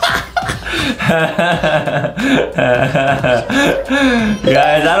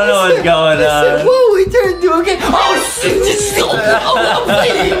 Guys, I don't know what's going on. Whoa, we turned into a cake. Oh, I'm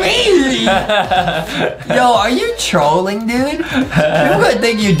playing me. Yo, are you trolling, dude? People gonna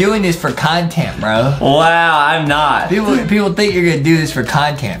think you're doing this for content, bro. Wow, I'm not. People think you're gonna do this for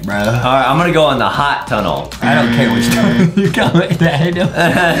content, bro. Alright, I'm gonna go in the hot tunnel. I don't care which tunnel you go like that.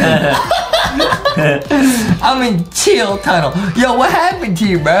 I'm in chill tunnel. Yo, what happened to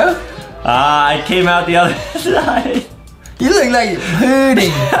you, bro? I came out the other side. You look like pudding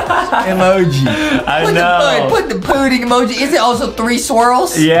emoji. I know. Put the pudding emoji. Is it also 3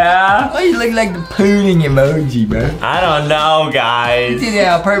 swirls? Yeah? Why you look like the pudding emoji, bro? I don't know, You guys. did it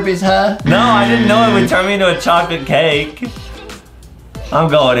on purpose, huh? No, I didn't know it would turn me into a chocolate cake. I'm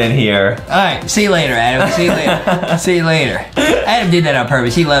going in here. Alright, see you later, Adam. See you later. See you later. Adam did that on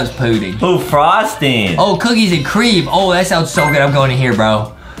purpose. He loves pudding. Ooh, frosting. Oh, cookies and cream. Oh, that sounds so good. I'm going in here,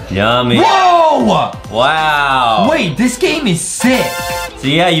 bro. Yummy. Whoa! Wow. Wait, this game is sick. So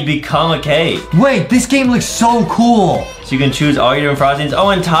yeah, you become a cake. Wait, this game looks so cool. So you can choose all your different frostings. Oh,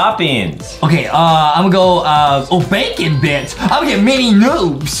 and toppings. Okay, I'm gonna go, bacon bits. I'm gonna get mini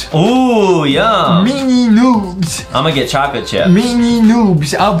noobs. Ooh, yum. Mini noobs. I'm gonna get chocolate chips. Mini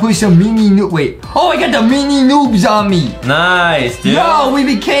noobs. I'll put some mini noob. Wait. Oh, I got the mini noobs on me. Nice, dude. Yo, we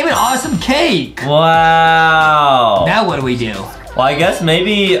became an awesome cake. Wow. Now what do we do? Well, I guess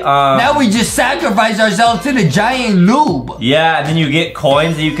maybe, Now we just sacrifice ourselves to the giant noob. yeah, and then you get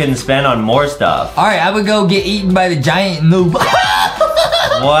coins that you can spend on more stuff. All right, I would go get eaten by the giant noob.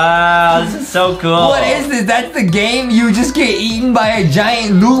 Wow, this is so cool. What is this? That's the game? You just get eaten by a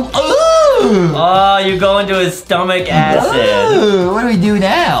giant noob? Ooh. Oh, you go into his stomach acid. Ooh, what do we do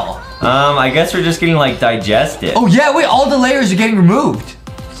now? I guess we're just getting, like, digested. Oh, yeah, wait, all the layers are getting removed.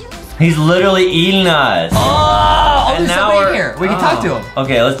 He's literally eating us. Oh, And there's now somebody we're- here. We can talk to him.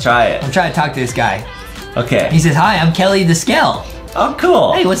 Okay, let's try it. I'm trying to talk to this guy. Okay. He says, hi, I'm Kelly the Skell. Oh,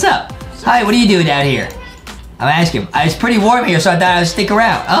 cool. Hey, what's up? Hi, what are you doing down here? I'm asking him. It's pretty warm here, so I thought I'd stick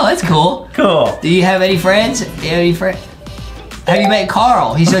around. Oh, that's cool. Cool. Do you have any friends? Do you have any friends? Have you met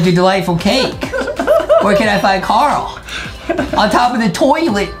Carl? He's such a delightful cake. Where can I find Carl? On top of the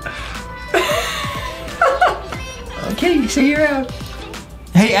toilet. Okay, see you around.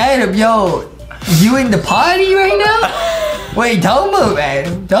 Hey, Adam, yo, you in the potty right now? Wait, don't move,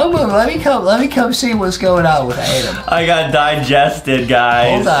 Adam. Don't move. Let me come see what's going on with Adam. I got digested,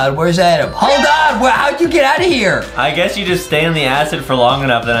 guys. Hold on, where's Adam? Hold on, how'd you get out of here? I guess you just stay in the acid for long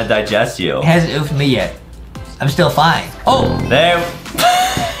enough, then it digests you. It hasn't oofed me yet. I'm still fine. Oh, There.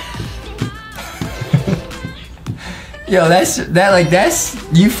 yo,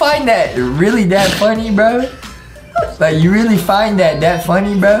 you find that really that funny, bro? Like, you really find that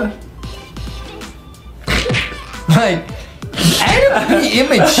funny, bro? Like, Adam be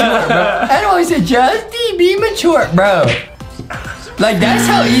immature, bro. Adam always said, Justy, be mature, bro. Like, that's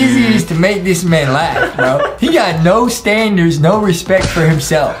how easy it is to make this man laugh, bro. He got no standards, no respect for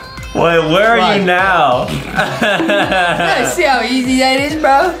himself. Wait, where are you now? See how easy that is,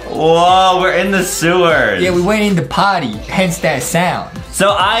 bro? Whoa, we're in the sewers. Yeah, we went in the potty, hence that sound.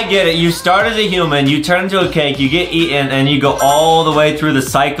 So I get it. You start as a human, you turn into a cake, you get eaten, and you go all the way through the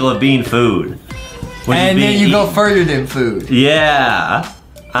cycle of being food. And then you go further than food. Yeah.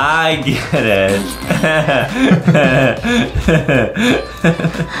 I get it.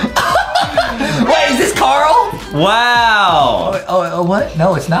 Wait, is this Carl? Wow. Oh, what?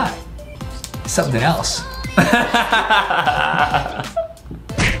 No, it's not. It's something else. Alright.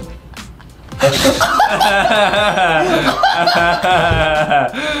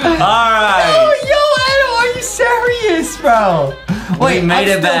 Oh, yo, Adam, are you serious, bro? Wait, made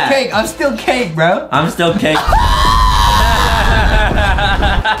it back. Cake. I'm still cake, bro. I'm still cake.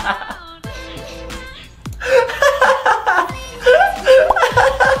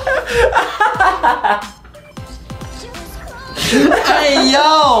 Hey,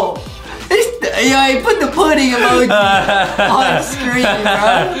 yo. He put the pudding emoji on screen,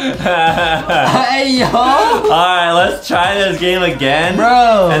 bro. Hey, yo. Alright, let's try this game again.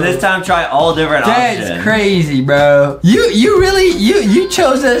 Bro. And this time try all different options. That's crazy, bro. You really, you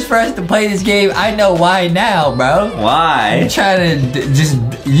chose us for us to play this game. I know why now, bro. Why? You're trying to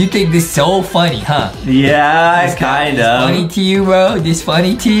you think this is so funny, huh? Yeah, kind of. Funny to you, bro? This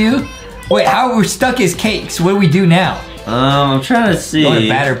funny to you? Wait, how we're stuck as cakes. What do we do now? I'm trying to see. Go to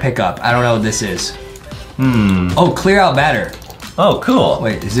batter pickup. I don't know what this is. Oh, clear out batter. Oh, cool.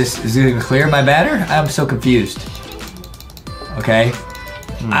 Wait, is it gonna clear my batter? I'm so confused. Okay.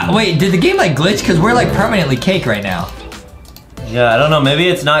 Wait, did the game like glitch? Cause we're like permanently cake right now. Yeah, I don't know. Maybe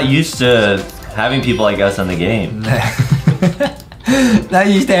it's not used to having people like us in the game. Not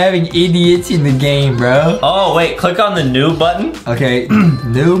used to having idiots in the game, bro. Oh, wait, click on the noob button. Okay,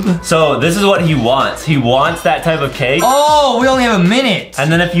 noob. So this is what he wants. He wants that type of cake. Oh, we only have a minute. And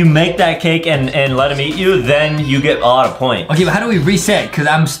then if you make that cake and let him eat you, then you get a lot of points. Okay, but how do we reset? Cause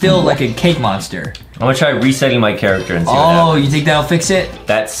I'm still like a cake monster. I'm gonna try resetting my character and see what Oh, happens. you think that'll fix it?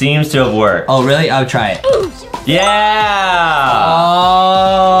 That seems to have worked. Oh, really? I'll try it. Yeah!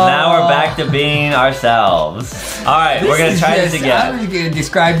 Oh. Now we're back to being ourselves. All right, we're gonna try this again. I'm just gonna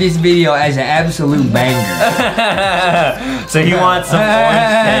describe this video as an absolute banger. So he wants some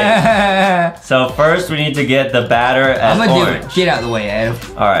orange cake. So first we need to get the batter as I'm gonna orange. do it. Get out of the way, Adam.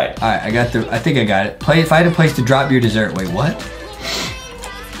 All right. All right, I think I got it. Find a place to drop your dessert. Wait, what?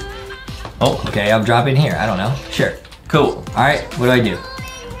 Oh, okay, I'm dropping here. I don't know. Sure. Cool. All right, what do I do?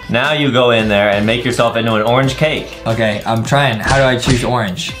 Now you go in there and make yourself into an orange cake. Okay, I'm trying. How do I choose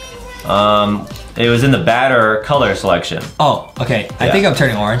orange? It was in the batter color selection. Oh, okay. I think I'm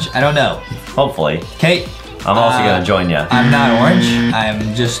turning orange. I don't know. Hopefully. Okay. I'm also gonna join you. I'm not orange.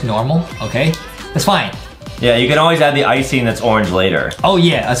 I'm just normal. Okay, that's fine. Yeah, you can always add the icing that's orange later. Oh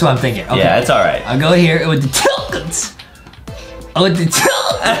yeah, that's what I'm thinking. Okay. Yeah, it's all right. I'll go here with the tokens. Oh, with the tokens.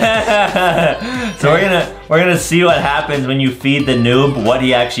 So we're gonna see what happens when you feed the noob what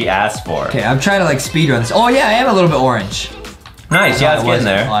he actually asked for. Okay, I'm trying to like speed run this. Oh yeah, I am a little bit orange. Nice, yeah, it's getting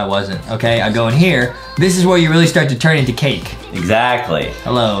there. Oh, I wasn't. Okay, I go in here. This is where you really start to turn into cake. Exactly.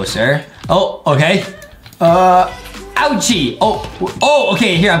 Hello, sir. Oh, okay. Ouchie. Oh,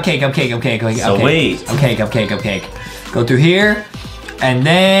 okay, here, I'm cake. So wait. I'm cake. Go through here. And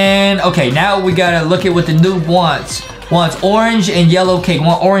then, okay, now we gotta look at what the noob wants. Wants orange and yellow cake.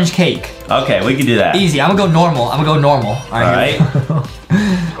 Want orange cake. Okay, we can do that. Easy, I'm gonna go normal. All right.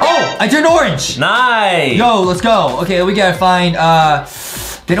 Oh, I turned orange. Nice. Yo, let's go. Okay, we gotta find,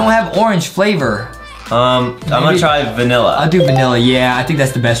 they don't have orange flavor. I'm gonna try vanilla. I'll do vanilla, yeah, I think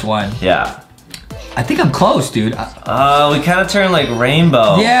that's the best one. Yeah. I think I'm close, dude. We kind of turned like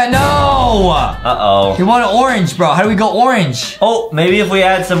rainbow. Yeah, no! Uh-oh. You want orange, bro. How do we go orange? Oh, maybe if we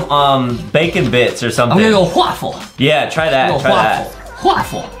add some bacon bits or something. I'm gonna go waffle. Yeah, try that,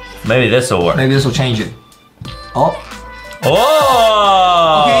 Waffle. Maybe this will work. Maybe this will change it. Oh.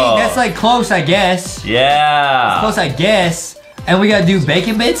 Oh! Okay, that's like close, I guess. Yeah. Close, I guess. And we gotta do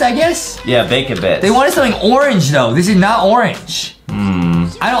bacon bits, I guess? Yeah, bacon bits. They wanted something orange, though. This is not orange.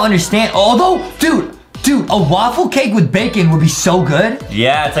 I don't understand. Although, dude, a waffle cake with bacon would be so good.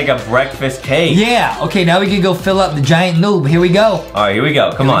 Yeah, it's like a breakfast cake. Yeah. Okay, now we can go fill up the giant noob. Here we go. All right, here we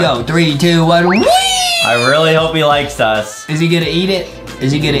go. Come on. Here we go. 3, 2, 1. Whee! I really hope he likes us. Is he gonna eat it?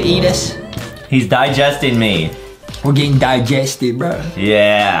 Is he gonna eat us? He's digesting me. We're getting digested, bro.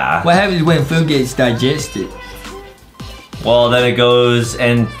 Yeah. What happens when food gets digested? Well, then it goes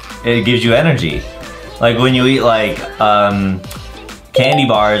and it gives you energy. Like when you eat like candy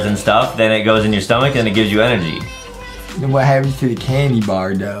bars and stuff, then it goes in your stomach and it gives you energy. Then what happens to the candy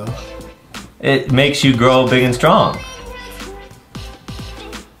bar, though? It makes you grow big and strong.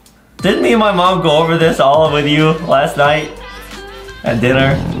 Didn't me and my mom go over this all with you last night at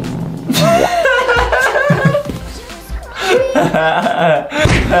dinner?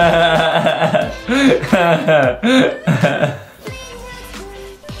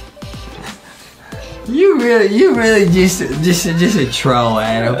 You really just a troll,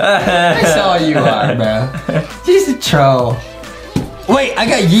 Adam. That's all you are, bro. Just a troll. Wait, I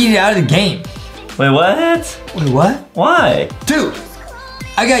got yeeted out of the game. Wait, what? Wait, what? Why? Dude,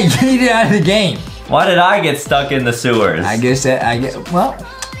 I got yeeted out of the game. Why did I get stuck in the sewers? Well,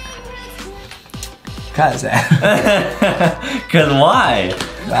 cause that. Cause why?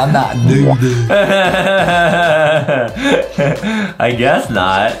 I'm not dude. I guess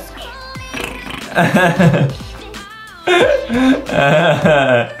not.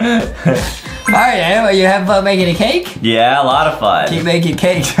 Alright, anyway, you have fun making a cake? Yeah, a lot of fun. Keep making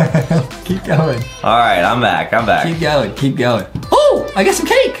cakes. Keep going. Alright, I'm back. Keep going. Oh, I got some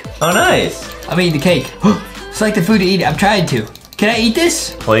cake. Oh, nice. I'm eating the cake. It's like the food to eat. I'm trying to. Can I eat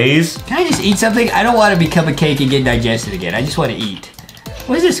this? Please? Can I just eat something? I don't want to become a cake and get digested again. I just want to eat.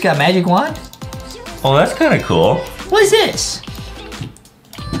 What is this? Got a magic wand? Oh, that's kind of cool. What is this?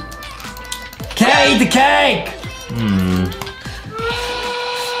 Can I eat the cake?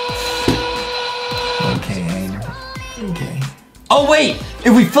 Okay, okay. Oh wait!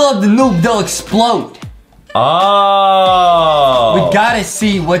 If we fill up the noob, they'll explode. Oh! We gotta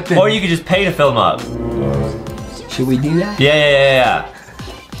see what the... Or you could just pay to fill them up. Should we do that? Yeah.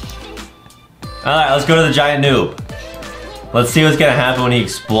 Alright, let's go to the giant noob. Let's see what's gonna happen when he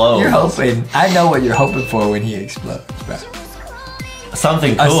explodes. You're hoping. I know what you're hoping for when he explodes, bro.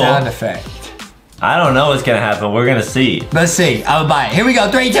 Something cool. A sound effect. I don't know what's gonna happen. We're gonna see. Let's see. I'll buy it. Here we go.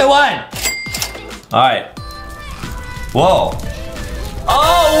 3, 2, 1. Alright. Whoa.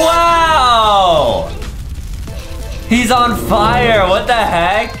 Oh, wow! He's on fire. What the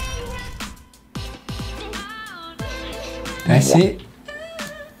heck? That's it.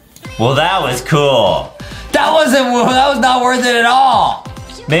 Well, that was cool. That was not worth it at all.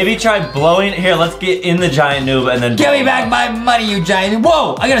 Maybe try blowing. Here, let's get in the giant noob and then... Give me back my money, you giant.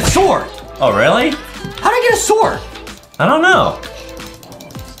 Whoa, I got a sword. Oh, really? How'd I get a sword? I don't know.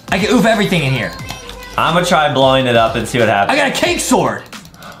 I can oof everything in here. I'm gonna try blowing it up and see what happens. I got a cake sword.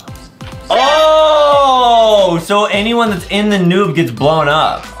 Oh, so anyone that's in the noob gets blown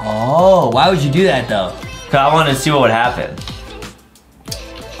up. Oh, why would you do that though? Cause I wanted to see what would happen.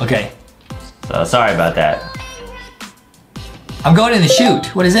 Okay. So sorry about that. I'm going in the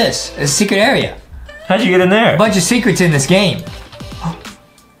chute. What is this? It's a secret area. How'd you get in there? A bunch of secrets in this game.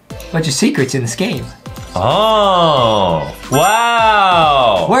 Bunch of secrets in this game. Oh,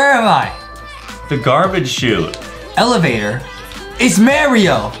 wow. Where am I? The garbage chute. Elevator. It's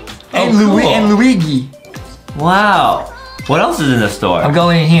Mario and, cool. and Luigi. Wow. What else is in the store? I'm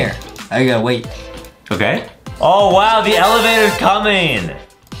going in here. I gotta wait. Okay. Oh, wow, the elevator's coming.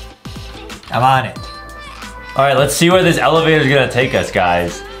 I'm on it. All right, let's see where this elevator's gonna take us,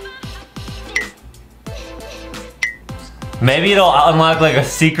 guys. Maybe it'll unlock like a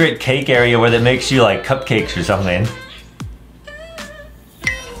secret cake area where that makes you like cupcakes or something.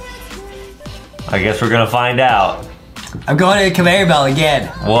 I guess we're gonna find out. I'm going to the conveyor belt again.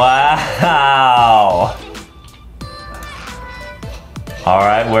 Wow. All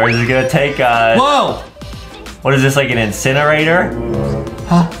right, where is it gonna take us? Whoa! What is this, like an incinerator?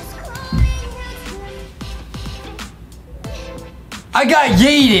 Huh? I got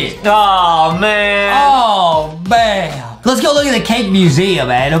yeeted. Oh, man. Oh, man. Let's go look at the cake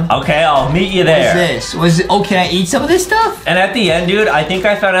museum, Adam. Okay, I'll meet you there. What's this? Oh, can I eat some of this stuff? And at the end, dude, I think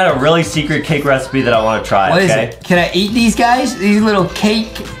I found out a really secret cake recipe that I want to try, What is it? Can I eat these guys? These little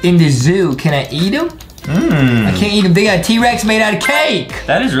cake in the zoo. Can I eat them? I can't eat them. They got a T-Rex made out of cake.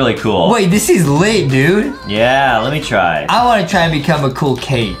 That is really cool. Wait, this is lit, dude. Yeah, let me try. I want to try and become a cool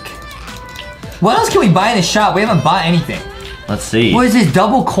cake. What else can we buy in the shop? We haven't bought anything. Let's see. What is this?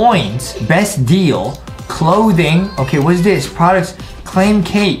 Double coins. Best deal. Clothing. Okay, what is this? Products. Claim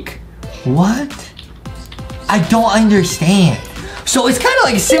cake. What? I don't understand. So it's kind of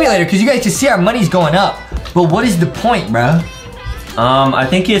like a simulator because you guys can see our money's going up. But what is the point, bro? I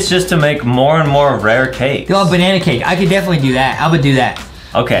think it's just to make more and more rare cakes. You want banana cake? I could definitely do that. I'm gonna do that.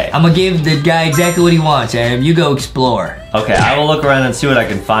 Okay. I'm gonna give the guy exactly what he wants, Adam. You go explore. Okay, I will look around and see what I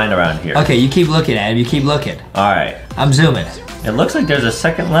can find around here. Okay, you keep looking, Adam. You keep looking. All right. I'm zooming. It looks like there's a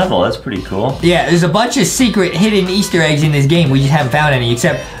second level. That's pretty cool. Yeah, there's a bunch of secret hidden Easter eggs in this game. We just haven't found any,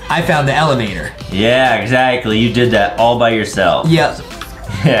 except I found the elevator. Yeah, exactly. You did that all by yourself. Yep.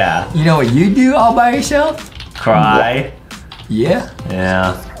 Yeah. You know what you do all by yourself? Cry. Yeah.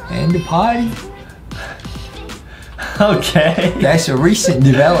 Yeah. And the potty. Okay. That's a recent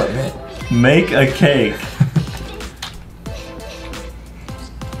development. Make a cake.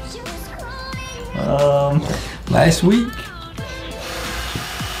 Last week.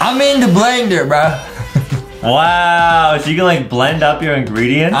 I'm in the blender, bro. Wow, so you can like blend up your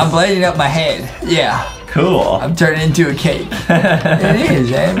ingredients? I'm blending up my head. Yeah. Cool. I'm turning into a cake. It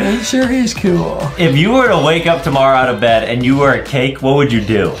is, man. It sure is cool. If you were to wake up tomorrow out of bed and you were a cake, what would you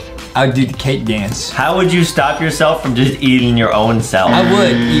do? I would do the cake dance. How would you stop yourself from just eating your own self? I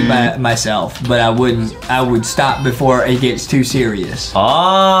would eat myself, but I wouldn't. I would stop before it gets too serious.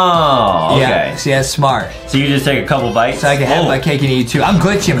 Oh, okay. Yeah, see, that's smart. So you just take a couple bites? So I can have my cake and eat it too. I'm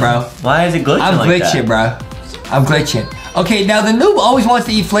glitching, bro. Why is it glitching I'm like glitching, that? bro. I'm glitching. Okay, now the noob always wants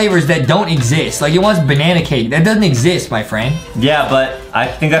to eat flavors that don't exist. Like, it wants banana cake. That doesn't exist, my friend. Yeah, but I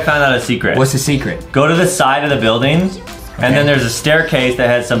think I found out a secret. What's the secret? Go to the side of the building, and then there's a staircase that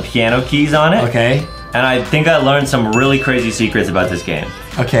has some piano keys on it. Okay. And I think I learned some really crazy secrets about this game.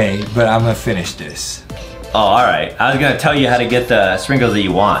 Okay, but I'm gonna finish this. Oh, all right. I was gonna tell you how to get the sprinkles that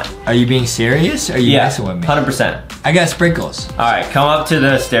you want. Are you being serious? Or are you messing with me? 100%. I got sprinkles. All right, come up to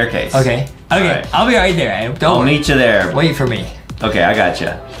the staircase. Okay. Okay, Right. I'll be right there, Adam. Don't I'll worry. meet you there. Wait for me. Okay, I got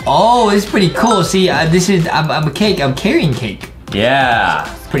you. Oh, it's pretty cool. See, I'm a cake. I'm carrying cake.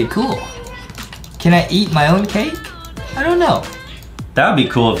 Yeah. Pretty cool. Can I eat my own cake? I don't know. That would be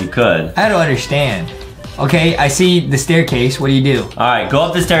cool if you could. I don't understand. Okay, I see the staircase. What do you do? All right, go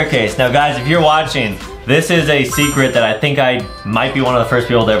up the staircase. Now, guys, if you're watching, this is a secret that I think I might be one of the first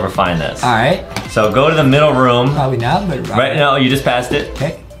people to ever find this. All right. So go to the middle room. Probably not, but Right, no, you just passed it.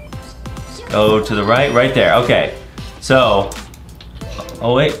 Okay. Go to the right there. Okay. So,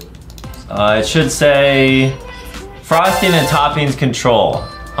 oh wait. It should say frosting and toppings control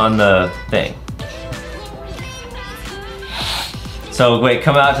on the thing. So wait,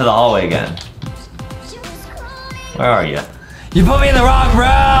 come out to the hallway again. Where are you? You put me in the wrong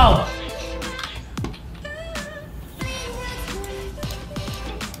row!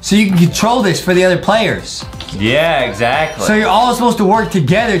 So you can control this for the other players. Yeah, exactly. So you're all supposed to work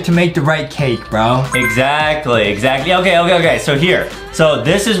together to make the right cake, bro. Exactly. Okay. So here. So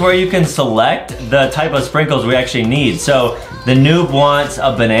this is where you can select the type of sprinkles we actually need. So the noob wants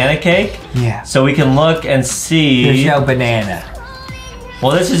a banana cake. Yeah. So we can look and see. There's no banana.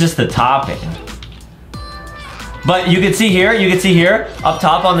 Well, this is just the topping. But you can see here, up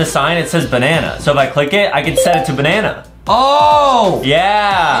top on the sign, it says banana. So if I click it, I can set it to banana. Oh!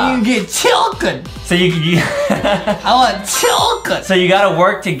 Yeah. You get tilted. So you I want tilted. So you gotta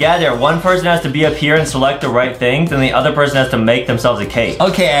work together. One person has to be up here and select the right things, and the other person has to make themselves a cake.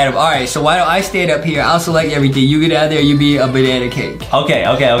 Okay, Adam, all right, so why don't I stand up here, I'll select everything. You get out there, you be a banana cake. Okay.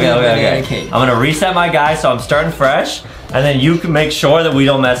 Banana cake. I'm gonna reset my guy, so I'm starting fresh, and then you can make sure that we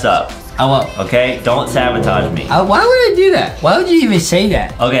don't mess up. I won't. Okay? Don't sabotage me. Why would I do that? Why would you even say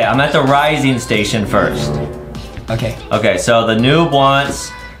that? Okay, I'm at the rising station first. Okay. Okay, so the noob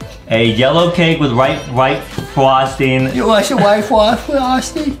wants a yellow cake with ripe frosting. You want some white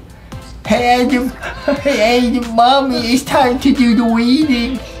frosting? Hey Adam, mommy, it's time to do the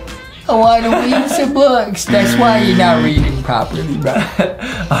weeding. I want to read some books. That's why you're not reading properly, bro.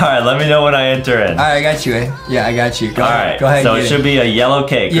 Alright, let me know when I enter in. Alright, I got you in. Yeah, I got you. Go ahead. Go ahead so and it get should be a yellow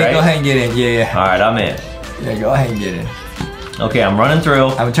cake, Yeah, right? go ahead and get in. Yeah. Alright, I'm in. Yeah, go ahead and get in. Okay, I'm running through.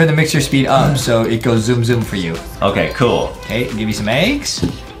 I'm gonna turn the mixer speed up so it goes zoom zoom for you. Okay, cool. Okay, give you some eggs.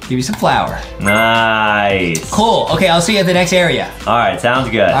 Give you some flour. Nice. Cool. Okay, I'll see you at the next area. Alright, sounds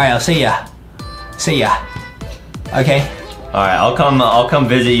good. Alright, I'll see ya. See ya. Okay. Alright, I'll come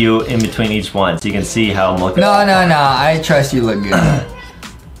visit you in between each one so you can see how I'm looking. No. I trust you look good.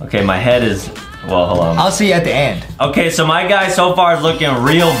 Okay, my head is, well, hold on. I'll see you at the end. Okay, so my guy so far is looking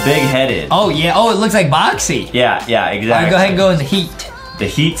real big-headed. Oh, yeah. Oh, it looks like boxy. Yeah, exactly. Alright, go ahead and go in the heat. The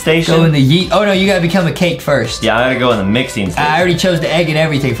heat station? Go in the yeet. Oh, no, you gotta become a cake first. Yeah, I gotta go in the mixing station. I already chose the egg and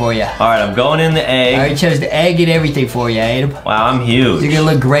everything for you. Alright, I'm going in the egg. I already chose the egg and everything for you, Adam. Wow, I'm huge. You're gonna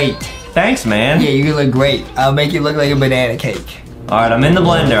look great. Thanks, man. Yeah, you're gonna look great. I'll make you look like a banana cake. Alright, I'm in the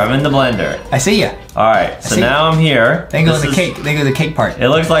blender. I see ya. Alright, so see. now I'm here. Then go in the cake. Then go to the cake part. It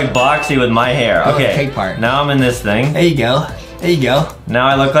looks like Boxy with my hair. Go in the Okay, cake part. now I'm in this thing. There you go. There you go. Now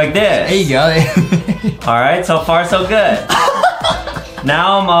I look like this. There you go. Alright, so far so good.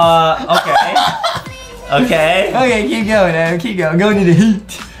 Now I'm, okay. Okay, keep going, Adam. Keep going. Go into the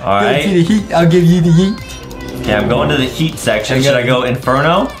heat. Alright. Go to the heat. I'll give you the heat. Okay, I'm going to the heat section. Should I go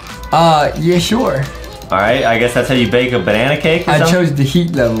Inferno? Yeah, sure. Alright, I guess that's how you bake a banana cake or I something? chose the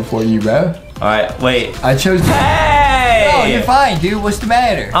heat level for you, bro. Alright, wait. I chose the... Hey! No, you're fine, dude. What's the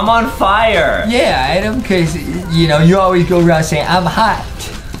matter? I'm on fire. Yeah, Adam, because, you know, you always go around saying, I'm hot.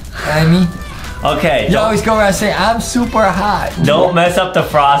 You know what I mean? Okay. You always go around saying, I'm super hot. Don't mess up the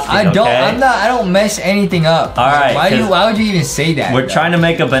frosting, I don't, okay? I don't mess anything up. All right. Why would you even say that? We're trying to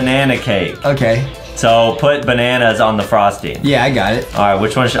make a banana cake. Okay. So put bananas on the frosting. Yeah, I got it. All right,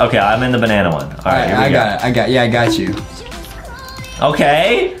 which one should, okay, I'm in the banana one. All right, here we go. I got you.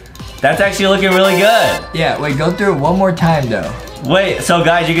 Okay. That's actually looking really good. Yeah, wait, go through it one more time though. Wait, so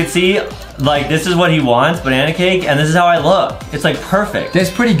guys, you can see, like, this is what he wants, banana cake, and this is how I look. It's like perfect. That's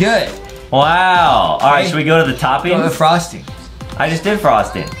pretty good. Wow. All right, should we go to the toppings? Go to frosting. I just did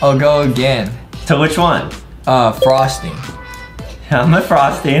frosting. Oh, go again. To which one? Frosting. I'm at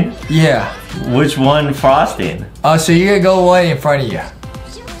frosting. Yeah. Which one frosting? Oh, so you're gonna go one in front of you.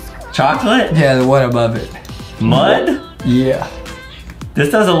 Chocolate? Yeah, the one above it. Mud? Yeah. This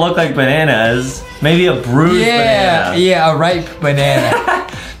doesn't look like bananas. Maybe a bruised banana. Yeah, a ripe banana.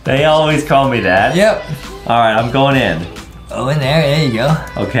 They always call me that. Yep. All right, I'm going in. Oh, in there you go.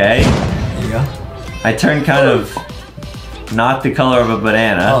 Okay. There you go. I turned kind of not the color of a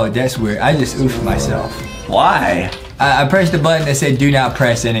banana. Oh, that's weird. I just oofed myself. Why? I pressed the button that said do not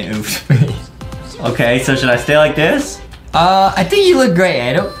press and it oofed me. Okay, so should I stay like this? I think you look great,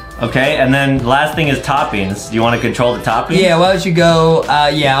 Adam. Okay, and then last thing is toppings. Do you want to control the toppings? Yeah, why don't you go,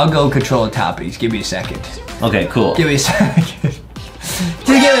 yeah, I'll go control the toppings. Give me a second. Okay, cool. Give me a second. Just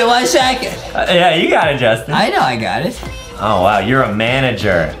give me 1 second. Yeah, you got it, Justin. I know I got it. Oh, wow, you're a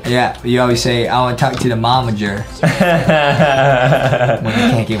manager. Yeah, you always say, I want to talk to the momager. When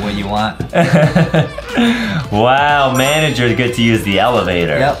you can't get what you want. Wow, managers get to use the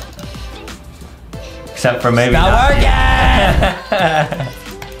elevator. Yep. Except for maybe Not not. working!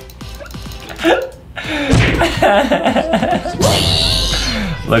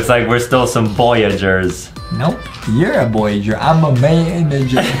 Looks like we're still some Voyagers. Nope, you're a Voyager. I'm a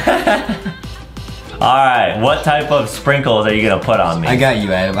manager. All right, what type of sprinkles are you gonna put on me? I got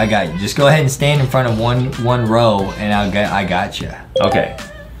you, Adam. I got you. Just go ahead and stand in front of one row, and I got you. Okay.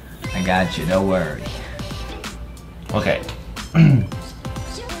 I got you. Don't worry. Okay.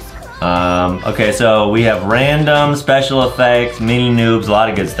 Okay, so we have random, special effects, mini noobs, a lot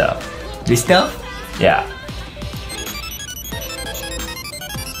of good stuff. This stuff? Yeah.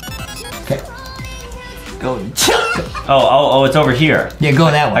 Okay. Go. Oh, it's over here. Yeah,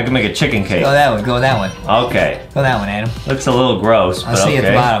 go that one. I can make a chicken cake. Go that one. Go that one. Okay. Go that one, Adam. Looks a little gross, I'll but see you okay.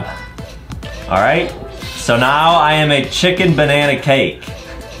 at the bottom. All right. So now I am a chicken banana cake.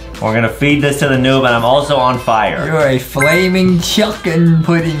 We're gonna feed this to the noob, and I'm also on fire. You're a flaming chuckin'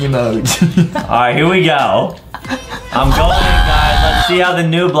 pudding emoji. All right, here we go. I'm going in, guys. Let's see how the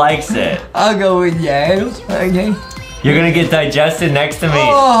noob likes it. I'll go with you, Adam. Okay. You're gonna get digested next to me.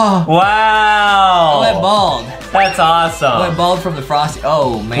 Oh. Wow. I went bald. That's awesome. I went bald from the frosting.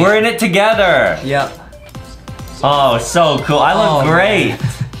 Oh, man. We're in it together. Yep. Oh, so cool. I look great. Man.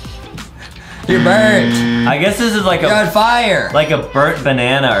 You're burnt. I guess this is like You're on fire. like a burnt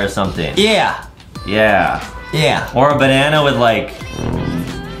banana or something. Yeah. Yeah. Yeah. Or a banana with like...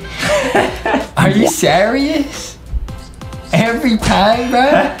 Are you serious? Every time,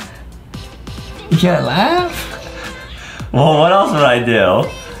 bro? You can't laugh? Well, what else would I do?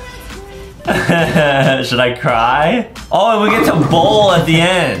 Should I cry? Oh, and we get to bowl at the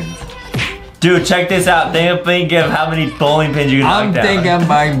end. Dude, check this out. Think of how many bowling pins you can knock down. I'm thinking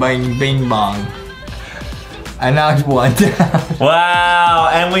bang, bang, bing, bong. I knocked one down.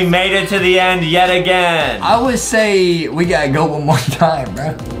 Wow, and we made it to the end yet again. I would say we gotta go one more time,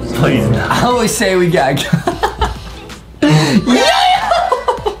 bro. Please no. I would say we gotta go. Yeah!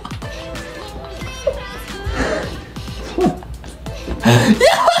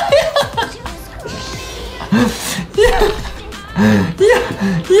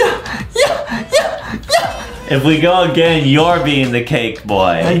 If we go again, you're being the cake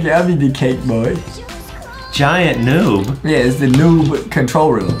boy. Okay, I'll be the cake boy. Giant noob. Yeah, it's the noob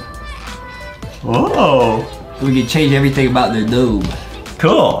control room. Whoa. We can change everything about the noob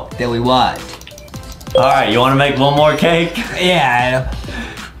Cool. that we want. All right, you want to make one more cake? Yeah, I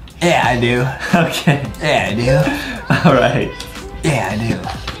do. Yeah, I do. Okay. Yeah, I do. All right. Yeah, I do.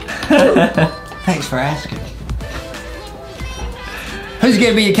 Thanks for asking. Who's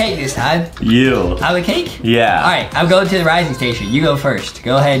gonna be a cake this time? You. I'm a cake? Yeah. Alright, I'm going to the rising station. You go first.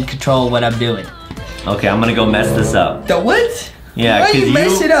 Go ahead and control what I'm doing. Okay, I'm gonna go mess this up. The what? Yeah, Why because you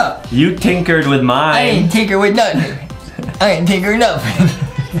mess it up? You tinkered with mine. I ain't tinker with nothing. I ain't tinker nothing.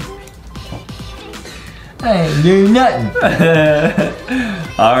 I ain't do nothing.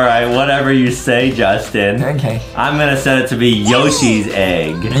 All right, whatever you say, Justin. Okay. I'm gonna set it to be Yoshi's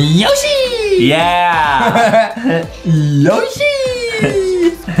egg. Yoshi! Yeah. Yoshi.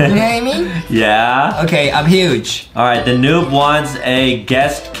 You know what I mean? Yeah. Okay, I'm huge. All right, the noob wants a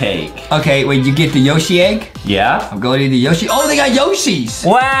guest cake. Okay, wait, you get the Yoshi egg? Yeah. I'm going to the Yoshi. Oh, they got Yoshis.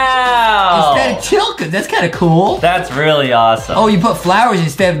 Wow. Instead of Chilkas, that's kind of cool. That's really awesome. Oh, you put flowers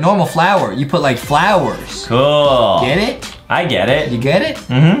instead of normal flour. You put like flowers. Cool. Get it? I get it. You get it?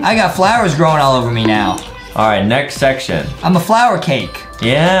 Mm-hmm. I got flowers growing all over me now. All right, next section. I'm a flower cake.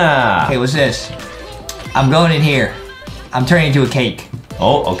 Yeah. Okay, what's this? I'm going in here. I'm turning into a cake.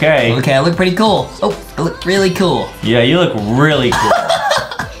 Oh, okay. Okay, I look pretty cool. Oh, I look really cool. Yeah, you look really cool.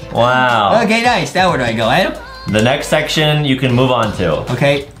 Wow. Okay, nice. Now where do I go, Adam? The next section you can move on to.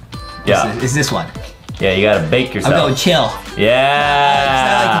 Okay. Yeah. Is this one? Yeah, you gotta bake yourself. I'm going chill. Yeah.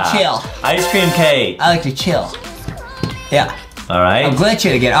 I like to chill. Ice cream cake. I like to chill. Yeah. All right. I'm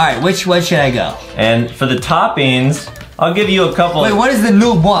glitching again. All right, which one should I go? And for the toppings, I'll give you a couple. Wait, what is the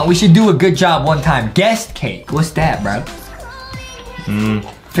noob want? We should do a good job one time. Guest cake. What's that, bro?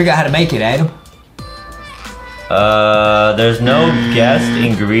 Figure out how to make it, Adam. There's no guest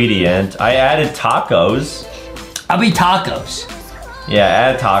ingredient. I added tacos. I'll be tacos. Yeah,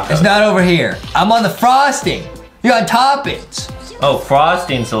 add tacos. It's not over here. I'm on the frosting. You're on toppings. Oh,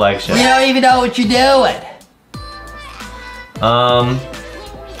 frosting selection. You don't even know what you're doing.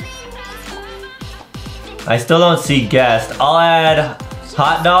 I still don't see guest. I'll add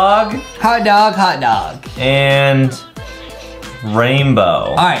hot dog Hot dog, hot dog. and rainbow.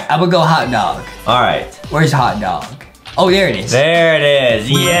 All right, I'm gonna go hot dog. All right. Where's hot dog? Oh, there it is. There it is.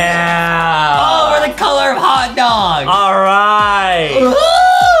 Yeah. Oh, we're the color of hot dog. All right.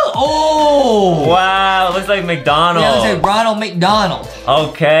 Oh. Wow, it looks like McDonald's. Yeah, it looks like Ronald McDonald.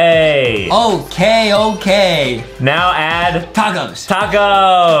 Okay. Okay. Now add Tacos.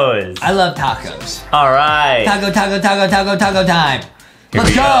 tacos. I love tacos. All right. Taco time. Here Let's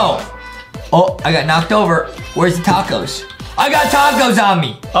we go. Oh, I got knocked over. Where's the tacos? I got tacos on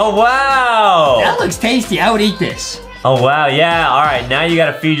me. Oh, wow. That looks tasty. I would eat this. Oh, wow. Yeah. All right. Now you got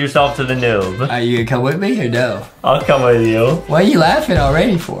to feed yourself to the noob. Are you gonna come with me or no? I'll come with you. What are you laughing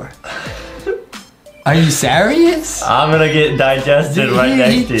already for? Are you serious? I'm going to get digested right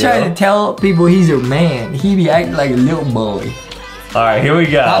next to you. He's trying to tell people he's a man. He be acting like a little boy. All right. Here we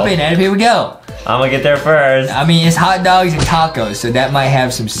go. Hop in, Adam. Here we go. I'm going to get there first. I mean, it's hot dogs and tacos, so that might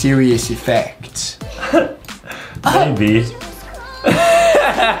have some serious effects. Maybe.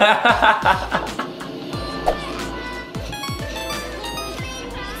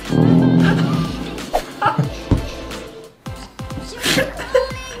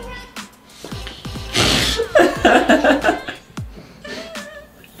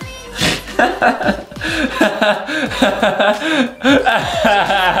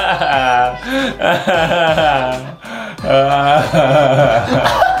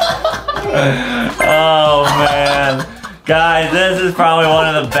 Oh man. Guys, this is probably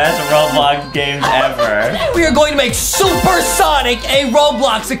one of the best Roblox games ever. We are going to make Supersonic a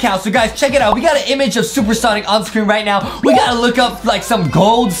Roblox account. So guys, check it out. We got an image of Supersonic on screen right now. We gotta look up like some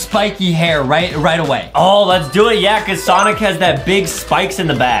gold spiky hair right away. Oh, let's do it, yeah, because Sonic has that big spikes in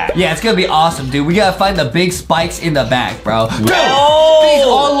the back. Yeah, it's gonna be awesome, dude. We gotta find the big spikes in the back, bro. Dude, Oh! these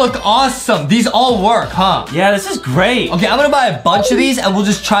all look awesome. These all work, huh? Yeah, this is great. Okay, I'm gonna buy a bunch of these and we'll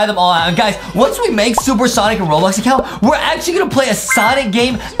just try them all out. And guys, once we make Supersonic a Roblox account, we're actually gonna play a Sonic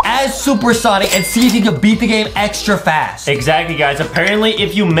game as Supersonic and see if you can beat the game extra fast. Exactly, guys. Apparently,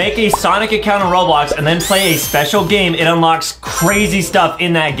 if you make a Sonic account on Roblox and then play a special game, it unlocks crazy stuff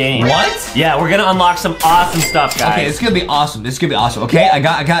in that game. What? Yeah, we're gonna unlock some awesome stuff, guys. Okay, it's gonna be awesome. This is gonna be awesome. Okay, I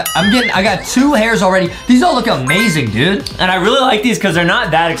got 2 hairs already. These all look amazing, dude. And I really like these because they're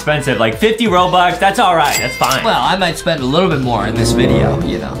not that expensive. Like 50 Robux, that's all right. That's fine. Well, I might spend a little bit more in this video,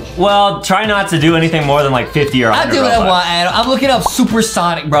 you know. Well, try not to do anything more than like 50 or 100 I'll do what Robux. I want, Adam. I'm looking up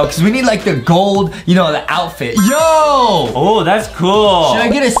Supersonic, bro, because we need like the gold, you know, the outfit. Yo! Oh, that's cool. Should I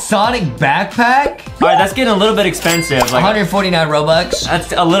get a Sonic backpack? All right, that's getting a little bit expensive. Like 149 Robux.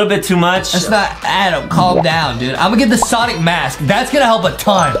 that's a little bit too much. That's not, Adam, calm down, dude. I'm gonna get the Sonic mask. That's gonna help a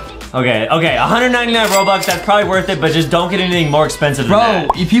ton. Okay, 199 Robux, that's probably worth it, but just don't get anything more expensive than Bro,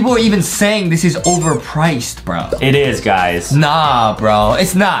 that. people are even saying this is overpriced, bro. It is, guys. Nah, bro.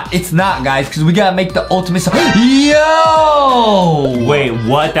 It's not, guys, because we gotta make the ultimate Yo! Wait,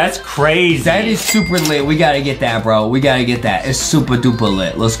 what? That's crazy. That is super lit. We gotta get that, bro. We gotta get that. It's super duper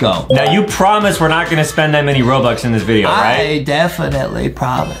lit. Let's go. Now, you promise we're not gonna spend that many Robux in this video, right? I definitely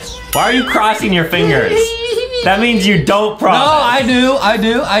promise. Why are you crossing your fingers? That means you don't promise. No, I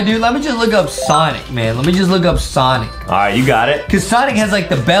do. Let me just look up Sonic, man. Let me just look up Sonic. All right, you got it. Cause Sonic has like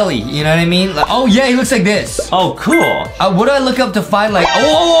the belly, you know what I mean? Like, oh yeah, he looks like this. Oh, cool. What do I look up to find like?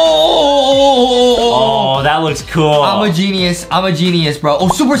 Oh, that looks cool. I'm a genius, bro. Oh,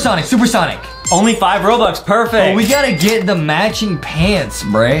 Supersonic. Only 5 Robux, perfect. Oh, we gotta get the matching pants,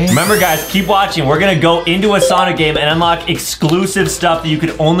 bruh. Remember, guys, keep watching. We're gonna go into a Sonic game and unlock exclusive stuff that you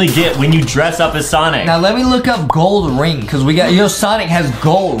could only get when you dress up as Sonic. Now let me look up gold ring, cause we got, Sonic has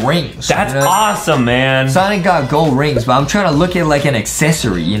gold rings. That's awesome, man. Sonic got gold rings, but I'm trying to look at like an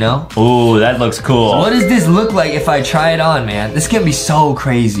accessory, you know? Ooh, that looks cool. So what does this look like if I try it on, man? This can be so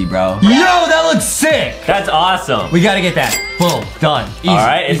crazy, bro. Yo, that looks sick. That's awesome. We gotta get that. Boom, done. Easy. All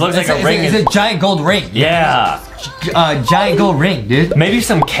right, it looks like a ring. It's a giant gold ring. Yeah. Giant gold ring, dude. Maybe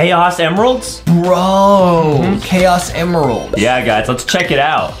some Chaos Emeralds? Bro, Chaos Emerald. Yeah, guys, let's check it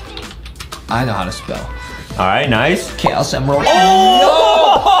out. I know how to spell. All right, nice. Chaos Emerald.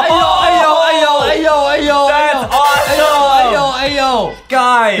 Oh! Ayo. That's awesome. Ayo.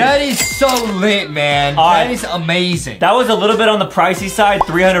 Guys. That is so lit, man. That is amazing. That was a little bit on the pricey side,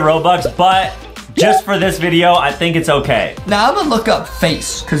 300 Robux, but just for this video, I think it's okay. Now I'm gonna look up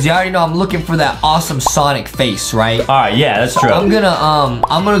face, cause you already know I'm looking for that awesome Sonic face, right? All right, yeah, that's true. I'm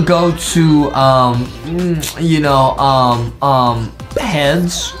gonna go to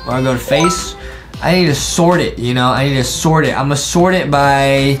heads, or I go to face. I need to sort it, I'm gonna sort it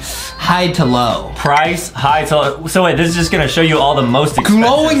by high to low. Price, high to low. So wait, this is just gonna show you all the most expensive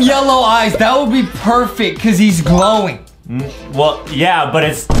glowing stuff. Yellow eyes, that would be perfect, cause he's glowing. Well, yeah, but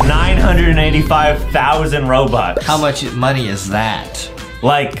it's 985,000 Robux. How much money is that?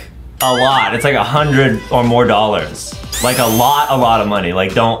 Like, a lot. It's like $100 or more dollars. Like a lot of money.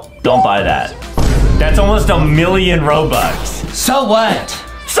 Like, don't buy that. That's almost 1 million Robux. So what?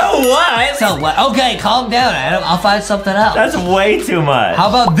 So what? So what? Okay, calm down, Adam. I'll find something else. That's way too much. How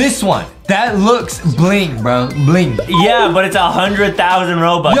about this one? That looks bling, bro. Bling. Yeah, but it's 100,000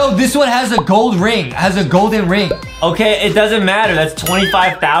 Robux. Yo, this one has a gold ring. Has a golden ring. Okay, it doesn't matter. That's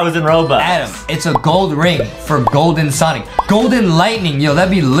 25,000 Robux. Adam, it's a gold ring for Golden Sonic. Golden Lightning, yo,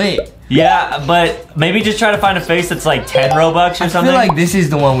 that'd be lit. Yeah, but maybe just try to find a face that's like 10 Robux or something. I feel like this is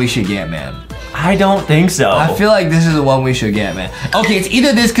the one we should get, man. I don't think so. I feel like this is the one we should get, man. Okay, it's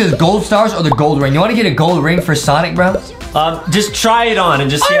either this because gold stars or the gold ring. You want to get a gold ring for Sonic, bro? Just try it on and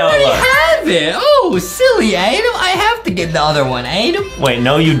just see how it looks. I already have it. Oh, silly Adam. I have to get the other one, Adam. Wait,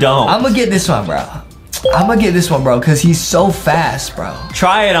 no, you don't. I'm gonna get this one, bro. Because he's so fast, bro.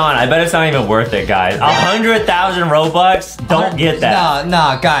 Try it on. I bet it's not even worth it, guys. 100,000 Robux? Don't get that.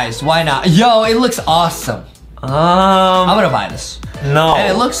 Nah, guys. Why not? Yo, it looks awesome. I'm gonna buy this. No.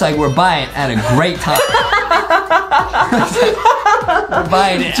 And it looks like we're buying at a great time. We're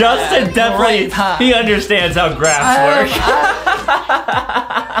buying it Justin at a definitely, great time. he understands how graphs work.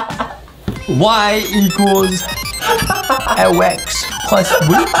 Y equals LX plus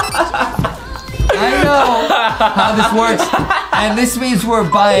V. I know how this works. And this means we're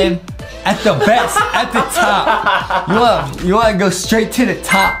buying at the best, at the top. You want to go straight to the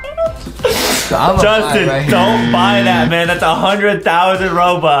top. So Justin, don't buy that, man. That's 100,000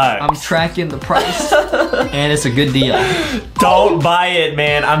 Robux. I'm tracking the price, and it's a good deal. Don't buy it,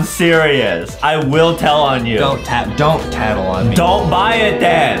 man. I'm serious. I will tell on you. Don't tattle on me. Don't buy it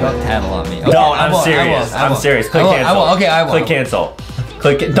then. Don't tattle on me. Okay, Don't. I'm serious. I'm serious. Click cancel. I will. Click cancel.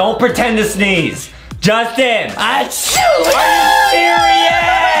 Click it. Don't pretend to sneeze. Justin. Are you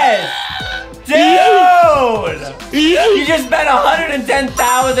serious? Dude! You just spent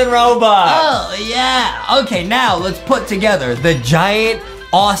 110,000 Robux! Oh, yeah. Okay, now let's put together the giant,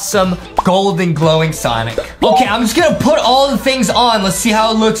 awesome, golden glowing Sonic. Okay, I'm just gonna put all the things on. Let's see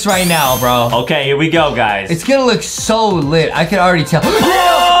how it looks right now, bro. Okay, here we go, guys. It's gonna look so lit. I can already tell.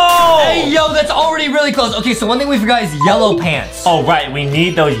 Hey, yo, that's already really close. Okay, so one thing we forgot is yellow pants. Oh, right. We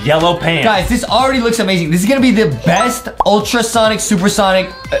need those yellow pants. Guys, this already looks amazing. This is gonna be the best ultrasonic, supersonic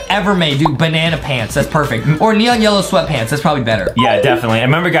ever made, dude. Banana pants. That's perfect. Or neon yellow sweatpants. That's probably better. Yeah, definitely.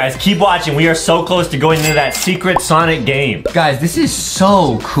 And remember, guys, keep watching. We are so close to going into that secret Sonic game. Guys, this is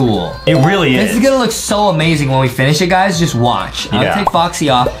so cool. It really is. This is gonna look so amazing when we finish it, guys. Just watch. I'm gonna take Foxy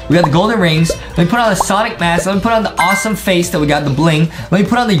off. We got the golden rings. Let me put on the Sonic mask. Let me put on the awesome face that we got, the bling. Let me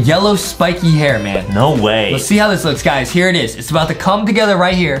put on the yellow spiky hair, man. No way. Let's see how this looks, guys. Here it is. It's about to come together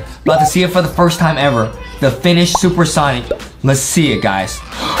right here. About to see it for the first time ever. The finished Supersonic. Let's see it, guys.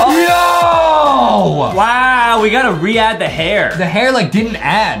 Oh. Whoa! Wow, we gotta re-add the hair. The hair like didn't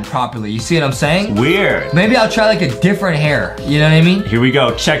add properly. You see what I'm saying? Weird. Maybe I'll try like a different hair. You know what I mean? Here we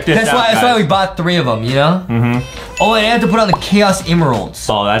go. Check this out, That's why we bought 3 of them, you know? Oh, and I have to put on the Chaos Emeralds.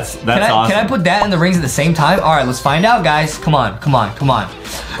 Oh, that's awesome. Can I put that and the rings at the same time? All right, let's find out, guys. Come on.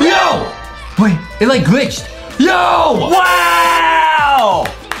 Yo! Wait, it like glitched. Yo! Wow!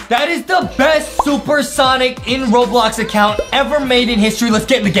 That is the best supersonic in Roblox account ever made in history. Let's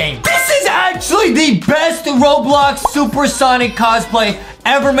get in the game. This is actually the best Roblox supersonic cosplay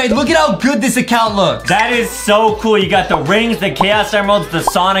ever made. Look at how good this account looks. That is so cool. You got the rings, the Chaos Emeralds, the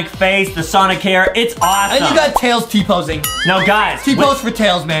Sonic face, the Sonic hair. It's awesome. And you got Tails T-posing. Now, guys. T-pose for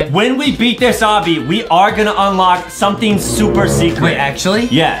Tails, man. When we beat this obby, we are gonna unlock something super secret. Wait, actually?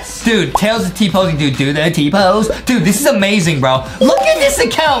 Yes. Dude, Tails is T-posing, dude. Do the T-pose. Dude, this is amazing, bro. Look at this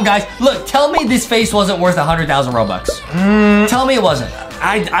account, guys. Look, tell me this face wasn't worth 100,000 Robux. Tell me it wasn't.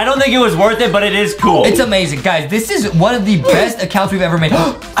 I don't think it was worth it, but it is cool. It's amazing. Guys, this is one of the best accounts we've ever made.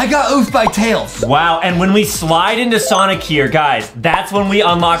 I got oofed by Tails. Wow, and when we slide into Sonic here, guys, that's when we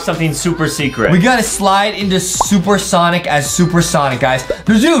unlock something super secret. We gotta slide into Supersonic as Supersonic, guys.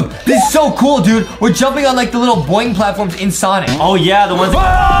 Dude, this is so cool, dude. We're jumping on like the little boing platforms in Sonic. Oh yeah, the ones.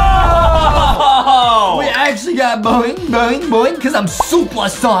 We actually got boing, because I'm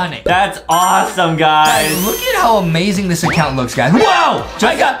Supersonic. That's awesome, guys. Look at how amazing this account looks, guys. Whoa!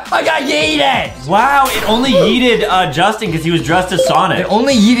 I got yeeted! Wow, it only yeeted Justin because he was dressed as Sonic. It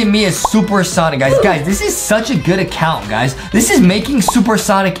only yeeted me as Supersonic, guys. Guys, this is such a good account, guys. This is making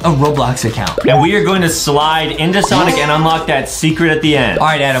Supersonic a Roblox account. And we are going to slide into Sonic and unlock that secret at the end. All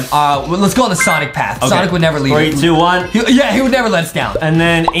right, Adam. Let's go on the Sonic path. Okay. Sonic would never leave. 3, 2, 1. He would never let us down. And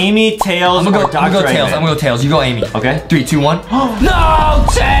then Amy, Tails, I'm gonna go Tails. I'm gonna go Tails. You go Amy. Okay. 3, 2, 1. No,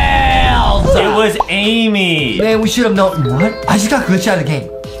 Tails! It was Amy. Man, we should have known. What? I just got glitched out of the game.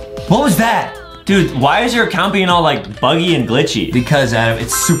 What was that? Dude, why is your account being all like buggy and glitchy? Because, Adam,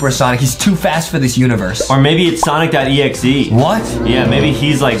 it's Supersonic. He's too fast for this universe. Or maybe it's Sonic.exe. What? Yeah, maybe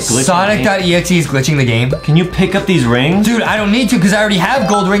he's like glitching. Sonic.exe is glitching the game. Can you pick up these rings? Dude, I don't need to because I already have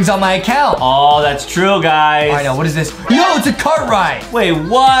gold rings on my account. Oh, that's true, guys. All right, now what is this? Yo, it's a cart ride. Wait,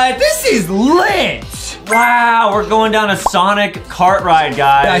 what? This is lit. Wow, we're going down a Sonic cart ride,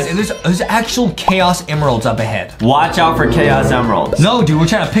 guys. Guys, and there's actual Chaos Emeralds up ahead. Watch out for Chaos Emeralds. No, dude, we're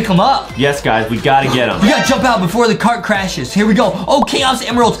trying to pick them up. Yes, guys, we gotta get them. We gotta jump out before the cart crashes. Here we go. Oh, Chaos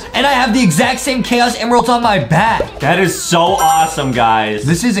Emeralds. And I have the exact same Chaos Emeralds on my back. That is so awesome, guys.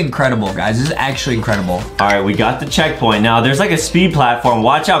 This is incredible, guys. This is actually incredible. All right, we got the checkpoint. Now, there's like a speed platform.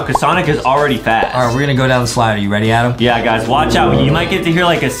 Watch out, because Sonic is already fast. All right, we're gonna go down the slide. Are you ready, Adam? Yeah, guys, watch out. You might get to hear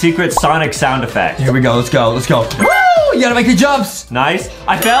like a secret Sonic sound effect. Here we go. Let's go. Woo! You gotta make the jumps. Nice.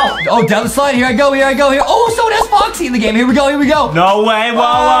 I fell. Oh, down the slide. Here I go. Here. Oh, so it has Foxy in the game. Here we go. No way. Whoa.